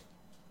tunnel.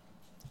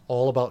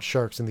 All about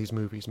sharks in these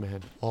movies,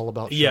 man. All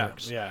about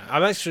sharks. Yeah.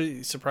 I'm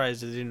actually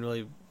surprised they didn't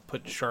really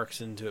put sharks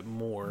into it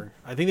more.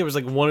 I think there was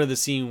like one of the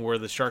scene where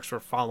the sharks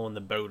were following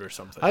the boat or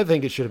something. I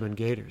think it should have been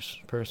gators,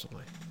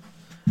 personally.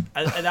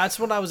 That's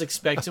what I was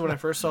expecting when I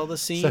first saw the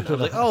scene. I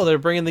was like, oh, they're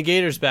bringing the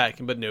gators back.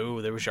 But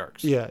no, they were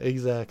sharks. Yeah,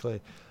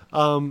 exactly.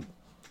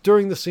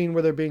 During the scene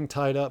where they're being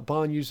tied up,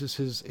 Bond uses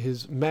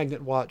his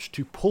magnet watch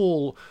to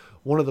pull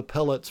one of the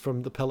pellets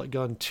from the pellet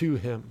gun to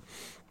him.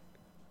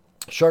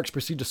 Sharks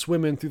proceed to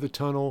swim in through the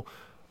tunnel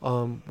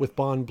with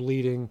Bond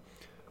bleeding.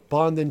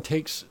 Bond then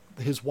takes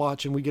his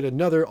watch, and we get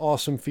another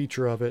awesome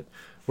feature of it,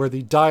 where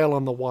the dial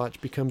on the watch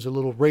becomes a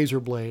little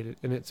razor blade,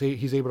 and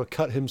he's able to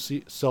cut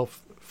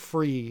himself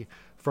free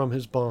from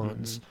his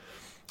bonds,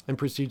 and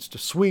proceeds to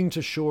swing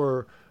to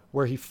shore,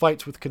 where he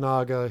fights with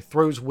Kanaga,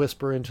 throws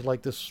Whisper into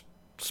like this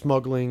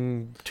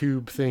smuggling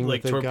tube thing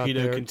like that they've got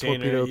there.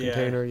 Container,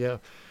 container.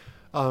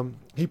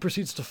 He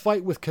proceeds to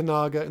fight with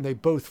Kanaga, and they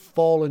both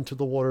fall into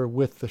the water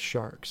with the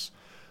sharks.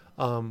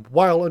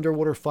 While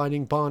underwater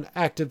fighting, Bond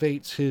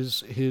activates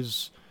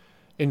his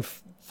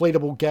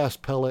inflatable gas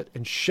pellet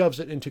and shoves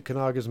it into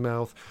Kanaga's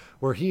mouth,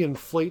 where he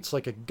inflates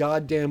like a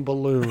goddamn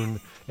balloon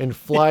and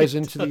flies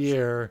into the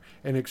air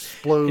and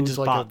explodes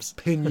like pops. A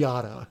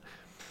pinata.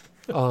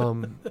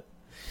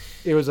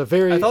 It was a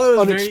very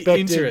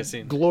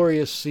unexpected,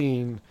 glorious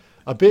scene.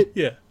 A bit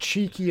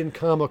cheeky and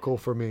comical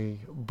for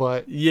me,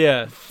 but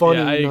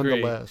funny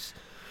nonetheless.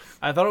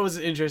 I thought it was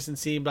an interesting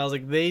scene, but I was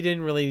like, they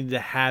didn't really need to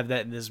have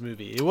that in this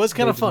movie. It was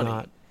kind of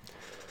funny.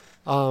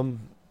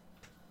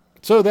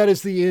 So that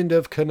is the end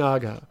of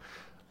Kanaga.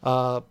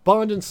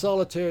 Bond and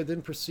Solitaire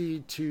then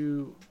proceed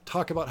to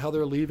talk about how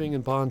they're leaving,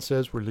 and Bond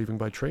says, "We're leaving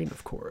by train,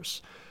 of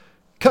course."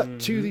 Cut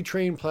to the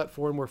train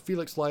platform where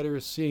Felix Leiter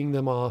is seeing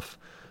them off.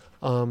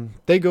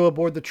 They go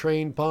aboard the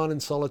train. Bond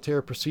and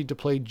Solitaire proceed to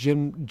play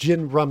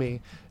gin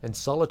rummy, and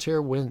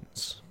Solitaire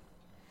wins.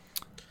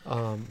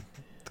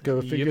 Go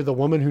figure, the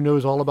woman who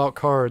knows all about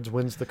cards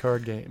wins the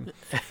card game.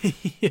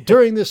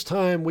 During this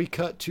time, we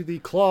cut to the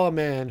Claw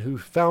Man, who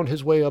found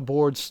his way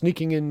aboard,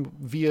 sneaking in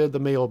via the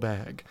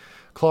mailbag.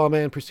 Claw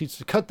Man proceeds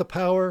to cut the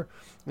power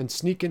and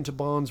sneak into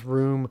Bond's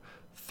room,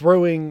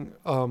 sneak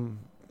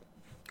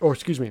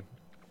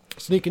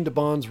into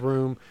Bond's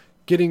room,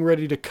 getting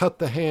ready to cut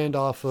the hand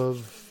off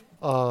of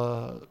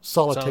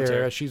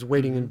Solitaire as she's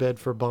waiting in bed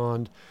for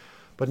Bond.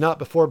 But not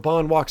before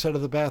Bond walks out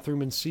of the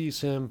bathroom and sees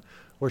him,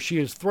 where she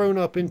is thrown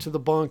up into the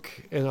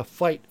bunk, and a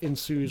fight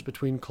ensues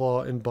between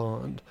Claw and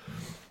Bond.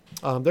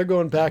 They're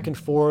going back and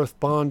forth.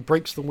 Bond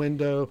breaks the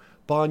window.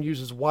 Bond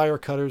uses wire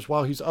cutters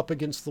while he's up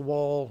against the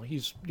wall.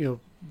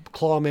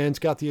 Claw Man's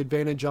got the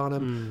advantage on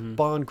him.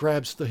 Bond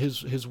grabs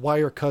his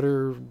wire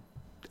cutter,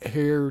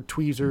 hair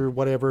tweezer,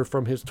 whatever,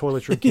 from his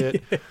toiletry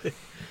kit,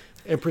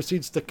 and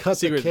proceeds to cut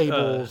the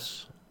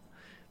cables.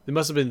 There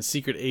must have been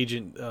secret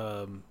agent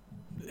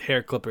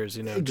hair clippers,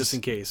 just in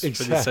case for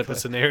these type of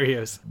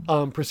scenarios.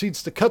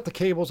 Proceeds to cut the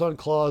cables on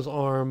Claw's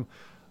arm,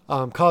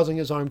 causing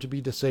his arm to be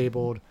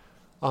disabled,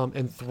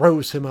 and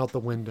throws him out the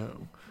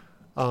window.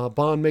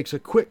 Bond makes a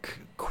quick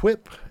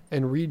quip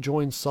and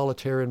rejoins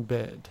Solitaire in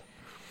bed.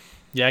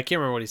 Yeah, I can't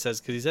remember what he says,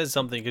 because he says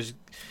something, because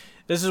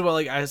this is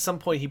what, at some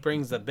point he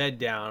brings the bed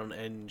down,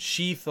 and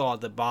she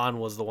thought that Bond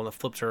was the one that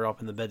flipped her up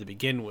in the bed to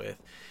begin with.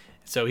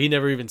 So he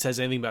never even says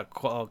anything about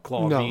Claw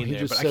No, being he there.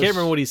 just But I says- can't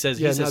remember what he says.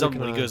 yeah, He says neither something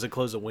can when he I. goes to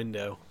close a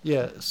window.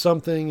 Yeah,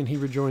 something, and he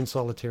rejoins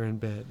Solitaire in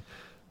bed.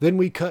 Then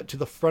we cut to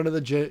the front of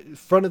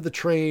the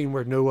train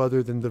where no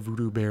other than the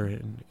Voodoo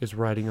Baron is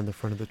riding on the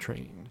front of the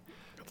train.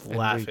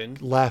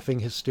 And laughing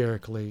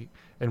hysterically,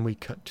 and we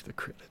cut to the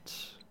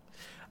credits.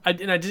 I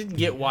didn't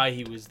get why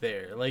he was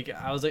there. Like,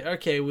 I was like,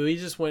 okay, well, we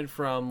just went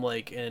from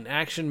like an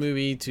action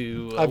movie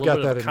to a I've little got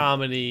bit that of a in-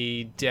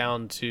 comedy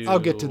down to. I'll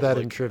get to that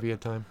like, in trivia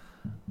time.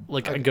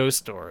 like a ghost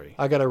story.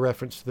 I got a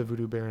reference to the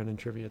Voodoo Baron in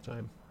trivia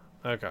time.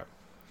 Okay,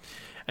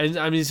 and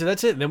I mean, so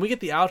that's it. Then we get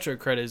the outro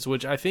credits,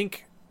 which I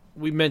think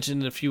we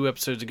mentioned a few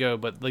episodes ago,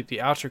 but like the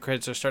outro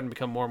credits are starting to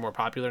become more and more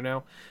popular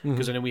now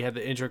because I know we had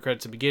the intro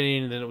credits at the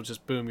beginning, and then it was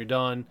just boom, you're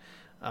done.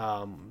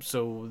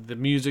 So the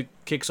music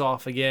kicks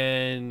off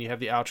again, you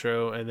have the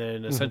outro, and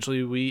then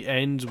essentially we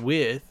end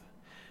with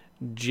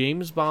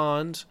James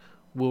Bond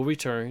will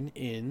return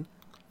in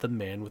The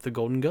Man with the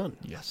Golden Gun.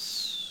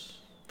 Yes.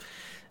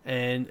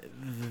 And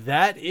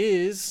that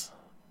is...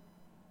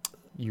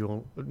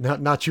 You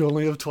not You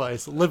Only Live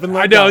Twice. Live and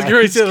Let I know, I was Die.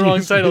 going to say the wrong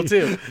Excuse title me.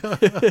 too.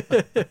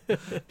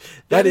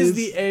 that is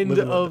the end Live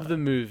and Let of Die. the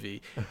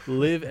movie.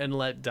 Live and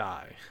Let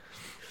Die.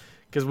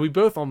 Because we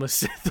both almost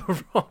said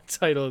the wrong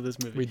title of this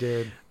movie. We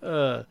did.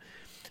 So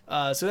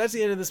that's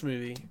the end of this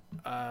movie.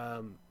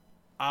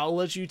 I'll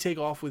let you take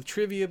off with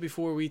trivia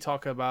before we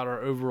talk about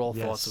our overall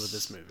thoughts of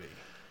this movie.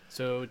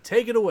 So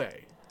take it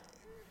away.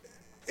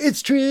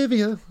 It's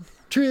trivia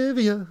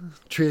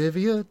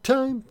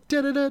time.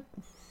 Da-da-da.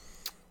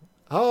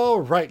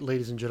 All right,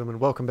 ladies and gentlemen,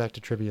 welcome back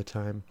to Trivia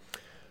Time.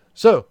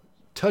 So,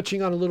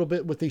 touching on a little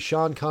bit with the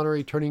Sean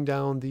Connery turning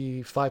down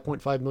the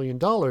 $5.5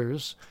 million,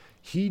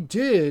 he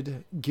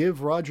did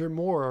give Roger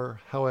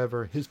Moore,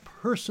 however, his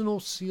personal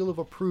seal of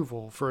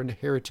approval for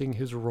inheriting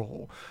his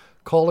role,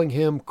 calling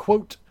him,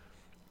 quote,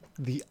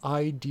 the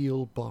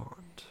ideal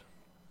Bond.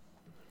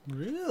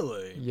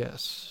 Really?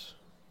 Yes.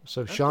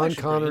 So That's Sean actually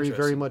pretty Connery very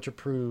interesting. much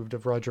approved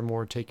of Roger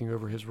Moore taking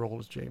over his role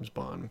as James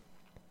Bond.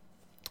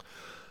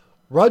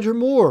 Roger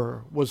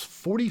Moore was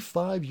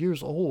 45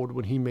 years old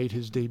when he made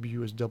his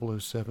debut as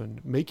 007,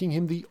 making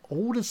him the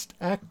oldest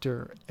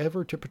actor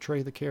ever to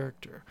portray the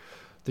character.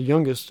 The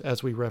youngest,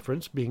 as we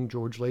referenced, being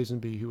George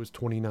Lazenby, who was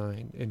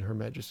 29 in Her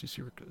Majesty's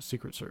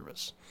Secret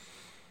Service.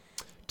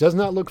 Does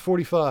not look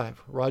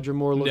 45. Roger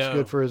Moore looks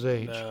good for his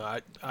age. No,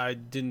 I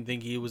didn't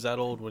think he was that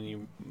old when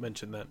you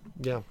mentioned that.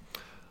 Yeah.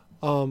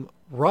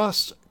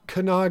 Ross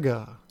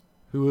Kanaga,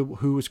 who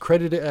was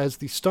credited as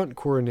the stunt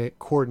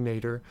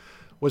coordinator,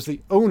 was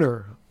the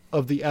owner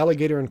of the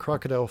alligator and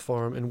crocodile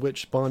farm in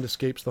which Bond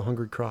escapes the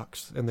hungry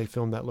crocs, and they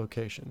filmed that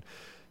location.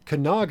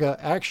 Kanaga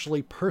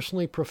actually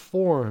personally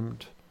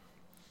performed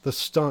the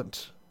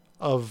stunt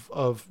of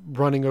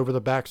running over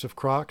the backs of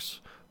crocs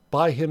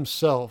by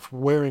himself,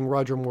 wearing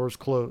Roger Moore's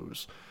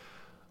clothes.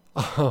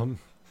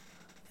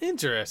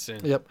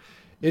 Interesting. Yep.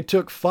 It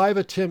took 5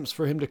 attempts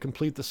for him to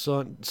complete the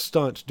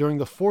stunt. During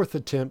the 4th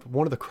attempt,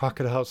 one of the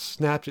crocodiles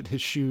snapped at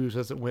his shoes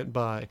as it went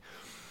by.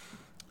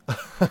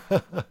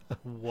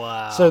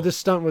 Wow. So this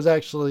stunt was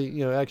actually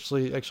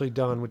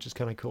done, which is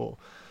kind of cool.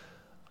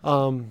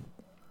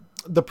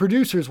 The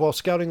producers, while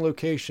scouting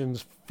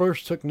locations,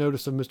 first took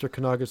notice of Mr.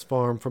 Kanaga's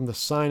farm from the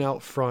sign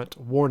out front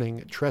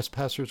warning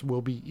trespassers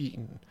will be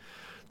eaten.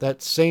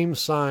 That same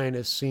sign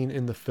is seen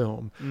in the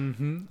film.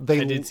 Mm-hmm.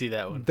 I did see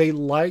that one. They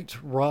liked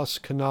Ross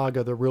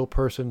Kanaga, the real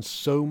person,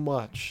 so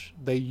much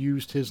they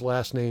used his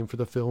last name for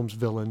the film's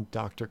villain,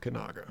 Dr.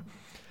 Kanaga.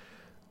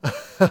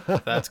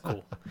 That's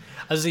cool.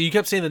 I was like, you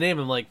kept saying the name.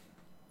 I'm like,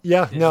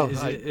 Yeah, no.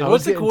 is I it- was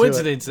what's the getting to it.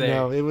 coincidence there?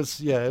 No, it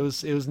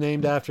was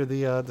named after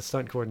the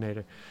stunt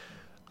coordinator.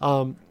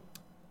 Little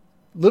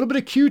bit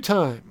of Q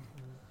time.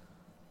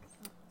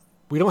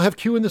 We don't have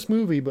Q in this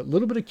movie, but a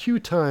little bit of Q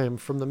time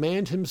from the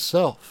man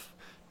himself,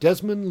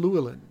 Desmond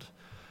Llewellyn.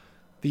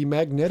 The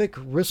magnetic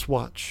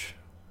wristwatch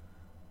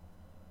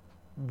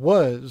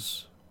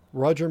was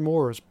Roger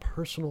Moore's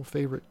personal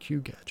favorite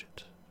Q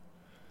gadget.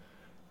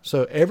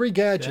 So every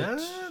gadget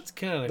that's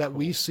kind of that cool.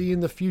 we see in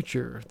the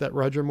future that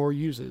Roger Moore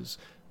uses,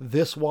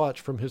 this watch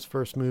from his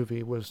first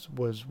movie was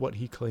what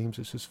he claims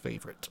is his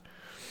favorite.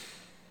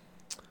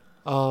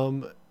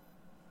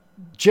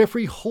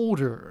 Jeffrey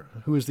Holder,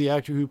 who is the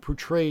actor who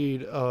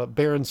portrayed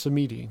Baron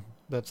Samedi,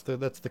 that's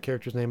the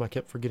character's name I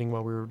kept forgetting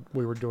while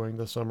we were doing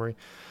the summary,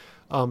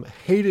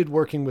 hated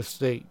working with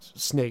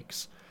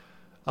snakes.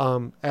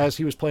 As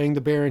he was playing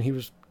the Baron, he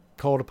was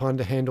called upon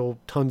to handle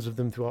tons of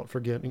them throughout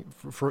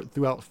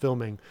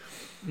filming.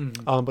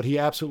 Mm-hmm. But he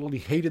absolutely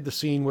hated the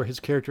scene where his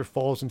character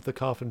falls into the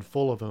coffin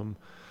full of them.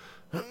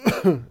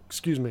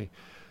 Excuse me.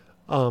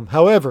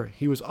 However,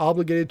 he was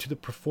obligated to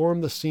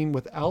perform the scene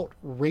without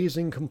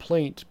raising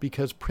complaint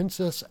because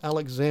Princess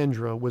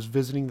Alexandra was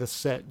visiting the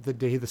set the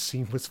day the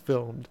scene was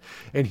filmed,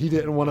 and he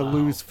didn't want to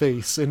lose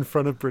face in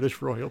front of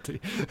British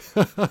royalty.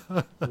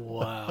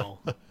 Wow.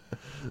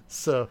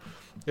 So,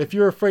 if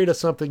you're afraid of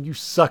something, you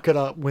suck it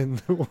up when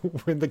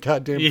the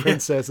goddamn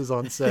princess is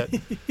on set.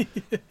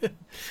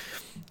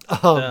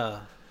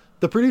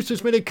 The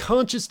producers made a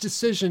conscious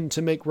decision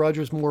to make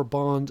Roger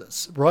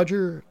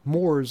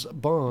Moore's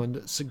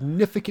Bond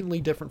significantly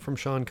different from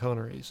Sean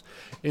Connery's.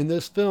 In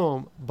this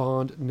film,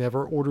 Bond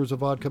never orders a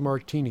vodka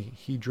martini.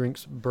 He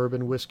drinks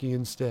bourbon whiskey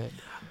instead.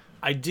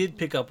 I did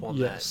pick up on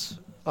that. Yes.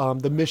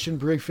 The mission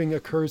briefing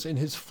occurs in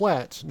his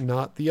flat,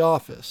 not the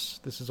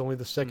office. This is only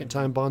the second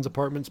time Bond's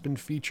apartment's been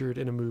featured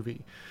in a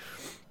movie.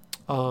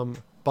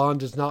 Bond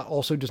does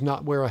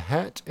not wear a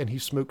hat, and he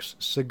smokes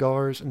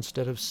cigars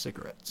instead of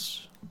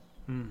cigarettes.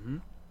 Mm-hmm.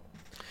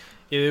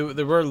 Yeah,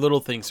 there were little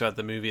things throughout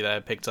the movie that I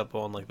picked up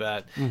on like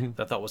that that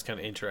I thought was kind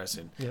of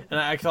interesting. Yep. And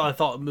I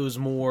thought it was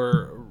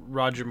more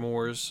Roger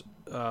Moore's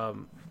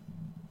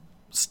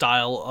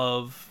style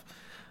of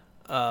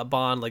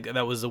Bond, like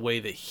that was the way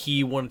that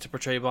he wanted to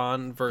portray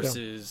Bond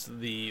versus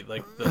the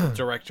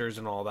directors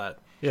and all that.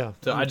 Yeah.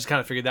 So I just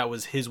kind of figured that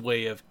was his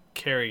way of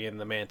carrying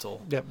the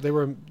mantle. Yeah, they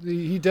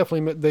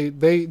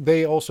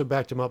also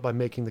backed him up by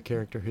making the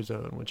character his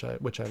own, which I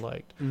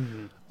liked.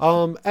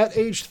 Mm-hmm. At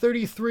age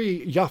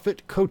 33, Yaphet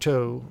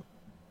Kotto,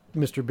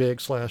 Mr. Big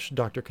 /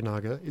 Dr.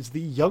 Kanaga, is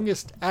the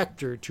youngest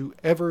actor to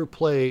ever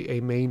play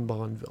a main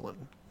Bond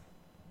villain.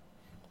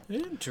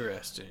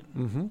 Interesting.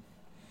 Mm-hmm.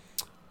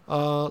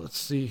 Let's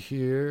see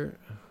here.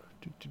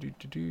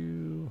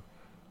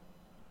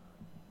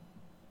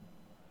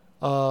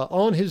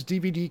 On his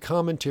DVD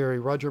commentary,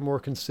 Roger Moore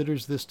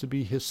considers this to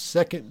be his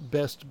second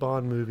best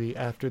Bond movie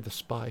after The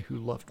Spy Who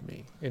Loved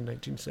Me in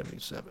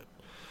 1977.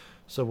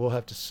 So we'll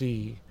have to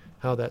see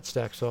how that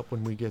stacks up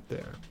when we get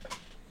there.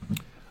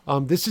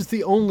 Sadly,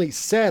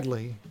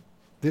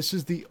 this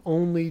is the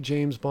only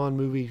James Bond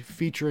movie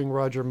featuring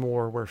Roger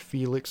Moore where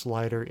Felix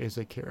Leiter is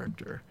a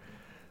character.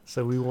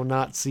 So we will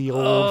not see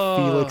old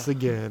Felix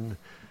again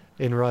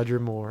in Roger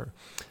Moore.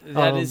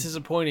 That is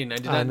disappointing. I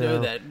did not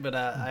know that, but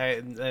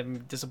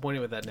I'm disappointed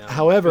with that now.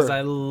 However, because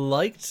I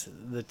liked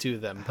the two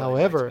of them.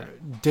 However,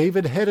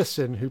 David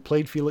Hedison, who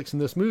played Felix in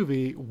this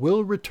movie,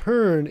 will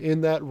return in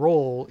that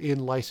role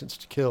in License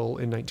to Kill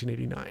in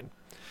 1989,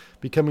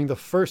 becoming the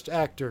first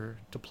actor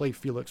to play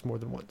Felix more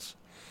than once.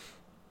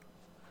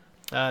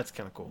 That's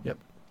kind of cool. Yep.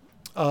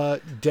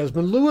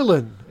 Desmond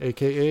Llewellyn,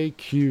 a.k.a.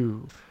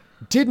 Q,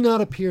 did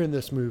not appear in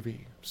this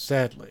movie,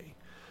 sadly.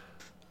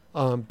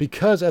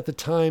 Because at the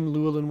time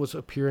Llewellyn was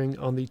appearing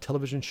on the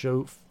television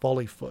show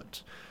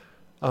Follyfoot.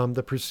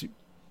 The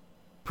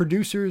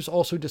producers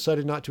also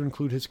decided not to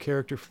include his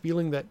character,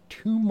 feeling that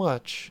too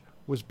much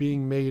was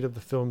being made of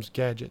the film's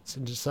gadgets,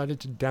 and decided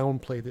to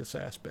downplay this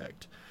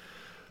aspect,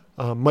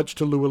 much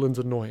to Llewellyn's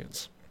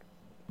annoyance.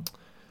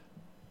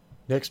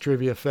 Next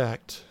trivia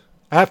fact.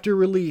 After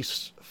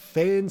release,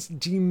 fans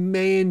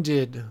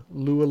demanded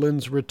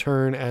Llewellyn's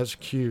return as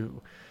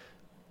Q.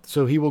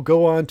 So he will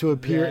go on to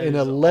appear in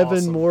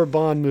 11 more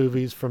Bond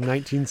movies from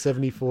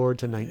 1974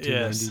 to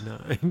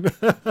 1999.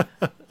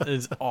 Yes.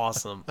 It's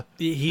awesome.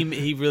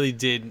 He really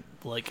did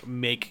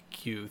make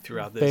Q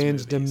throughout this.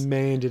 Fans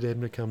demanded him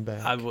to come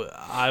back.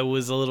 I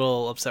was a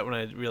little upset when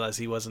I realized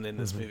he wasn't in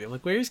this movie. I'm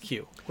like, where's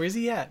Q? Where's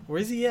he at?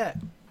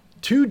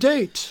 To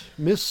date,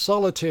 Miss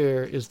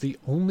Solitaire is the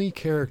only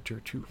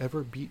character to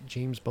ever beat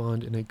James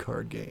Bond in a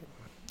card game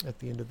at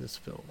the end of this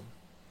film.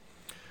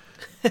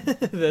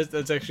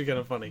 That's actually kind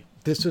of funny.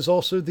 This is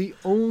also the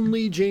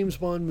only James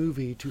Bond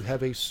movie to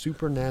have a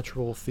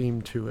supernatural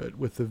theme to it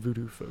with the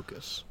voodoo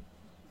focus.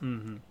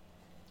 Mm-hmm.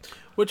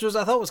 Which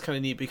I thought was kind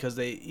of neat because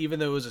even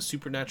though it was a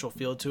supernatural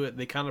feel to it,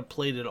 they kind of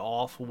played it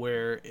off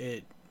where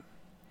it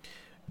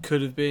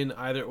could have been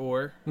either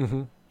or.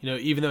 Mm-hmm.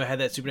 Even though it had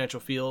that supernatural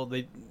feel,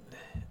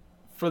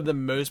 for the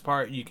most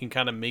part, you can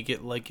kind of make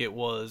it like it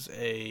was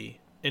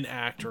an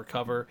act or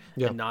cover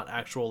and not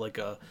actual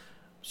a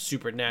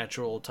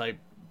supernatural type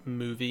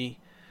movie.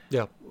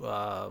 Yeah.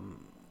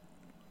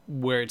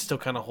 Where it still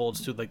kind of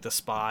holds to The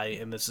Spy,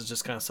 and this is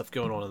just kind of stuff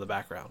going on in the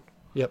background.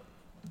 Yep.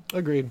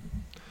 Agreed.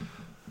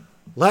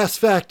 Last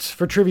fact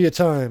for trivia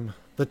time.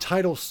 The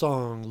title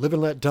song, Live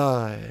and Let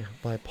Die,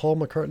 by Paul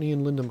McCartney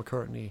and Linda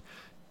McCartney,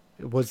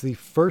 was the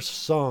first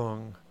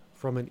song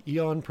from an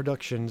Eon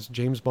Productions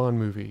James Bond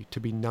movie to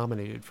be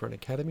nominated for an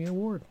Academy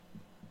Award.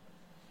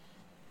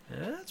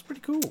 Yeah, that's pretty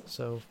cool.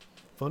 So,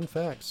 fun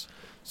facts.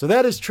 So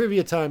that is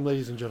trivia time,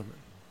 ladies and gentlemen.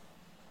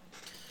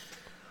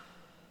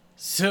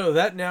 So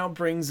that now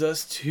brings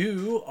us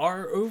to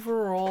our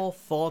overall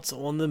thoughts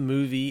on the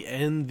movie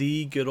and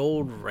the good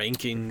old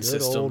ranking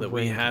system that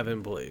we have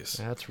in place.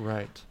 That's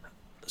right.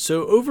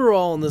 So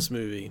overall in this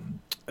movie,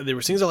 there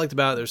were things I liked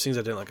about it, there were things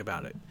I didn't like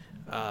about it.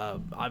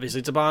 Obviously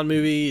it's a Bond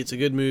movie, it's a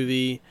good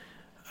movie.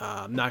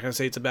 I'm not going to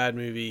say it's a bad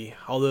movie,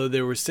 although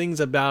there were things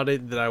about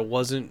it that I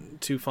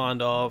wasn't too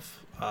fond of.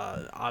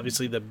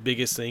 Obviously the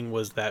biggest thing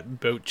was that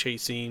boat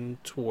chasing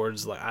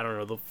towards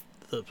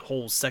the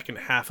whole second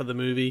half of the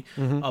movie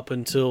up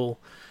until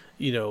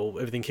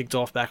everything kicked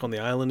off back on the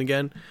island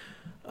again.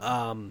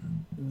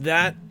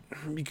 That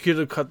you could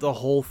have cut the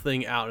whole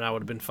thing out and I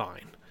would have been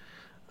fine.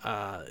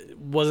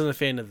 Wasn't a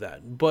fan of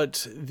that,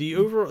 but the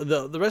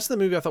rest of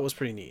the movie I thought was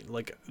pretty neat.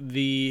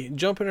 The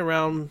jumping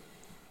around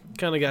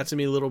kind of got to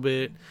me a little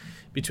bit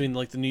between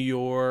like the New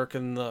York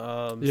and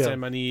the San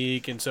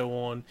Monique and so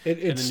on.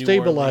 It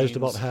stabilized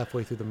about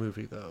halfway through the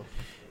movie, though.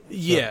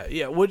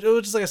 Yeah. Which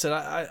is, like I said,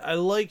 I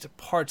liked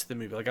parts of the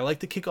movie. Like, I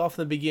liked the kickoff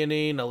in the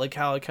beginning. I like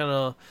how it kind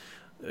of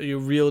you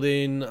reeled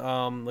in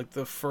like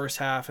the first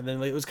half, and then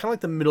like, it was kind of like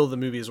the middle of the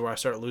movie is where I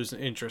started losing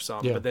interest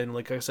on. But then,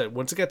 like I said,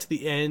 once it got to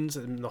the end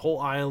and the whole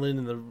island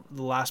and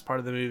the last part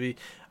of the movie,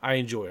 I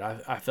enjoyed.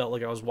 I felt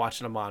like I was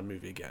watching a Bond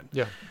movie again.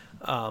 Yeah.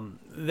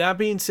 That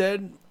being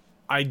said,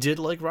 I did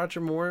like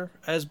Roger Moore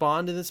as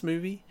Bond in this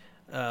movie.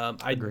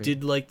 I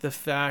did like the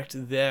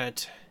fact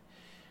that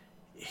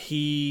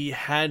he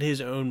had his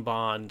own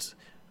Bond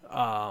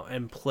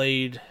and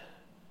played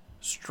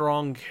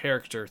strong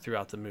character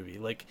throughout the movie.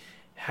 Like,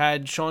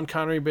 had Sean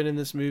Connery been in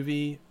this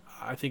movie,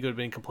 I think it would have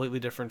been a completely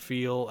different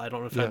feel. I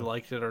don't know if I'd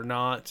liked it or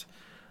not.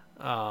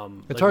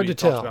 It's hard to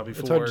tell.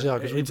 It's hard to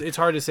tell. It's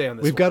hard to say on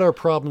this. We've got our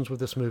problems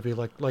with this movie.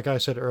 Like I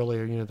said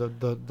earlier, you know,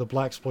 the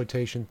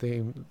blaxploitation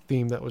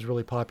theme that was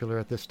really popular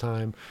at this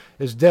time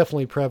is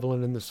definitely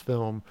prevalent in this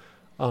film,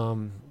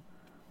 to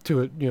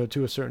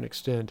a certain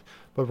extent.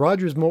 But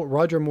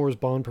Roger Moore's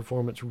Bond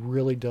performance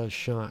really does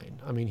shine.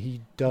 I mean, he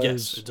does.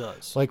 Yes, it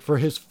does. Like, for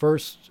his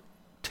first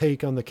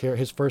take on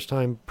his first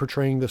time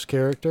portraying this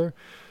character,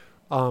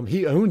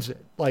 he owns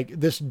it. Like,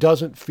 this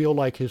doesn't feel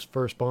like his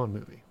first Bond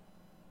movie.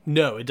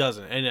 No, it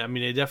doesn't. And I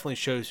mean, it definitely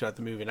shows throughout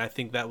the movie. And I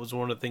think that was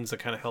one of the things that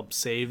kind of helped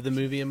save the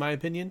movie, in my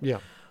opinion. Yeah.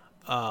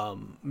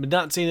 But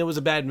not saying it was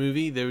a bad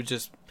movie. There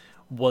just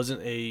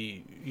wasn't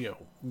a,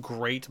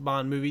 great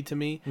Bond movie to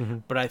me. Mm-hmm.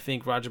 But I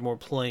think Roger Moore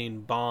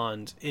playing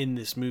Bond in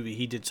this movie,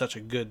 he did such a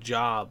good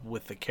job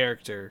with the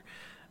character.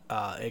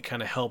 It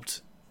kind of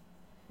helped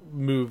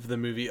move the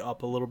movie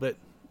up a little bit,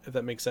 if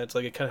that makes sense.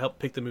 Like, it kind of helped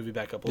pick the movie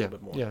back up a little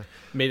bit more. Yeah.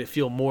 Made it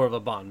feel more of a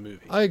Bond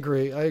movie. I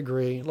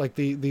agree. Like,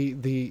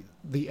 the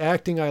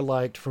acting I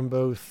liked from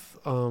both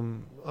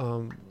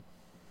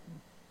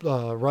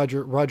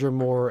Roger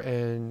Moore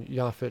and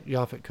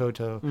Yaphet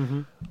Kotto.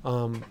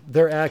 Mm-hmm.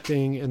 Their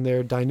acting and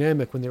their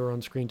dynamic when they were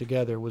on screen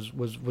together was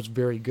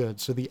very good.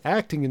 So the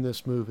acting in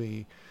this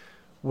movie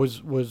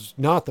was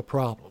not the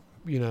problem.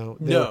 No,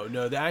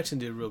 the action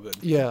did real good.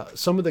 Yeah,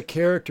 some of the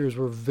characters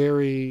were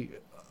very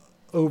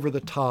over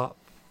the top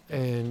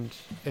and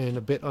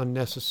a bit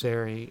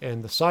unnecessary,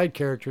 and the side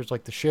characters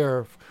like the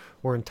sheriff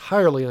were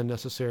entirely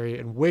unnecessary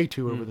and way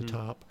too over the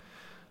top.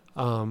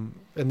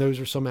 And those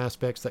are some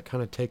aspects that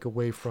kind of take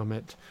away from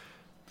it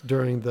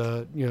during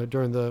the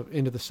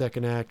end of the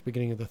second act,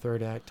 beginning of the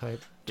third act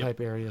type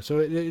area. So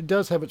it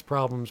does have its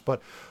problems,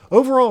 but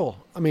overall,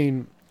 I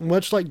mean,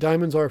 much like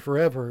Diamonds Are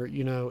Forever,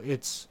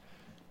 it's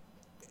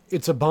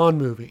a Bond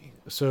movie.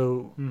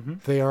 So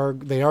they are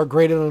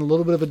graded on a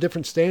little bit of a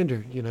different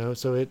standard,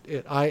 So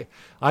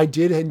I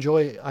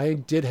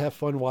did have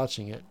fun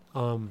watching it.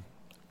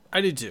 I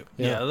did too.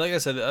 Yeah, like I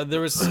said, there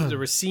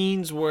were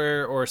scenes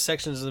or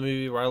sections of the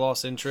movie where I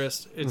lost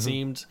interest. It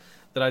seemed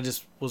that I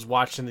just was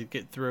watching to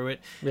get through it,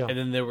 and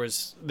then there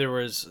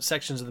was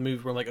sections of the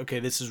movie where I'm like, okay,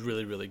 this is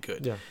really, really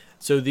good. Yeah.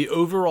 So the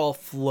overall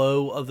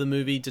flow of the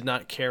movie did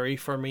not carry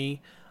for me,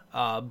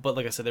 but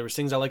like I said, there were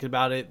things I liked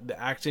about it. The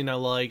acting I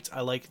liked.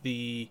 I liked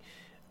the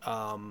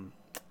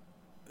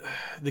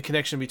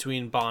connection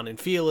between Bond and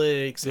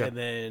Felix, and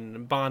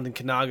then Bond and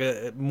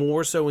Kanaga,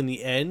 more so in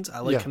the end. I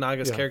like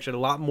Kanaga's character a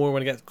lot more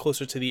when I got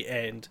closer to the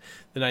end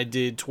than I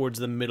did towards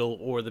the middle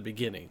or the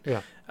beginning.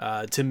 Yeah.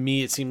 To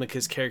me, it seemed like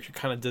his character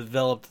kind of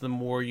developed the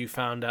more you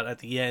found out at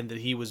the end that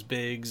he was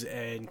Biggs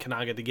and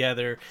Kanaga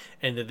together,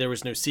 and that there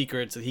was no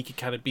secrets, that he could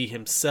kind of be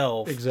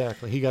himself.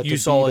 Exactly. He got to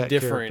saw be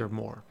that character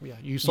more. Yeah,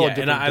 you saw a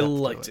different and I depth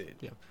liked to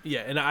it.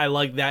 Yeah, and I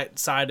liked that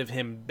side of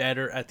him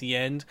better at the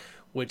end,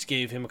 which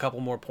gave him a couple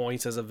more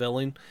points as a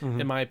villain,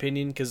 in my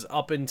opinion, because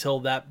up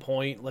until that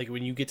point, like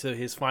when you get to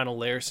his final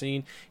lair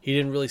scene, he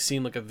didn't really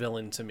seem like a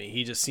villain to me.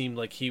 He just seemed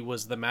like he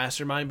was the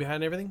mastermind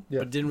behind everything,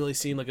 but didn't really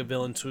seem like a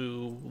villain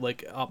to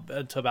like up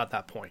to about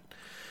that point.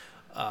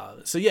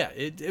 So yeah,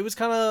 it was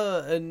kind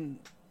of I don't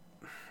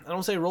want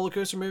to say a roller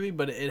coaster movie,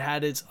 but it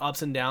had its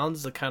ups and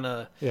downs to kind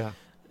of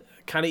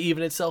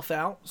even itself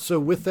out. So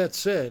with that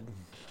said,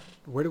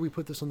 where do we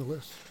put this on the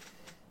list?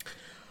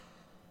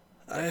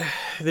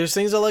 There's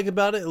things I like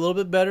about it a little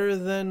bit better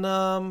than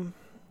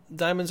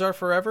Diamonds Are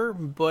Forever,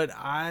 but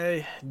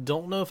I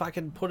don't know if I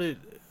can put it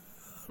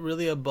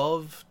really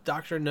above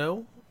Dr.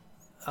 No.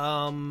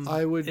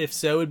 I would, if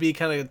so, it'd be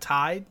kind of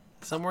tied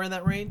somewhere in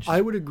that range.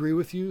 I would agree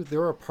with you.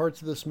 There are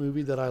parts of this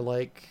movie that I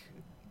like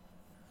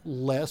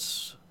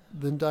less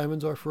than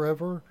Diamonds Are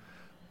Forever,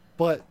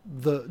 but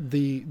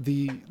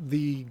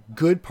the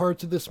good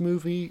parts of this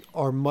movie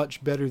are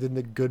much better than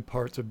the good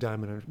parts of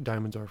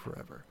Diamonds Are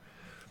Forever.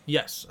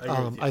 Yes, I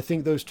agree with you. I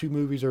think those two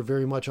movies are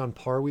very much on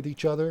par with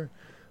each other,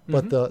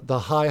 but the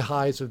high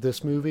highs of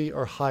this movie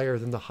are higher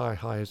than the high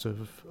highs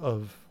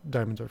of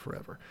Diamonds Are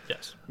Forever.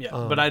 Yes, yeah,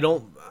 but I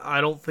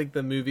don't think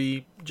the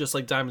movie, just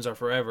like Diamonds Are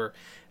Forever,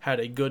 had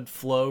a good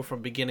flow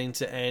from beginning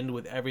to end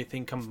with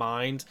everything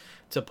combined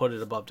to put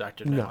it above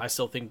Dr. No. I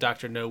still think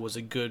Dr. No was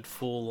a good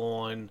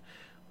full-on,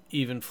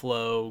 even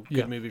flow, good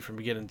Yeah. movie from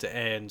beginning to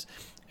end.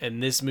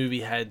 And this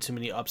movie had too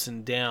many ups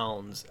and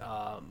downs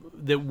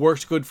that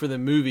worked good for the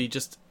movie,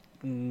 just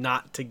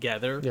not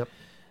together. Yep.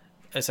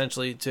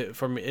 Essentially,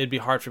 for me, it'd be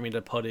hard for me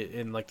to put it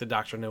in like the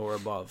Doctor No or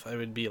above. It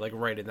would be like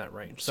right in that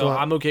range. So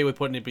I'm okay with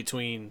putting it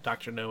between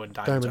Doctor No and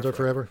Diamonds Are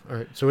Forever. All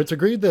right, so it's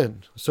agreed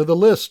then. So the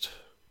list,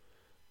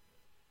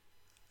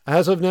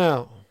 as of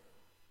now,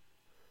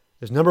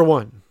 is number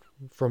 1,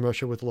 From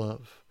Russia with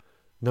Love.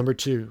 Number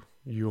 2,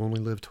 You Only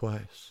Live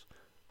Twice.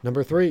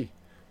 Number 3,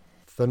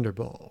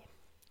 Thunderball.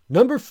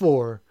 Number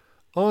 4,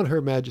 On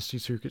Her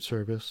Majesty's Secret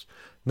Service.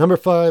 Number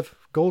 5,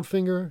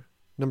 Goldfinger.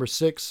 Number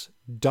 6,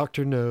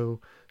 Doctor No.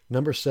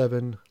 Number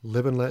 7,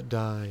 Live and Let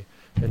Die.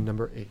 And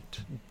number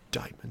 8,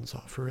 Diamonds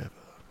Are Forever.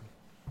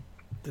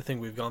 I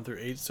think we've gone through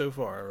 8 so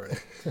far already.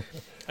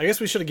 I guess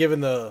we should have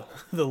given the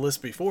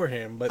list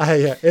beforehand, but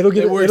Yeah, it'll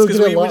get a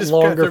lot just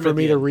longer cut for them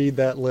me at to the read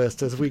that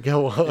list as we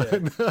go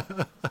on.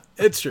 Yeah.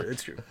 It's true.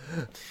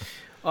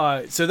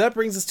 So that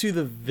brings us to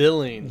the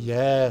villain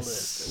Yes.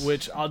 list,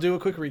 which I'll do a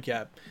quick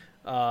recap.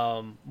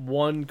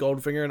 1,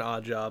 Goldfinger and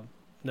Oddjob.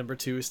 Number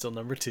 2 is still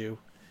number 2.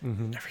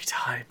 Mm-hmm. Every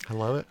time. I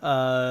love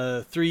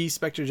it. 3,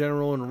 Spectre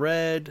General in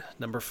red.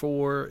 Number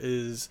 4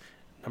 is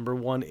number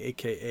 1,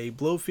 aka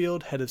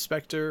Blofeld, head of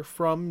Spectre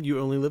from You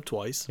Only Live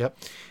Twice. Yep.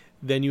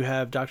 Then you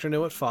have Dr.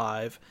 No at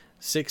 5.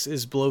 6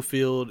 is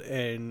Blofeld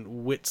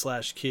and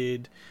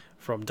Wit/Kid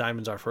from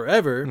Diamonds Are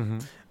Forever. Mm-hmm.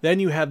 Then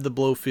you have the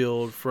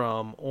Blofeld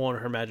from On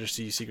Her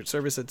Majesty's Secret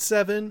Service at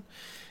 7.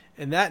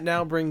 And that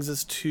now brings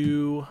us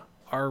to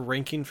our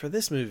ranking for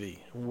this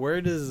movie.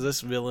 Where does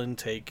this villain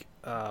take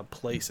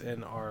place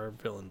in our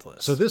villains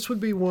list? So this would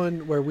be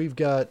one where we've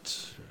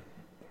got.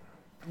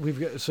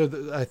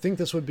 I think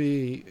this would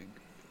be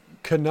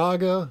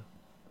Kanaga.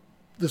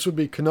 This would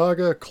be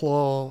Kanaga,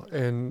 Claw,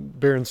 and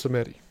Baron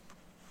Samedi.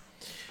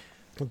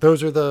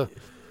 Those are the.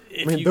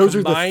 Those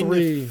are the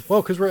 3.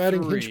 Well, because we're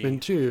adding henchmen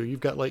too.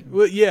 You've got like.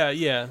 Well,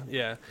 yeah.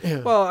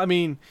 Well, I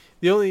mean,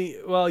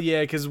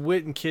 because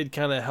Wit and Kid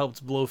kind of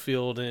helped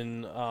Blofeld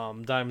in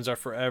Diamonds Are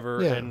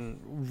Forever, Yeah.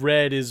 and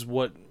Red is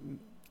what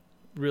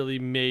really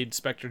made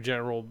Spectre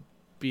General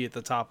be at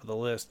the top of the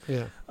list.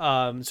 Yeah.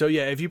 So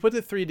yeah, if you put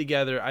the 3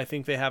 together, I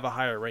think they have a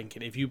higher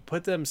ranking. If you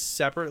put them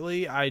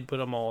separately, I'd put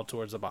them all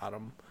towards the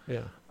bottom.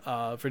 Yeah.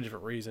 For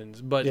different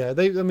reasons, but Yeah.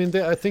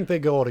 I think they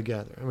go all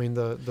together. I mean,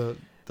 the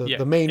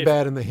main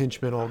bad and the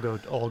henchmen all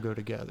go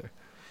together.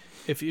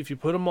 If you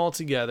put them all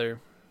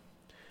together,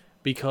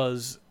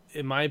 because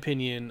in my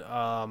opinion,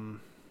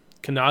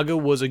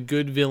 Kanaga was a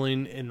good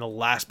villain in the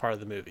last part of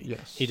the movie.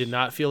 Yes. He did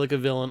not feel like a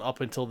villain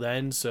up until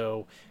then,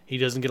 so he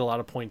doesn't get a lot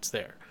of points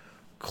there.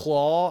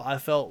 Claw, I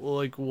felt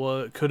like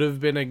what could have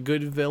been a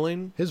good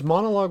villain. His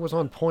monologue was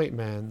on point,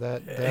 man.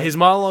 His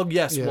monologue,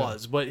 yes, Yeah.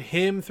 was, but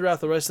him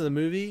throughout the rest of the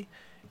movie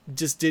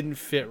just didn't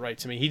fit right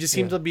to me. He just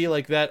seemed to be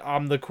like that.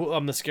 I'm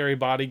the scary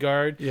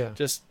bodyguard. Yeah.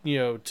 Just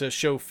to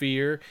show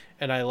fear,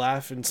 and I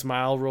laugh and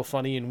smile, real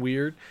funny and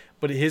weird.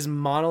 But his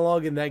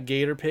monologue in that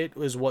gator pit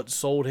was what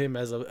sold him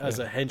as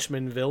a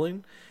henchman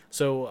villain.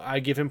 So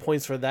I give him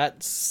points for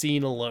that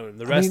scene alone.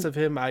 The rest of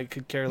him, I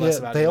could care less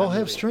about. They all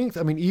have strength.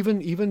 I mean,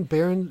 even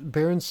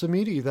Baron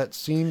Samedi, that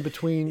scene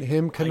between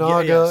him,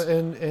 Kanaga, yes.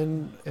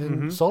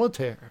 and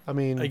Solitaire. I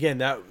mean, again,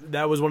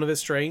 that was one of his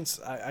strengths.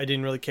 I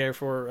didn't really care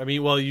for. I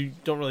mean, well, you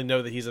don't really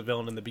know that he's a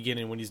villain in the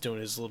beginning when he's doing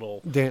his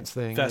little dance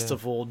thing,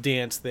 festival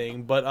dance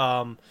thing. But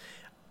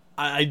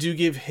I do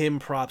give him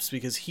props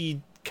because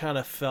he kind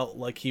of felt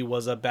like he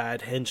was a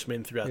bad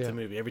henchman throughout the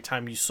movie. Every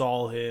time you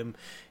saw him,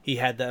 he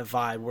had that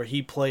vibe where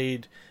he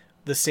played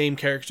the same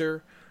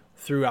character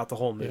throughout the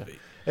whole movie.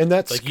 And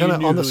that's Like, kind you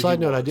of knew on the who side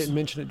he note. I was. didn't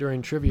mention it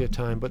during trivia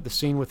time, but the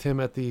scene with him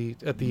at the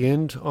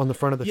end on the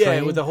front of the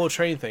train, with the whole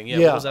train thing. Yeah,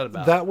 what was that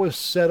about? That was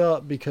set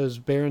up because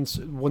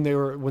when they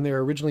were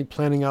originally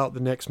planning out the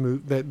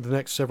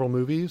next several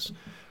movies,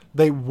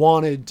 they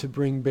wanted to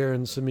bring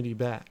Baron Samedi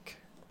back.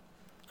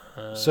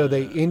 So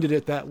they ended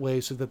it that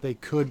way so that they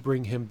could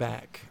bring him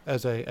back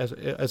as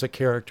a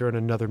character in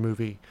another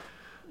movie.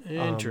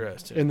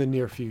 Interesting. In the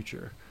near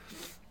future.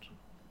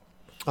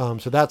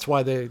 So that's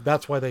why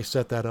they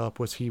set that up,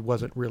 was he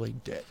wasn't really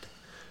dead.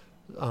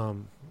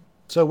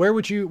 So where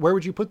would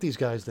you put these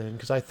guys then?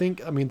 Because I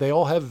mean they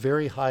all have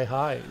very high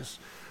highs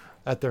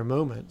at their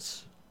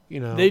moments.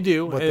 They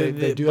do, but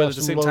they do but have at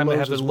the some same low time they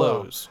lows have as the well.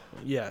 lows.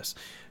 Yes.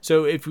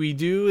 So if we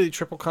do a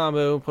triple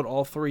combo, put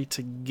all 3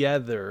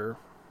 together,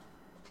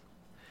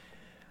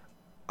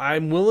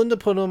 I'm willing to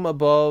put them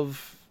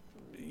above.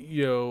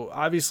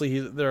 Obviously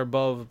they're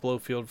above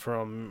Blofeld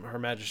from Her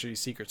Majesty's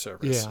Secret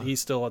Service. Yeah.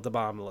 He's still at the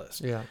bottom of the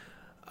list. Yeah.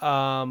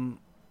 I'd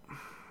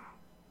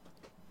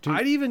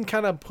even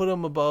kind of put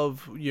him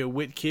above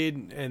Wit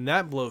Kid and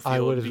that Blofeld.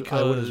 I would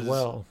because as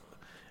well.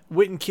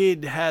 Wit and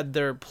Kid had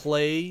their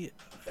play,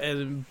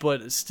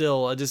 but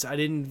still, I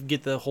didn't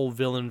get the whole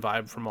villain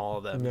vibe from all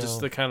of them. No. Just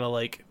the kind of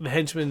like the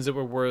henchmen that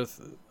were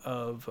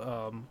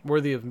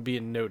worthy of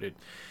being noted.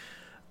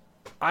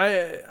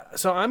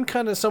 So I'm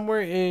kind of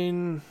somewhere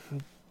in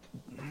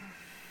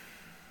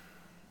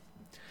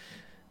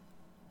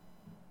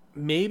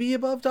maybe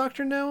above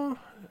Dr. No.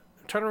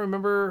 trying to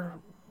remember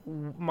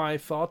my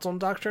thoughts on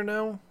Doctor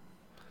No.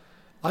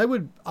 I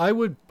would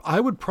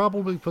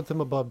probably put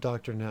them above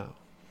Doctor No,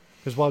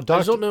 because while I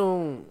just don't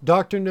know.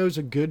 Doctor No's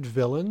a good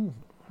villain,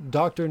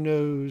 Doctor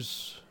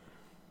No's.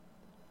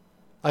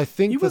 I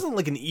think He wasn't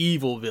like an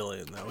evil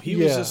villain though. He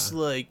was just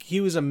like he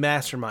was a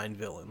mastermind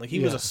villain. Like he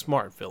was a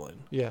smart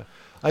villain. Yeah,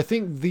 I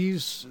think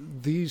these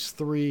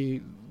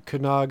three,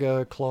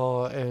 Kanaga,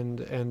 Claw, and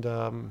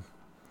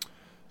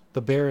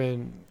the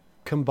Baron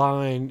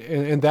combined,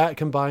 and that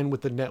combined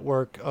with the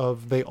network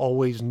of they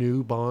always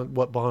knew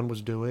what Bond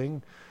was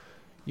doing.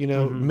 You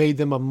know, made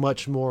them a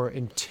much more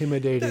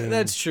intimidating.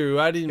 That's true.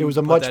 I didn't. It was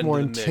a put much that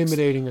more into the mix.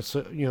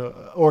 intimidating,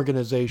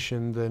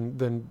 organization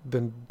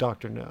than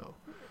Doctor No.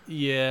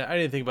 Yeah, I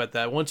didn't think about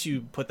that. Once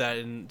you put that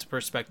into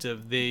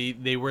perspective,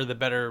 they were the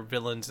better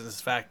villains in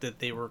this fact that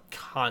they were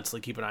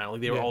constantly keeping an eye on.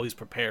 Like they were always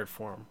prepared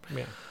for him.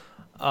 Yeah.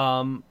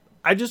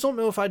 I just don't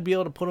know if I'd be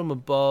able to put him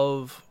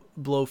above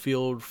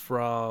Blofeld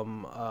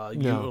from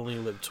You Only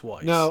Live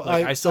Twice. No,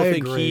 like, I still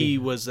think agree. he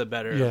was a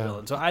better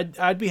villain. So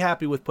I'd be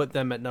happy with putting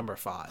them at number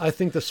 5. I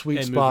think the sweet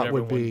and spot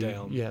would moving be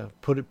everyone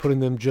down. putting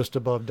them just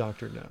above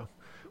Doctor No,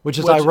 which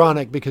is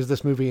ironic because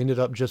this movie ended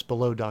up just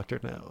below Doctor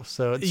No.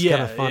 So it's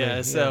kind of funny.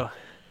 Yeah, so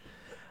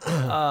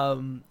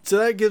so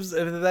that gives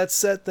that's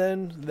set.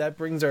 Then that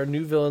brings our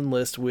new villain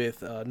list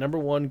with number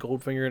 1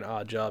 Goldfinger and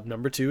Oddjob.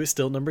 Number 2 is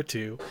still number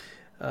 2.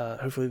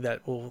 Hopefully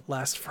that will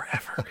last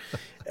forever.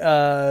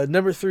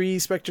 Number 3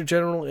 Spectre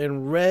General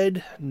in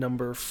Red.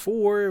 Number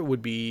 4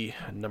 would be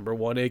number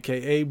 1,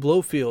 aka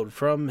Blofeld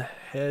from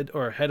Head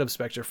of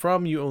Spectre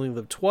from You Only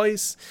Live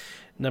Twice.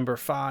 Number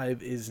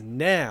 5 is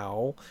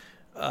now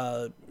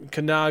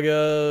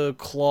Kanaga,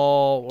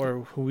 Claw,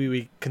 or who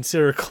we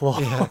consider Claw.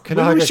 Yeah,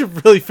 Maybe we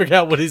should really figure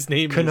out what his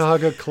name is.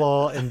 Kanaga,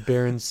 Claw, and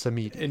Baron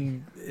Samedi.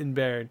 In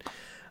Baron.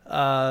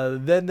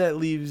 Then that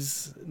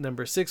leaves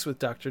number 6 with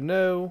Dr.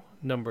 No,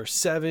 number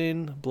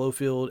 7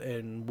 Blofeld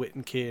and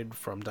Witten Kid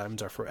from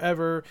Diamonds Are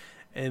Forever,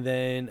 and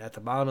then at the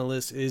bottom of the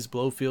list is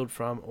Blofeld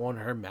from On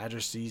Her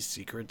Majesty's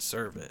Secret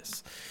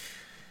Service.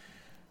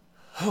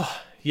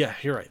 Yeah,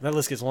 you're right. That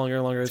list gets longer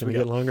and longer as we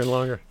get go. longer and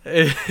longer.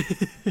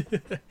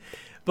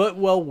 But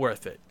well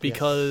worth it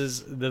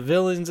because the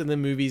villains in the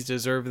movies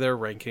deserve their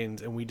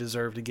rankings, and we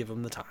deserve to give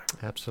them the time.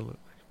 Absolutely.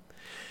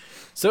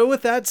 So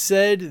with that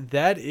said,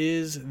 that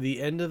is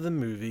the end of the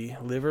movie,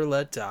 Live or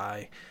Let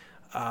Die.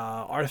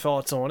 Our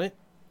thoughts on it.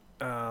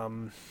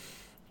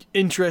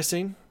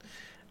 Interesting.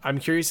 I'm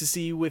curious to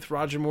see with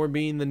Roger Moore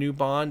being the new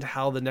Bond,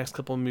 how the next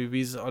couple of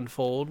movies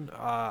unfold.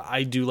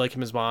 I do like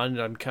him as Bond,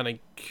 and I'm kind of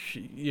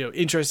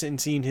interested in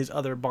seeing his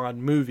other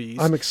Bond movies.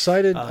 I'm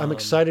excited. I'm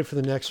excited for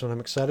the next one. I'm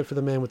excited for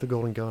The Man with the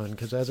Golden Gun,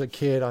 because as a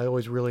kid, I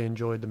always really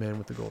enjoyed The Man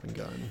with the Golden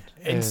Gun.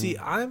 And see,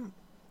 I'm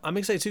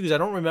excited too because I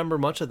don't remember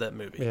much of that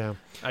movie. Yeah,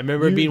 I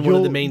remember it being one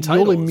of the main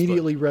titles. You'll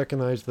immediately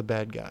recognize the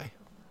bad guy.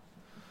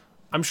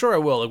 I'm sure I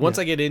will. Like once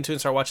I get into it and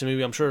start watching the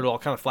movie, I'm sure it'll all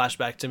kind of flash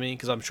back to me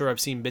because I'm sure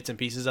I've seen bits and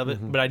pieces of it,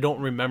 but I don't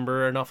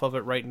remember enough of it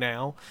right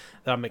now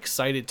that I'm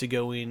excited to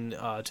go in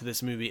to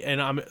this movie.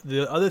 And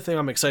the other thing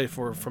I'm excited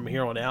for from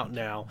here on out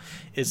now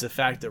is the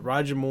fact that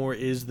Roger Moore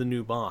is the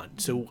new Bond.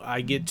 So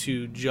I get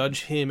to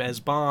judge him as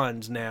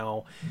Bond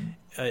now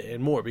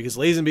and more because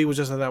Lazenby was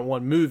just in that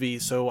one movie,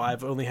 so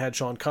I've only had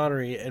Sean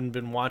Connery and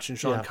been watching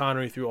Sean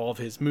Connery through all of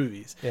his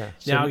movies. Yeah.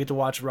 Now I get to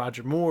watch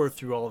Roger Moore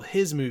through all of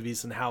his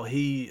movies and how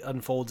he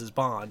unfolds as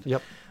Bond.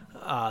 Yep.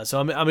 So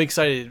I'm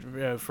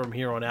excited from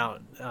here on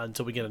out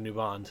until we get a new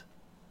Bond.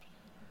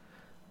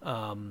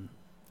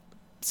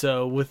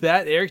 So with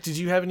that, Eric, did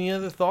you have any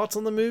other thoughts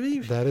on the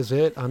movie? That is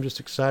it. I'm just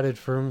excited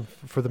for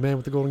The Man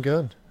with the Golden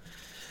Gun.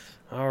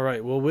 All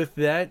right. Well, with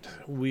that,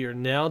 we are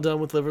now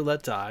done with Live or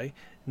Let Die.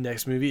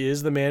 Next movie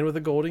is The Man with the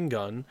Golden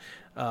Gun.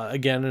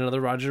 Again, another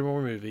Roger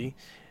Moore movie.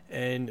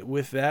 And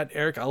with that,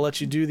 Eric, I'll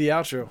let you do the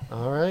outro.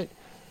 All right.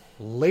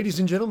 Ladies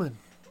and gentlemen,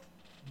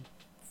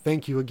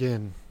 thank you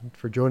again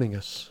for joining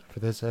us for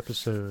this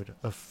episode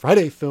of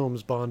Friday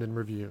Films Bond in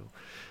Review.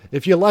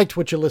 If you liked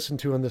what you listened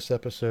to on this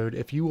episode,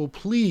 if you will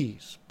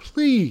please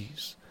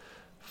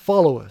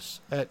follow us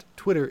at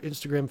Twitter,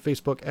 Instagram,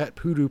 Facebook at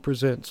Poodoo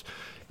Presents.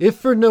 If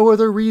for no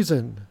other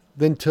reason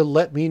than to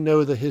let me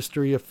know the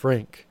history of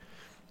Frank.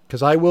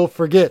 Because I will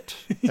forget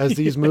as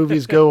these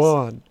movies go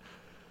on.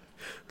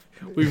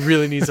 We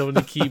really need someone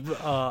to keep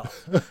a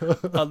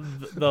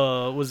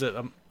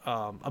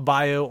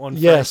bio on Frank.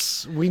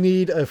 Yes, we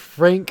need a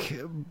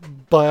Frank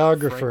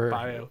biographer.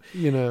 Frank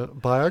bio.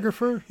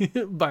 Biographer?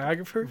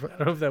 Biographer? I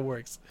don't know if that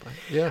works.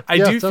 Yeah. I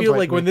do feel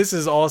like when this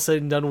is all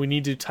said and done, we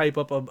need to type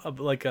up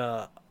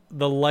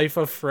the life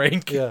of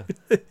Frank. Yeah.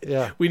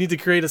 We need to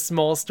create a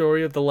small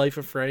story of the life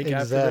of Frank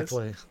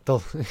exactly.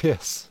 after this.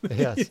 Yes.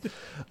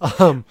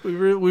 We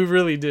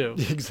really do.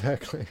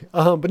 Exactly.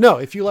 But no,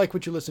 if you like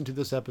what you listen to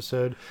this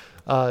episode,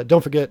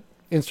 don't forget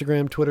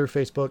Instagram, Twitter,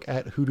 Facebook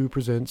at Hoodoo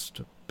Presents.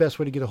 Best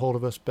way to get a hold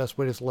of us. Best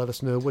way to let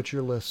us know what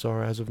your lists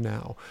are as of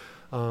now.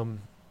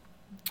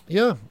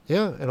 Yeah.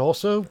 And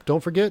also,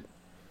 don't forget.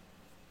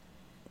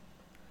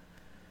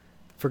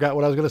 Forgot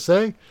what I was going to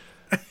say.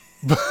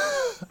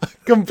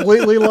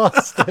 Completely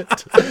lost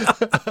it.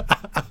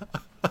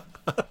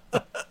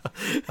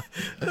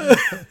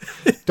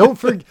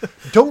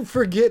 Don't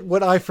forget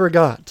what I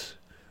forgot.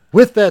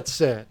 With that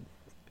said,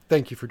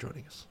 thank you for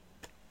joining us.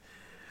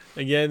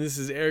 Again, this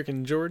is Eric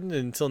and Jordan.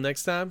 And until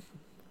next time,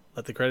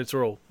 let the credits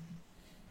roll.